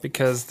me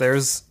because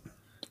there's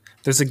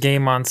a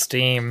game on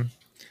Steam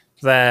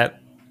that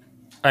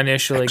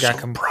initially got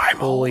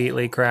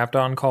completely crapped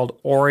on called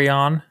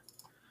Orion.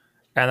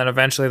 And then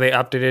eventually they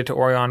updated it to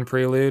Orion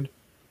Prelude.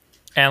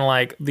 And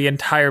like the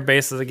entire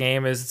base of the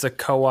game is it's a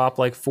co-op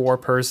like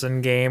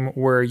 4-person game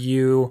where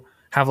you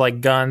have like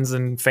guns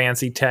and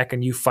fancy tech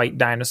and you fight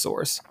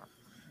dinosaurs.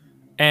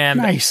 And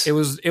it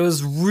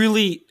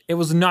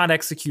was not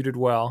executed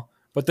well.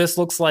 But this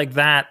looks like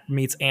that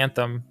meets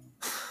Anthem.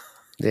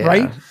 Yeah.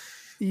 Right?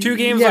 2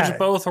 games which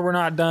both were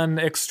not done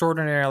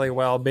extraordinarily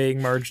well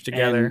being merged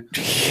together.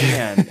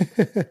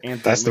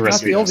 And that's the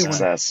recipe for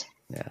success.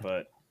 Yeah.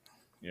 But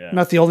yeah.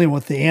 Not the only one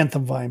with the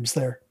Anthem vibes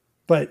there.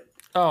 But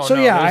there's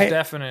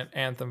definite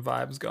Anthem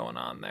vibes going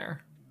on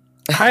there.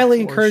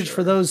 Highly encouraged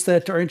for those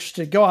that are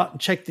interested, go out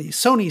and check the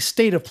Sony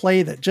State of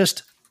Play that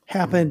just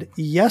happened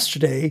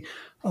yesterday,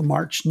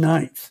 March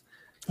 9th.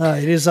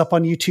 It is up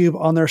on YouTube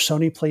on their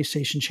Sony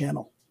PlayStation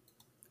channel.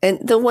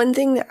 And the one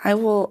thing that I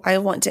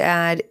want to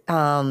add,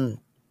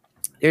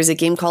 there's a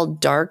game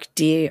called Dark,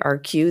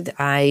 DARQ, that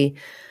I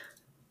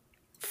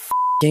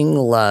f***ing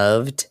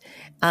loved.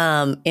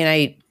 And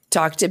I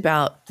talked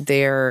about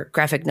their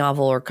graphic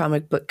novel or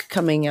comic book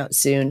coming out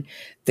soon.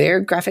 Their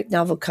graphic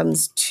novel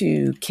comes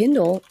to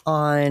Kindle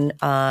on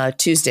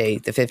Tuesday,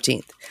 the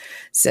 15th.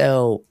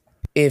 So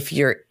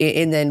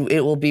and then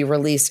it will be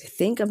released, I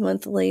think, a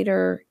month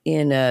later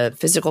in a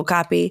physical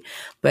copy,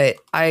 but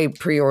I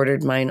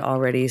pre-ordered mine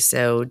already.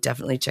 So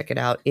definitely check it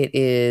out. It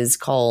is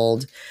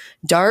called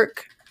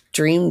Dark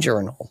Dream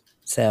Journal.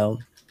 So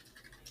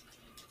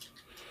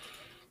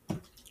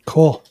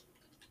cool.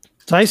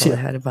 That's all I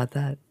had about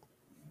that.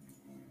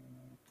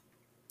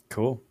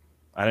 Cool.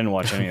 I didn't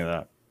watch any of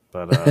that,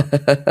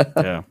 but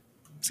yeah,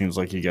 seems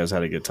like you guys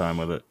had a good time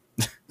with it.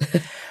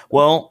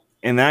 Well,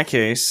 in that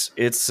case,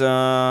 it's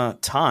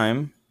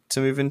time to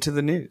move into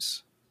the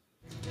news.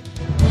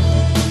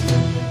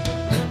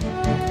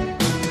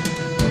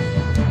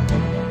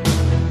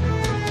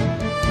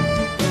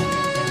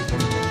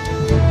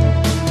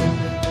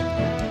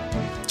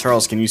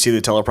 Charles, can you see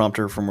the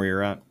teleprompter from where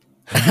you're at?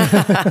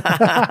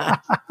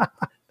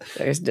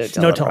 There's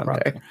no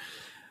teleprompter.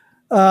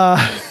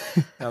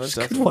 That's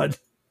a good one.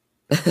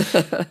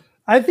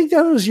 I think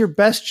that was your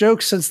best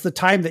joke since the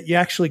time that you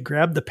actually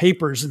grabbed the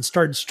papers and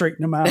started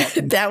straightening them out.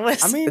 That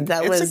was. I mean,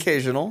 that it's was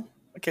occasional.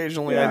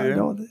 Occasionally, yeah, I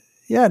do.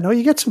 no,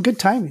 you get some good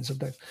timing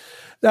sometimes.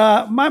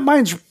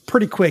 Mine's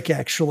pretty quick,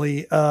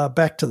 actually.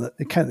 Back to the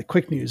kind of the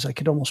quick news. I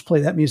could almost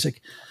play that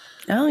music.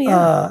 Oh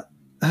yeah.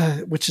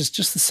 Which is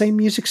just the same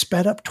music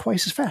sped up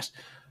twice as fast.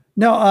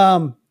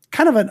 No,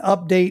 kind of an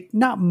update,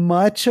 not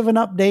much of an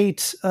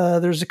update.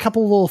 There's a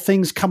couple little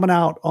things coming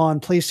out on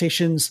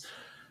PlayStation's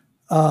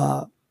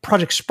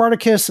Project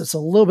Spartacus. It's a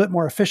little bit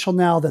more official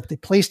now that the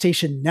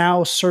PlayStation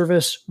Now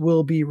service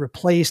will be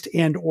replaced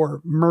and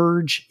or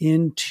merge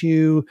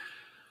into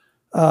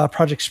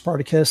Project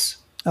Spartacus,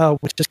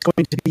 which is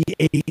going to be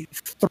a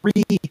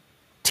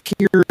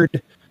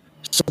 3-tiered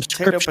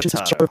subscription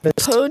service.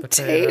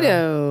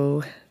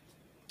 Potato.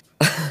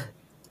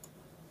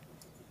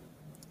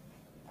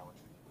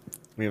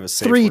 We have a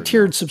safe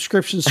 3-tiered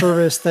subscription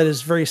service that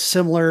is very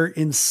similar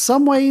in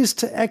some ways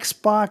to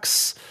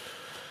Xbox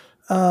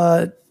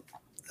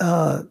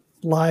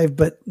Live,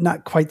 but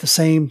not quite the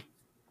same.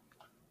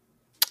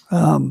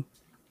 So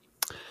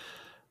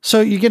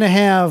you're going to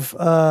have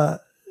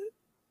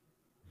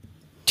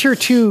Tier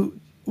 2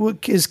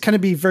 is going to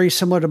be very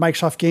similar to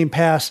Microsoft Game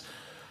Pass.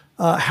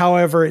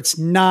 However, it's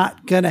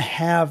not going to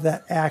have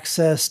that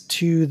access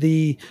to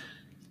the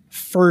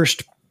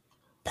first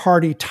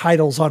party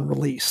titles on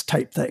release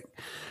type thing.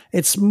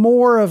 It's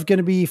more of going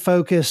to be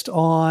focused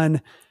on,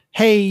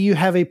 hey, you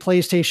have a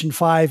PlayStation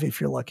 5 if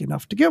you're lucky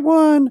enough to get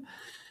one,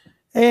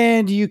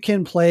 and you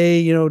can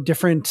play,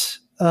 different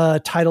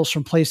titles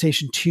from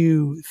PlayStation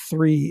 2,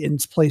 3, and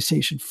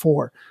PlayStation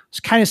 4. It's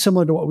kind of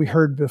similar to what we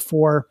heard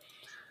before.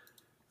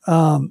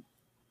 Now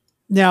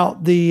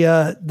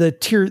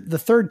the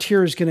third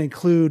tier is going to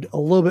include a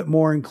little bit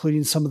more,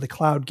 including some of the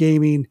cloud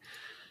gaming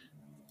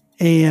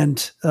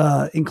and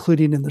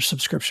including in their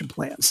subscription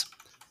plans.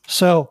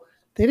 So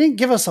they didn't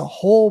give us a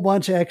whole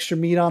bunch of extra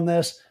meat on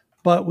this,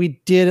 but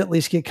we did at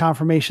least get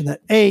confirmation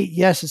that A,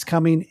 yes, it's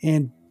coming,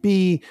 and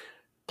B,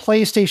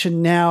 PlayStation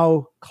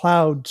Now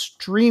cloud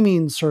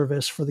streaming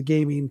service for the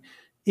gaming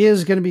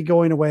is going to be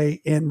going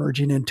away and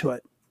merging into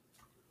it.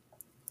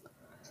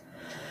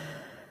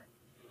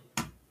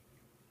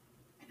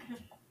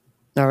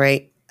 All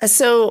right.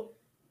 So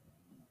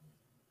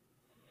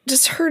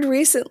just heard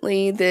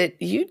recently that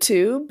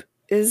YouTube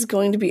is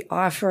going to be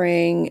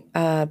offering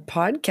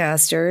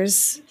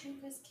podcasters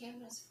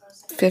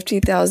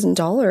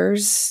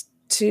 $50,000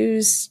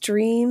 to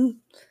stream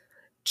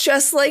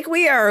just like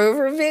we are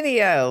over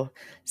video.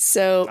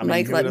 So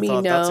Mike, let me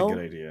know. That's a good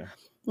idea.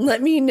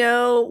 Let me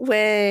know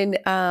when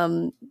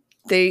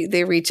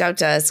they reach out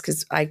to us,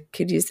 because I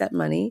could use that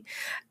money.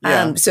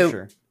 Yeah, so for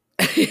sure.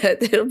 Yeah,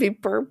 it'll be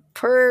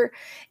per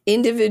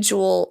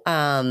individual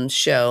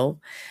show.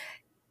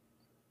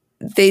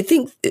 They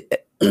think,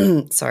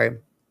 sorry,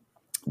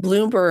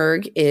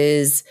 Bloomberg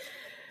is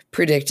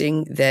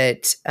predicting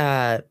that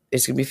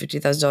it's going to be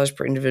 $50,000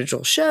 per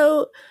individual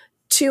show,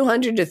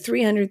 $200,000 to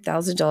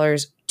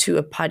 $300,000 to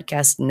a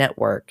podcast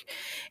network.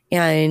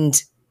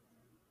 And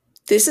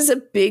this is a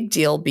big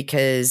deal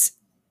because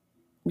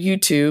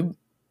YouTube,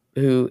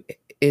 who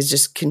is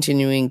just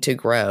continuing to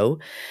grow,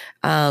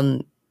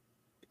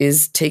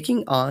 is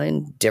taking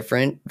on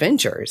different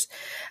ventures.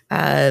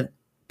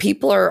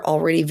 People are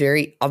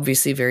already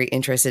obviously very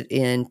interested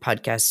in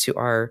podcasts who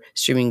are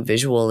streaming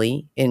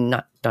visually and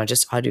not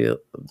just audio,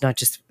 not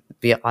just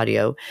via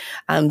audio.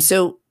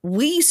 So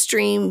we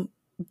stream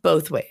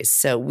both ways.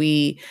 So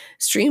we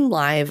stream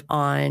live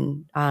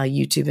on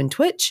YouTube and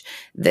Twitch.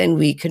 Then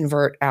we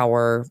convert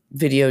our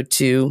video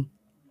to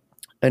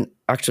an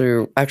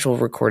actual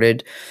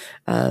recorded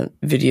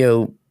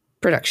video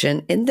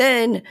production, and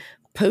then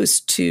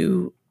post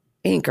to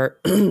Anchor.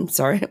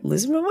 Sorry, I'm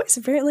losing my voice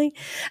apparently.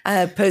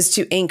 Post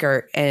to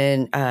Anchor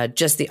and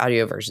just the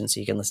audio version, so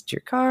you can listen to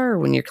your car or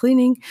when you're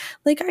cleaning,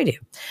 like I do.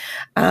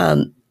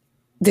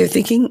 They're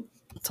thinking,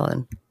 hold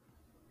on.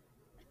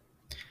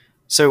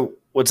 So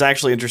what's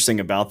actually interesting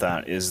about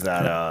that is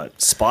that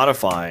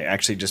Spotify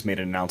actually just made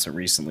an announcement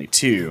recently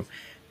too,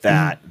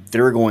 that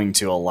they're going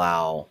to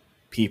allow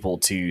people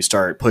to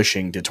start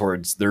pushing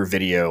towards their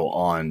video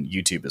on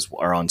YouTube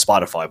or on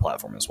Spotify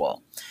platform as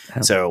well.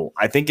 Oh. So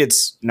I think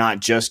it's not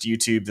just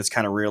YouTube that's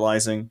kind of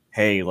realizing,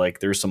 hey,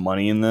 like there's some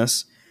money in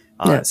this.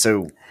 But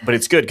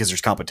it's good because there's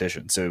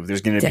competition. So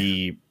there's going to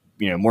be,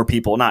 more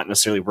people, not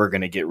necessarily we're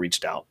going to get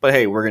reached out, but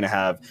hey, we're going to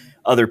have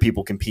other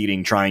people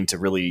competing, trying to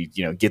really,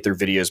 get their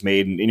videos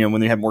made. And,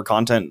 when they have more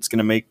content, it's going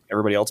to make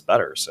everybody else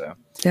better. So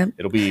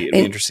it'll be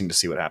interesting to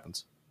see what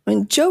happens.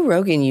 When Joe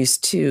Rogan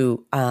used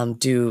to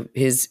do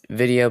his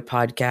video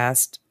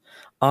podcast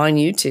on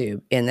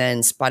YouTube, and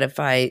then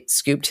Spotify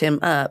scooped him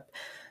up,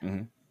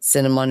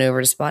 sent him on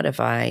over to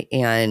Spotify.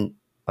 And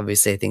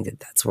obviously I think that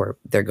that's where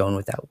they're going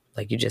with that,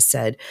 like you just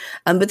said.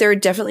 But there are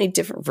definitely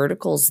different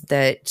verticals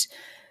that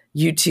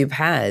YouTube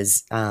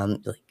has,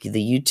 like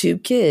the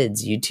YouTube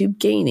Kids, YouTube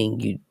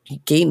Gaming,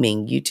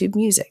 YouTube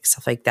Music,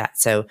 stuff like that.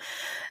 So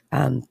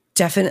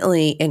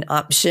definitely an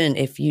option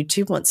if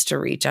YouTube wants to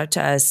reach out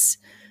to us.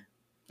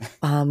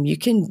 You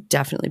can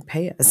definitely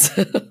pay us.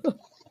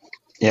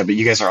 Yeah, but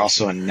you guys are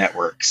also a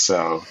network,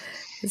 so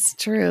It's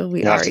true.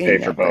 We you are have to a pay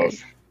for network.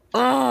 both.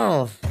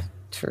 Oh,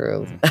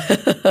 true.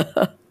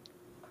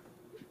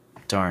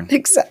 Darn.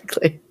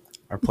 Exactly.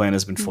 Our plan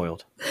has been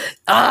foiled.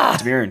 Ah,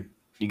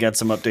 you got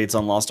some updates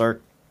on Lost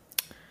Ark?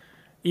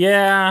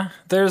 Yeah,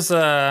 there's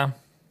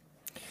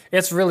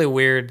it's really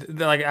weird.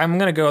 Like, I'm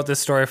gonna go with this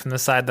story from the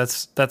side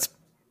that's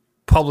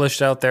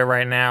published out there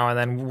right now, and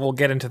then we'll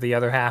get into the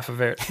other half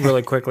of it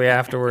really quickly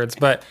afterwards.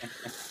 But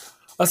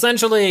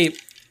essentially,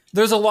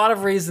 there's a lot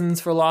of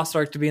reasons for Lost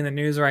Ark to be in the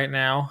news right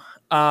now.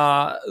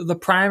 The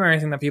primary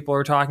thing that people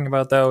are talking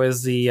about, though,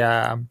 is the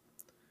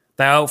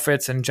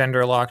outfits and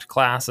gender locked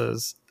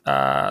classes.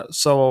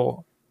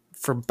 So,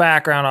 for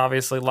background,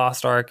 obviously,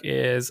 Lost Ark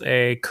is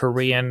a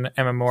Korean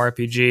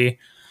MMORPG.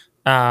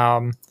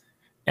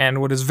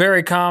 And what is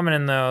very common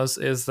in those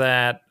is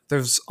that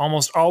there's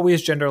almost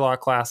always gender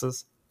locked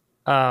classes.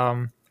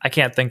 I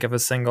can't think of a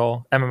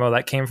single MMO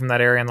that came from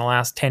that area in the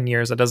last 10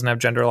 years that doesn't have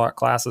gender locked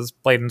classes.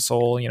 Blade and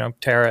Soul,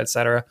 Terra,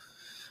 etc.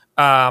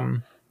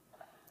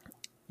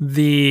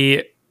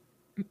 The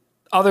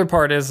other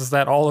part is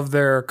that all of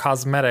their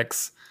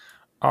cosmetics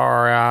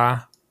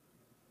are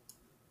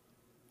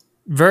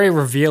very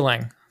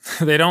revealing.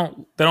 They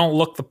don't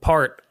look the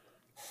part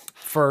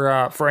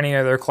for any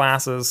of their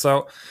classes.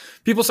 So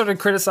people started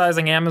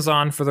criticizing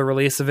Amazon for the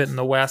release of it in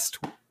the West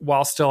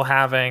while still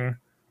having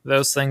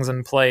those things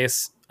in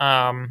place.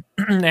 And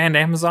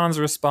Amazon's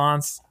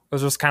response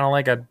was just kind of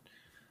like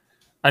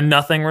a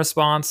nothing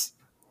response,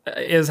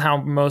 is how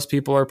most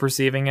people are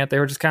perceiving it. They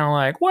were just kind of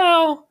like,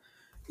 well,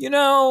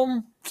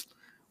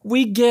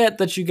 we get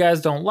that you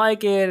guys don't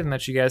like it and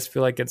that you guys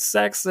feel like it's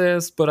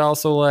sexist, but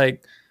also,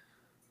 like,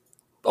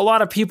 a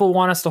lot of people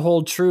want us to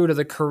hold true to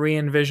the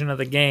Korean vision of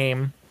the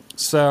game.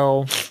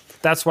 So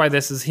that's why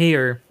this is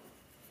here.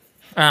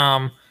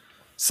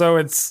 So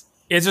it's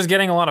just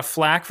getting a lot of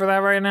flack for that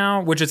right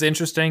now, which is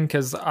interesting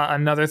because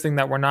another thing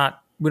that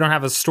we don't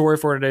have a story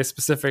for today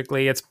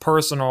specifically, it's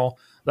personal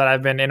that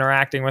I've been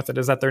interacting with it,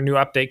 is that their new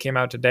update came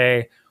out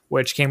today,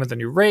 which came with a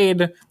new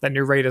raid. That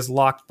new raid is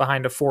locked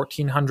behind a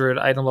 1400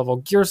 item level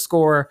gear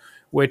score,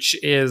 which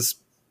is,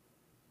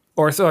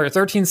 or sorry,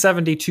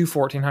 1370 to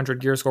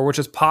 1400 gear score, which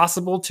is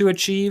possible to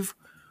achieve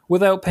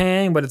without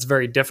paying, but it's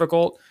very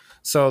difficult.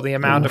 So the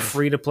amount of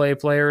free-to-play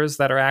players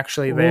that are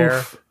actually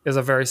there is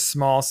a very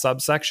small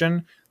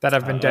subsection that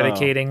have been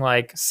dedicating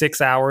like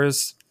 6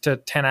 hours to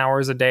 10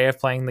 hours a day of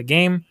playing the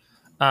game.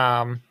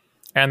 And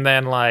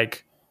then,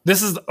 like,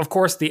 this is, of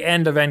course, the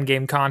end of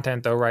endgame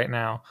content, though, right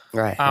now.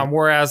 right.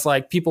 Whereas,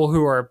 like, people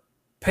who are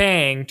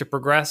paying to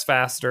progress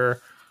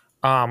faster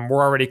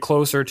were already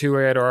closer to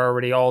it or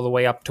already all the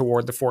way up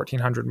toward the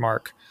 1400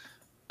 mark.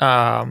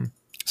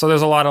 So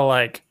there's a lot of,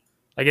 like,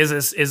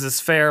 is this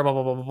fair, blah,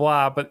 blah, blah, blah,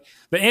 blah. But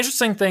the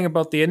interesting thing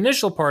about the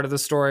initial part of the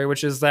story,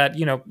 which is that,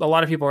 a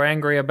lot of people are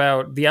angry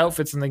about the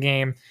outfits in the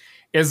game,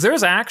 is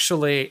there's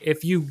actually,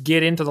 if you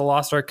get into the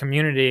Lost Ark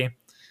community,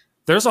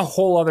 there's a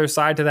whole other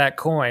side to that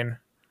coin.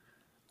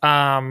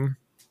 That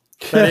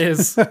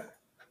is,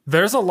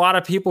 there's a lot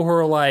of people who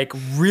are, like,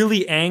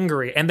 really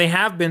angry, and they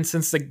have been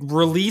since the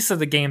release of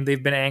the game.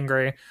 They've been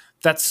angry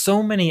that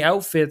so many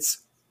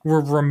outfits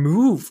were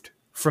removed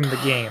from the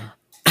game.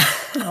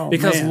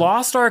 Because man.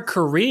 Lost Ark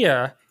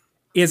Korea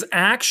is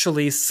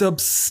actually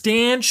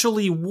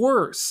substantially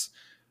worse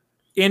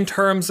in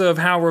terms of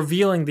how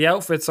revealing the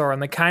outfits are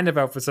and the kind of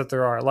outfits that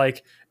there are.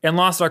 Like, in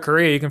Lost Ark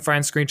Korea, you can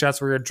find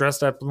screenshots where you're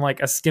dressed up in,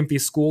 like, a skimpy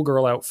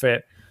schoolgirl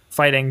outfit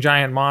fighting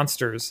giant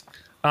monsters.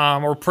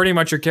 Or pretty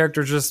much your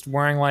character's just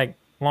wearing, like,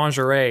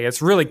 lingerie.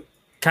 It's really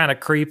kind of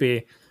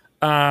creepy.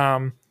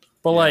 But,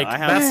 like,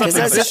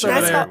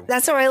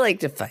 That's how I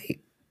like to fight.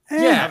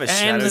 Yeah,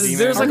 and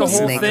there's, like, a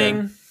whole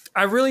thing.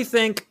 I really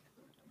think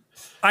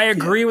I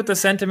agree with the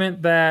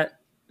sentiment that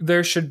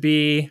there should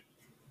be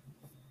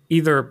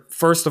either,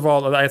 first of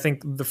all, I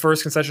think the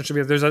first concession should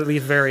be there's at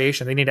least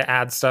variation. They need to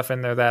add stuff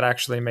in there that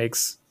actually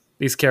makes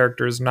these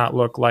characters not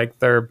look like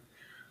they're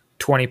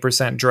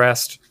 20%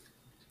 dressed.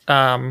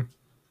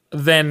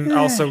 Then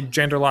also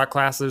gender lock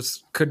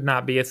classes could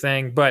not be a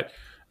thing. But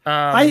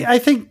I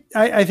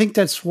think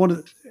that's one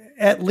of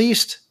at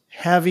least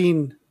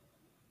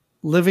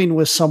living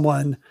with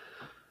someone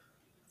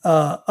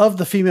of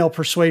the female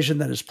persuasion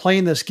that is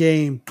playing this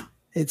game.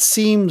 It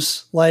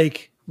seems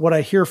like what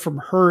I hear from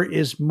her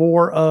is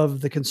more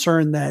of the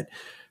concern that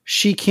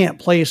she can't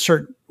play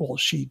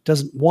she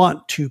doesn't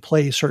want to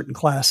play certain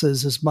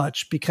classes as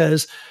much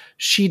because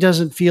she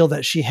doesn't feel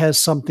that she has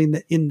something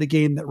that in the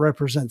game that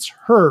represents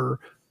her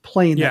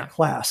playing that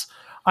class.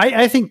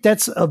 I think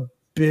that's a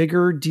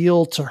bigger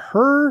deal to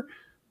her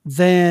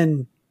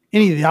than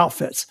any of the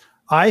outfits.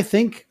 I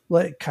think,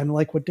 like, kind of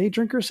like what Day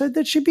Drinker said,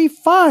 that she'd be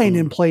fine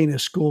in playing a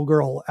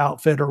schoolgirl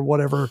outfit or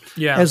whatever,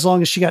 as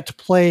long as she got to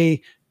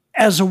play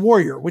as a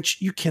warrior,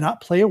 which you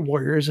cannot play a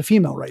warrior as a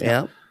female right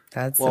now.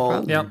 That's the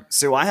problem. Yep.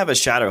 So I have a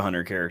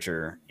Shadowhunter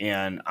character,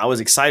 and I was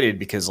excited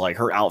because, like,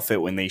 her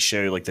outfit when they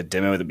show, like, the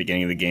demo at the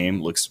beginning of the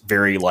game looks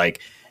very like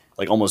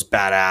like almost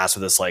badass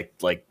with this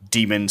like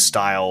demon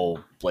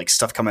style like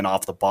stuff coming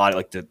off the body,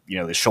 like the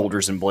the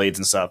shoulders and blades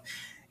and stuff.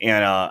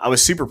 And I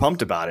was super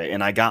pumped about it,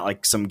 and I got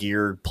like some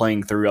gear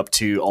playing through up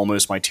to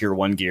almost my tier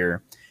 1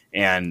 gear,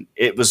 and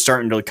it was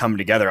starting to come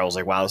together. I was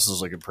like, wow, this is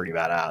looking pretty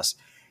badass.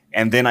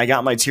 And then I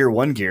got my tier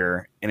 1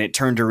 gear, and it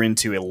turned her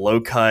into a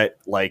low cut,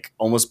 like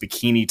almost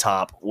bikini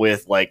top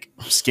with like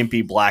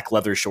skimpy black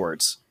leather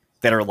shorts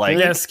that are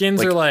like,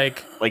 skins are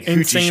like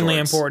insanely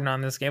important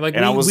on this game. Like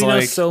we know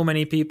so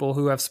many people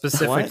who have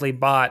specifically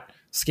bought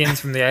skins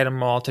from the item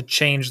mall to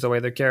change the way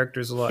their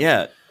characters look.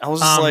 Yeah, I was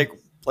just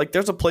like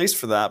there's a place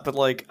for that, but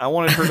like I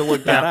wanted her to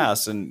look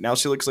badass, and now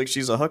she looks like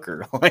she's a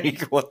hooker.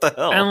 Like what the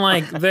hell? And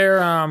like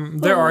their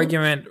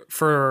argument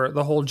for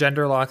the whole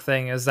gender lock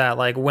thing is that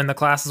like when the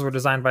classes were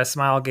designed by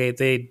Smilegate,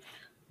 they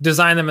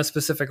designed them a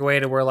specific way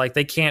to where like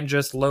they can't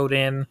just load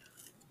in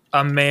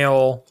a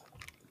male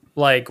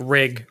like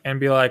rig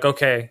and be like,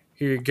 okay,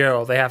 here you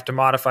go. They have to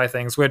modify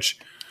things, which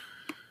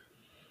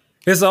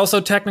is also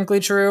technically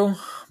true,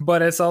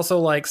 but it's also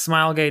like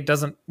Smilegate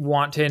doesn't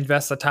want to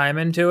invest the time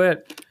into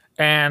it.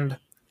 And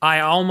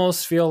I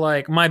almost feel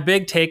like my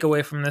big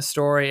takeaway from this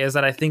story is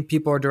that I think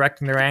people are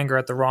directing their anger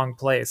at the wrong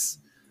place.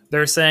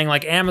 They're saying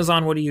like,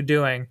 Amazon, what are you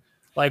doing?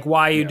 Like,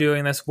 why are you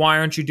doing this? Why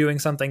aren't you doing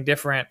something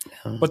different?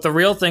 But the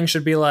real thing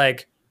should be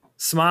like,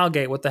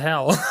 Smilegate, what the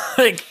hell?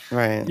 Like,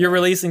 you're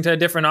releasing to a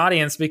different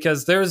audience,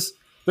 because there's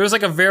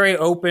like a very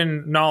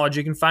open knowledge.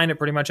 You can find it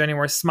pretty much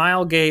anywhere.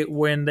 Smilegate,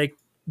 when they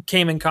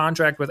came in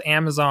contract with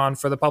Amazon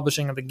for the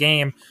publishing of the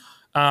game,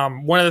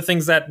 one of the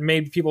things that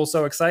made people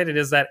so excited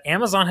is that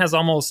Amazon has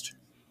almost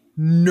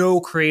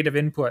no creative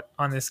input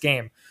on this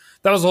game.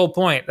 That was the whole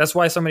point. That's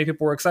why so many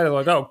people were excited.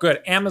 Like, oh, good.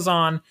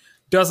 Amazon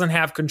doesn't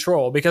have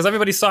control, because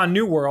everybody saw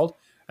New World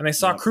and they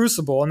saw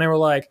Crucible, and they were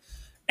like,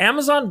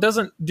 Amazon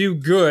doesn't do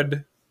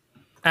good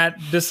at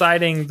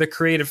deciding the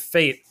creative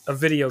fate of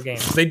video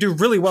games. They do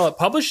really well at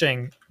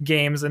publishing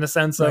games in the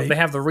sense of they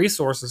have the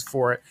resources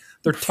for it.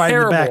 They're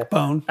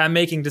terrible at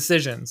making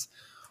decisions.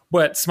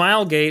 But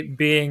Smilegate,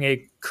 being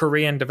a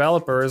Korean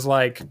developer, is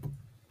like,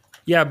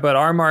 yeah, but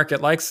our market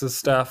likes this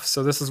stuff,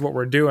 so this is what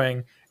we're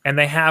doing. And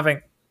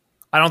I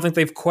don't think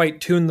they've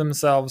quite tuned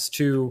themselves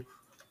to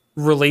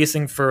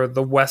releasing for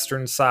the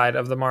Western side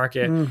of the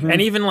market.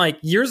 And even like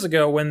years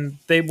ago, when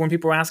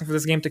people were asking for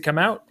this game to come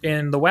out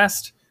in the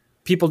West,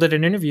 people did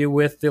an interview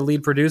with the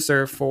lead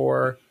producer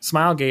for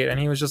Smilegate,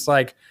 and he was just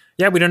like,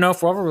 yeah, we don't know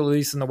if we'll ever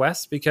release in the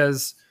West,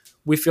 because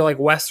we feel like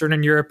Western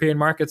and European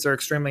markets are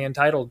extremely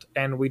entitled,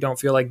 and we don't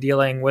feel like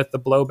dealing with the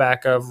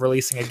blowback of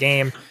releasing a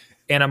game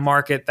in a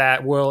market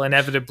that will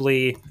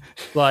inevitably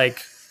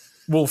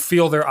will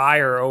feel their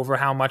ire over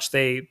how much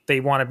they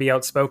want to be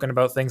outspoken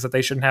about things that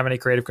they shouldn't have any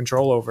creative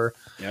control over.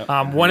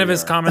 One of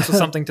his comments was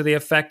something to the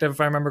effect of,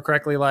 if I remember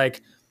correctly,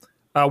 like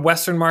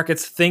Western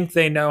markets think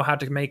they know how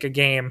to make a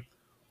game,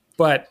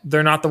 but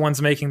they're not the ones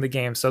making the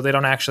game, so they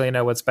don't actually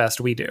know what's best.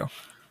 We do.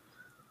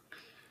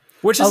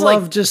 Which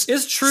is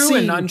is true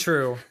and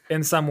untrue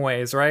in some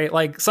ways, right?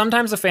 Like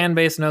sometimes the fan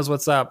base knows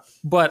what's up,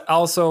 but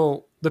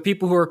also the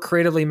people who are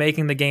creatively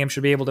making the game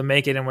should be able to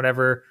make it in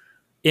whatever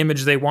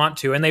image they want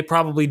to. And they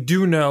probably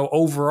do know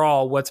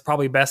overall what's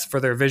probably best for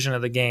their vision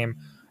of the game.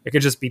 It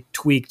could just be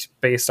tweaked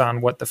based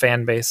on what the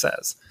fan base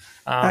says.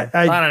 I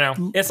don't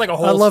know. It's like a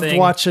whole thing. I loved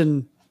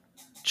watching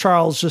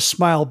Charles just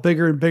smile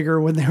bigger and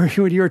bigger when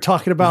you were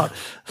talking about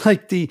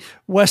like the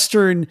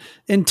Western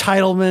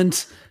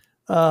entitlement,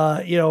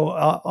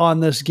 on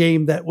this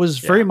game that was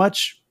very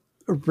much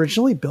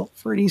originally built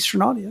for an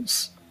Eastern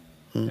audience.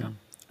 Yeah.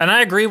 And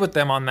I agree with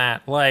them on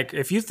that. Like,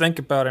 if you think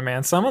about it,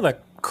 man, some of the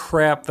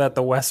crap that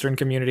the Western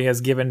community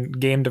has given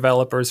game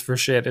developers for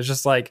shit is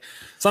just like,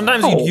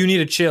 sometimes you need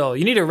to chill.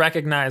 You need to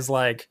recognize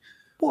like,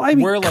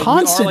 we're like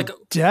constant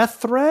death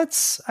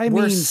threats.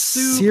 We're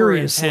super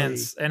seriously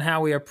intense in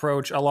how we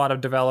approach a lot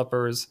of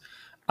developers.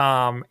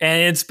 And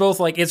it's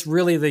both like, it's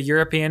really the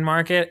European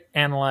market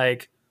and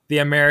like the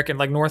American,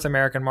 like North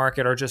American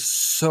market are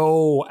just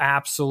so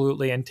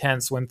absolutely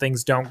intense when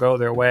things don't go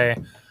their way.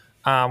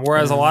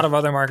 Whereas a lot of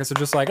other markets are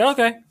just like,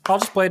 okay, I'll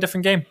just play a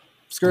different game.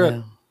 Screw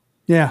it.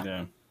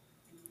 Yeah.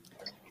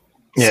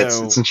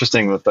 It's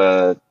interesting with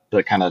the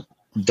kind of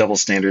double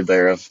standard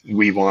there of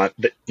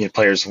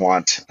players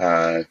want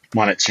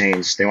it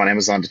changed. They want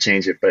Amazon to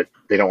change it, but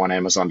they don't want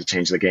Amazon to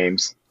change the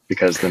games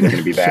because then they're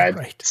going to be bad.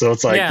 Right. So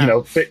it's like,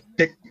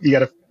 pick, you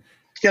got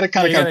to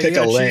kind of pick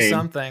a lane.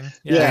 Something.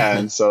 Yeah.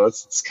 And so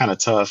it's kind of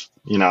tough,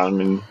 I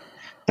mean,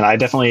 and I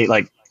definitely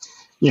like,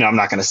 I'm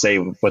not going to say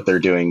what they're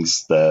doing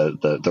is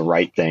the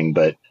right thing,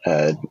 but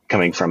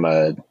coming from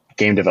a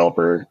game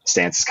developer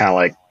stance, it's kind of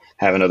like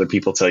having other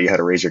people tell you how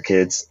to raise your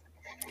kids.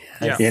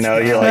 Yeah.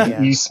 You're like,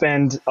 you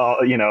spend,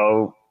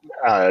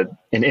 an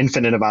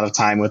infinite amount of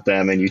time with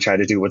them and you try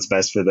to do what's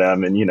best for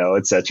them and,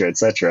 et cetera, et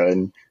cetera.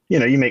 And,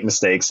 you make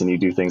mistakes and you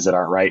do things that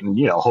aren't right. And,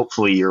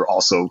 hopefully you're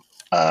also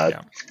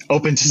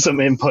open to some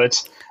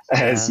input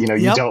as, you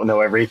don't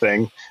know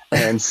everything.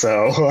 And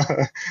so,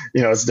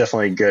 it's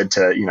definitely good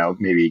to,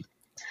 maybe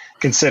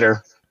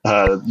consider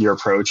your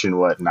approach and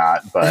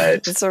whatnot.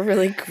 But It's a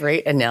really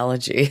great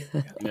analogy.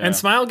 Yeah. And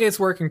Smilegate's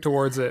working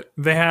towards it.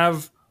 They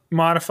have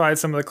modified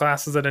some of the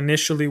classes that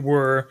initially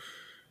were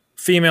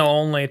female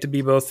only to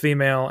be both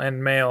female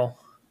and male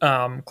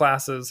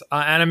classes.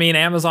 And I mean,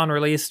 Amazon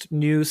released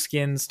new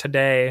skins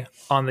today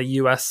on the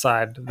US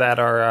side that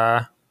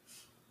are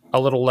a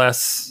little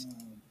less,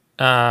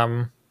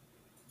 I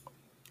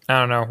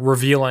don't know,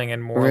 revealing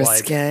and more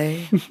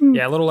Risque.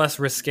 a little less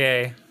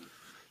risque.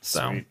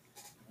 So Sweet.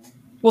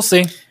 we'll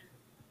see.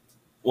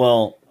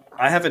 Well,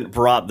 I haven't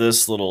brought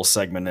this little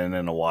segment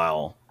in a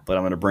while, but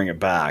I'm going to bring it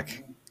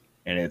back,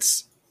 and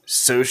it's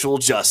social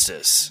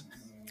justice.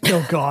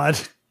 Oh God.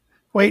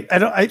 Wait,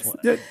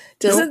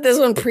 Doesn't this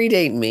one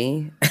predate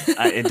me?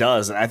 It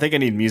does. And I think I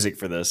need music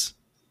for this.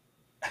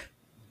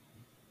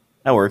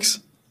 That works.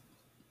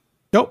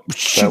 nope.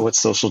 is that what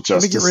social me get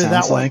justice rid of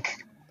that sounds one. like?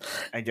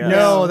 I guess.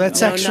 No, that's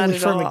No, not actually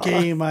at from a all.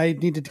 game. I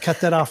needed to cut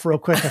that off real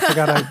quick. I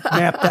forgot I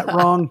mapped that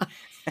wrong.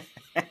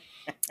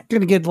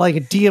 Gonna get like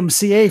a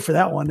DMCA for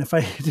that one if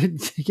I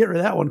didn't get rid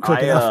of that one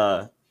quick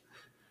enough.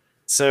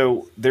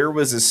 So there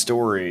was a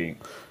story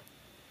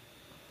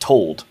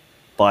told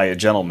by a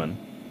gentleman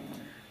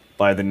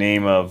by the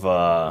name of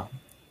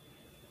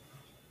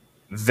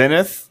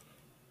Vinith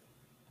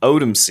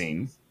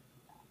Odemsine.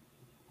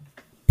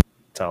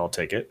 That's how I'll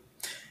take it.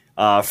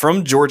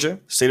 From Georgia,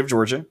 state of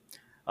Georgia.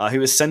 He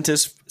was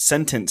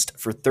sentenced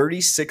for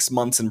 36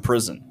 months in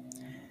prison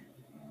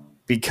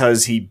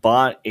because he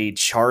bought a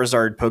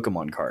Charizard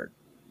Pokemon card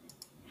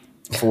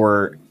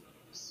for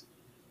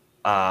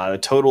a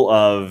total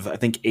of, I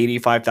think,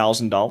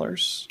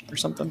 $85,000 or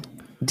something.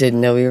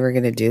 Didn't know we were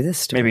going to do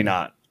this. Maybe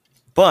not.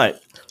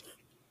 But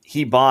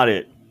he bought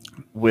it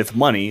with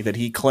money that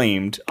he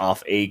claimed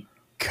off a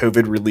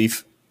COVID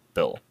relief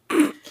bill.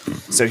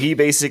 So he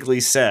basically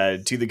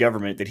said to the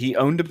government that he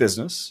owned a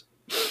business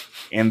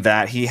and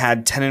that he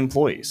had 10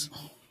 employees.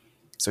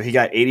 So he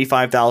got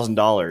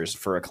 $85,000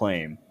 for a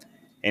claim,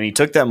 and he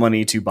took that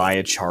money to buy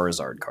a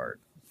Charizard card.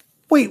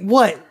 Wait,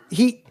 what?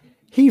 He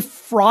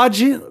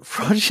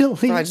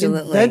fraudulently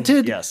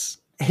invented. Yes.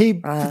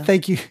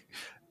 Thank you.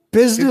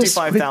 Business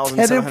with 10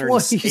 employees.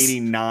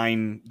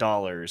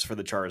 $55,789 for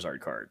the Charizard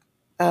card.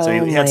 Oh,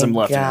 So he had some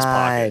left in his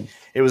God. pocket.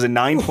 It was a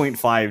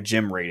 9.5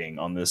 gym rating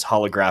on this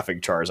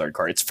holographic Charizard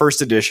card. It's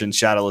first edition,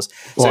 shadowless.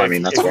 Well, So I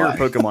mean, that's if you're why. a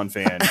Pokemon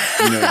fan,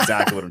 you know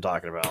exactly what I'm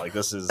talking about. Like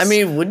this is. I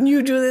mean, wouldn't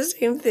you do the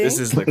same thing? this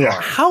is the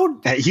Yeah. card.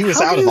 How He was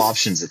how out do of you-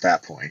 options at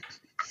that point.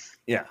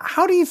 Yeah.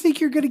 How do you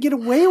think you're going to get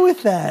away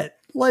with that?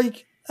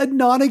 Like a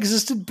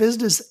non-existent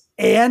business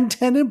and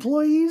 10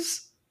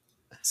 employees?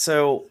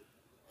 So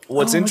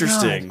what's Oh my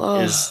interesting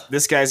God. is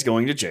this guy's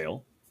going to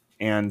jail,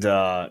 and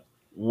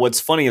what's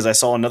funny is I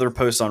saw another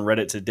post on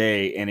Reddit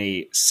today in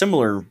a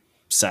similar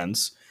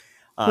sense.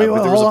 Wait,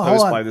 but there was a hold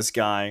post on. by this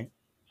guy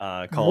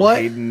called What?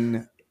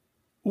 Hayden.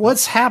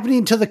 What's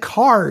happening to the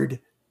card?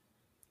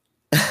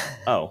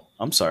 Oh,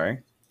 I'm sorry.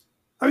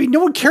 I mean, no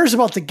one cares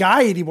about the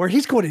guy anymore.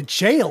 He's going to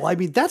jail. I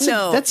mean, that's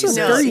No, a He no,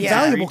 very says he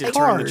valuable agreed to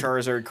turn the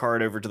card. Charizard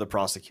card over to the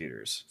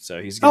prosecutors.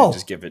 So he's going to Oh.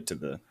 just give it to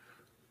the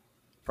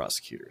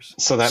prosecutors.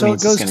 So that So it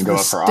means goes it's going to to go the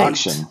up for state.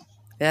 auction.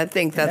 I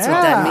think that's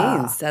what that Yeah.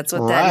 means. That's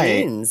what right, that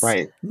means.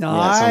 right.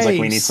 Yeah, it sounds like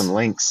we need Nice. some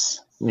links.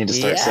 We need to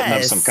start setting up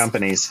Yes. some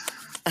companies.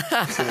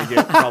 So they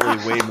get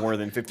probably way more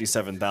than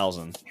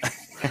 57,000.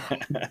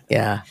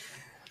 Yeah.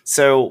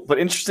 So, but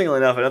interestingly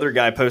enough, another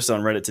guy posted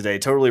on Reddit today,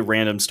 totally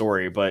random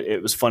story, but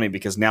it was funny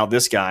because now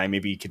this guy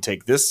maybe could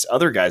take this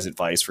other guy's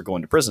advice for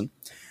going to prison.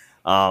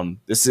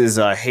 This is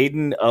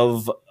Hayden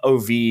of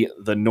OV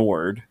the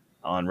Nord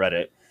on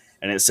Reddit.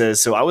 And it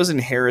says, so I was in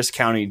Harris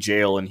County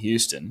Jail in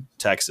Houston,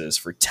 Texas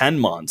for 10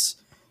 months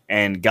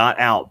and got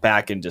out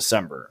back in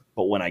December.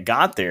 But when I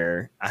got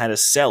there, I had a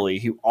cellie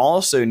who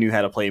also knew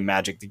how to play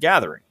Magic the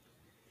Gathering.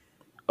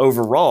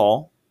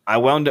 Overall, I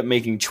wound up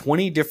making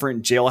 20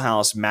 different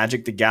jailhouse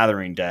Magic the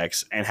Gathering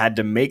decks and had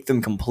to make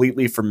them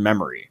completely from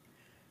memory.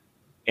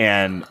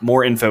 And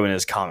more info in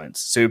his comments.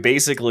 So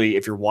basically,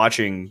 if you're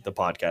watching the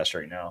podcast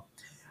right now,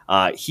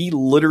 he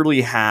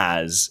literally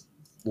has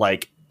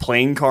like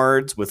playing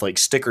cards with like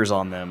stickers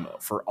on them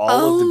for all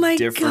Oh of the my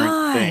different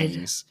God.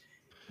 things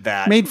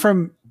that Made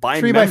from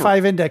by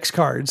 3x5 index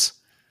cards.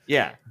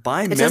 yeah,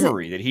 by doesn't-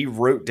 memory that he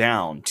wrote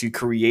down to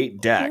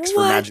create decks for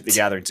What? Magic the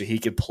Gathering so he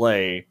could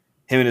play,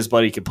 him and his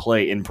buddy could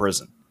play in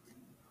prison.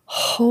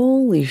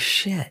 Holy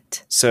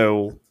shit.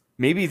 So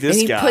maybe this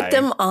And he guy put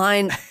them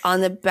on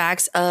the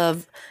backs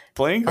of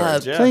playing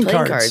cards, yeah. playing playing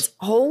cards. cards.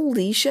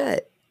 Holy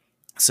shit.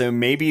 So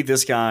maybe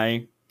this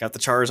guy got the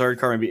Charizard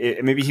card.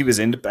 Maybe he was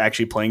into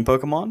actually playing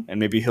Pokemon, and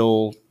maybe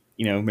he'll,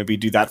 maybe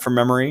do that from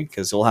memory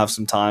because he'll have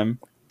some time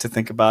to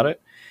think about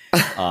it.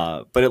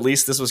 But at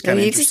least this was kind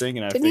of interesting,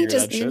 and I figured I'd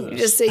show Didn't you this.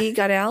 just say he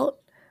got out?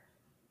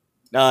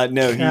 No,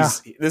 Yeah.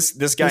 this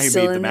guy He's who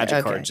still made the in there? Magic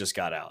Okay. card just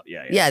got out.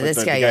 Yeah, Yeah, But this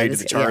the guy, guy yeah, who did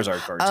the this- yeah. Charizard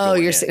cards. Oh,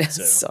 going you're in, saying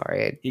so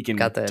sorry. I he can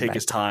got the take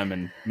his time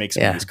and make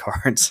some Yeah. of these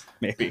cards,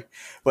 maybe.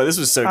 But this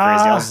was so crazy.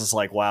 I was just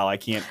like, wow, I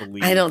can't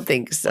believe. I don't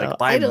think so. Like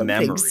by I don't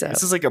memory, think so.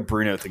 this is like a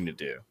Bruno thing to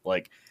do.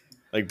 Like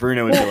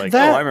Bruno would be Well, like,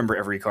 that- "Oh, I remember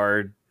every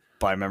card."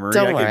 by memory.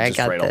 Don't I worry, could I just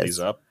got write all this. these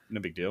up.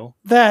 No big deal.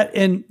 That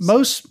and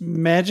most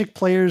Magic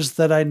players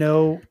that I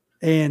know,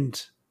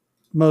 and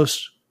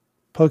most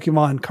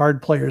Pokemon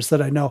card players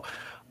that I know,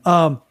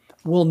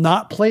 will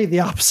not play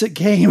the opposite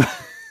game.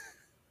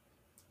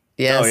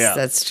 Yes, Oh, yeah.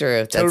 that's true.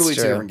 That's Totally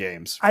two true. different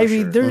games. For I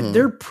mean, sure.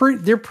 they're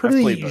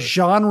pretty played both.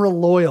 genre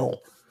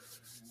loyal,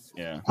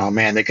 Yeah. Oh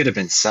man, they could have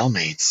been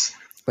cellmates.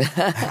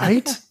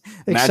 right?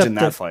 Imagine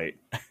that fight.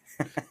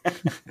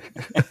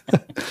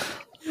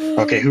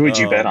 Okay, who would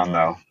you bet on no.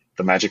 though?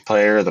 The Magic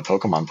player or the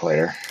Pokemon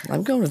player?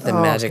 I'm going with the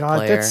Magic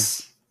player.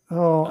 I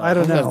don't I'm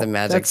know. going with the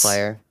Magic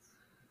player.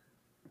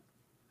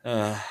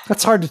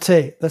 That's hard to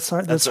take. That's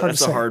hard. That's hard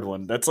to a say. hard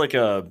one. That's like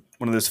one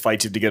of those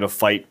fights you have to get a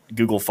fight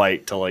Google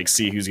fight to like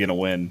see who's gonna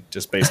win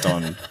just based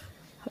on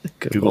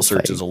Google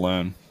searches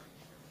alone.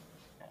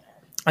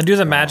 I do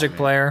the Magic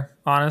player,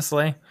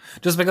 honestly,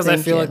 just because I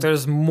feel like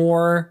there's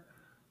more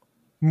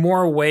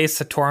ways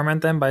to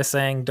torment them by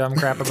saying dumb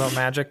crap about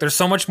Magic. There's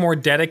so much more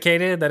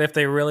dedicated that if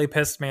they really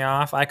pissed me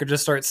off, I could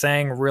just start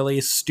saying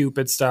really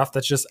stupid stuff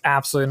that's just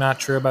absolutely not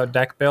true about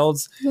deck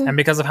builds. Mm-hmm. And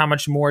because of how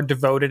much more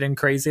devoted and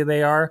crazy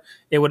they are,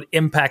 it would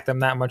impact them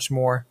that much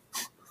more.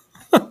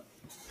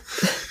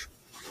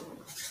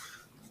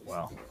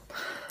 Wow.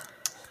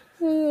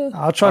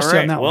 I'll trust you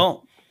on that one.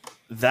 Well,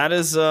 that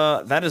is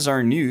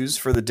our news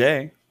for the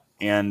day.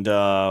 And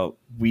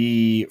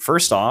we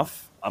first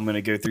off, I'm going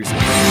to go through some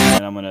things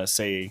and I'm going to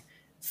say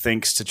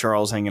thanks to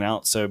Charles hanging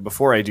out. So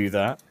before I do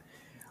that,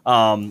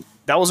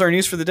 that was our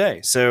news for the day.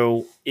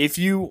 So if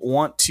you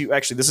want to,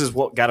 actually, this is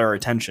what got our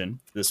attention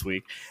this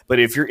week. But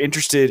if you're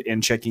interested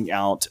in checking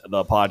out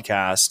the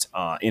podcast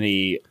in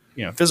a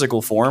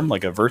physical form,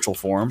 like a virtual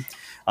form,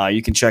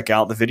 you can check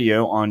out the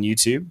video on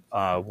YouTube.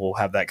 We'll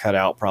have that cut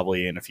out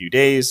probably in a few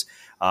days.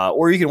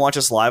 Or you can watch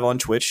us live on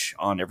Twitch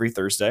on every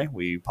Thursday.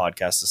 We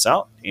podcast this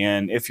out.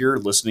 And if you're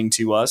listening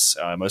to us,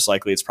 most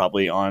likely it's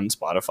probably on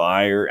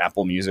Spotify or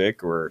Apple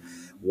Music or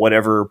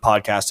whatever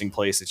podcasting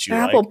place that you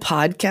Apple like.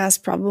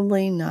 Podcast,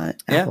 probably not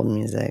Apple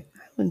Music.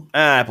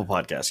 Apple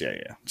Podcast,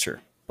 yeah,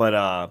 sure. But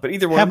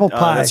either one, Apple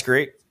Pie. that's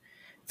great.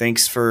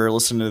 Thanks for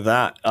listening to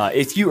that.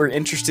 If you are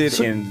interested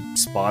in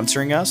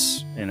sponsoring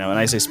us, and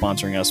I say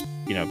sponsoring us,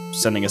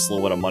 sending us a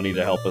little bit of money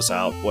to help us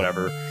out,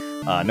 whatever.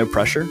 No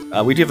pressure.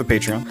 We do have a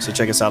Patreon, so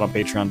check us out on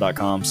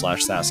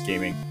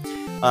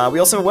patreon.com/sasgaming. We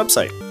also have a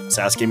website,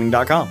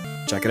 sasgaming.com.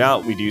 Check it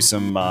out. We do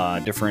some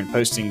different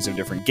postings of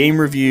different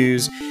game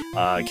reviews.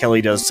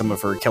 Kelly does some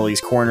of her Kelly's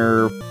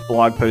Corner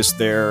blog posts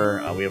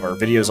there. We have our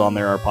videos on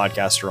there. Our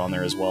podcasts are on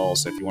there as well.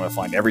 So if you want to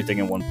find everything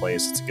in one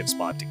place, it's a good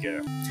spot to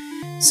go.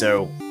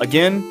 So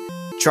again,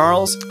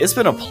 Charles, it's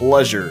been a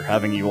pleasure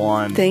having you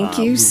on. Thank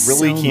you so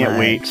much. We really can't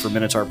wait for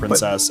Minotaur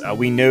Princess.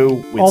 We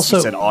know you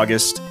said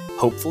August,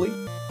 hopefully.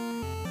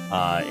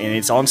 And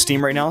it's on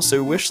Steam right now,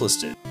 so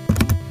wishlist it.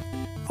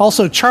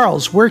 Also,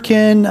 Charles, where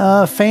can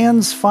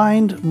fans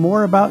find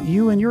more about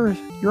you and your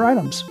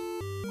items?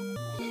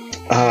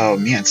 Oh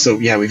man, so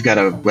yeah, we've got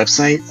a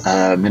website,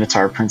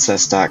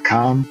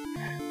 minotaurprincess.com.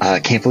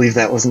 Can't believe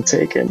that wasn't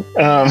taken.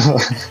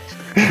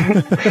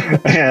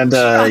 And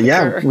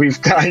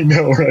we've got, I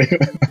know, right?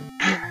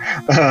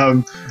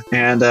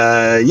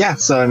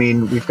 So I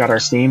mean, we've got our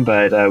Steam,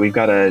 but we've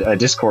got a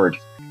Discord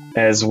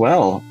as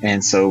well,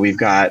 and so we've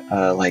got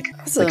like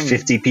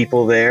 50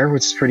 people there,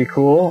 which is pretty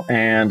cool,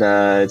 and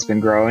it's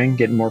been growing,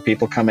 getting more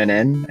people coming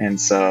in, and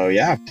so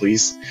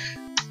please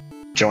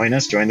join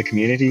the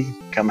community,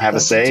 come have a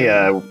say.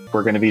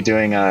 We're going to be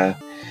doing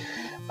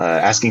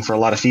asking for a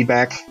lot of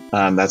feedback.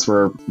 That's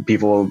where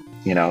people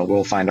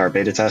will find our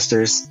beta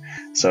testers,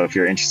 so if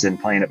you're interested in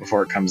playing it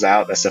before it comes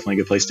out, that's definitely a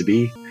good place to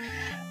be.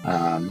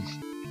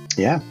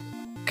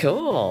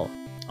 Cool.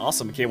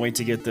 Awesome. I can't wait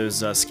to get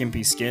those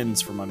skimpy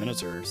skins for my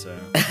Minotaur. So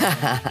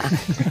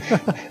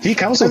he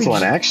comes with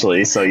one,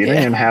 actually, so you don't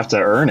even have to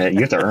earn it. You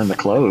have to earn the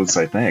clothes,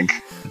 I think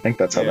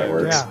that's how that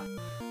works. Yeah.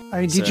 I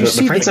mean, did you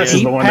see the princess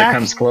is the one pack? that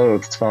comes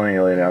clothed,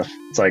 funnily enough.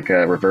 It's like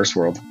a reverse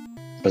world.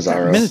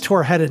 Bizarro.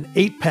 Minotaur had an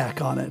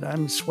 8-pack on it.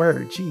 I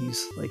swear,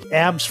 geez, like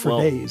abs for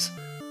days.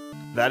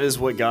 That is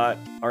what got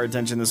our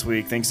attention this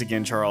week. Thanks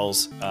again,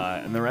 Charles.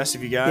 And the rest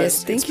of you guys,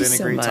 yes, thank you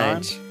so much.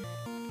 Time.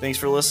 Thanks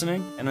for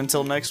listening. And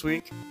until next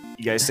week,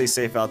 you guys stay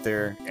safe out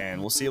there,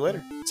 and we'll see you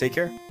later. Take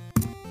care.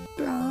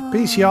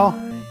 Peace, y'all.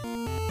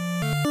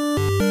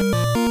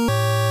 Bye.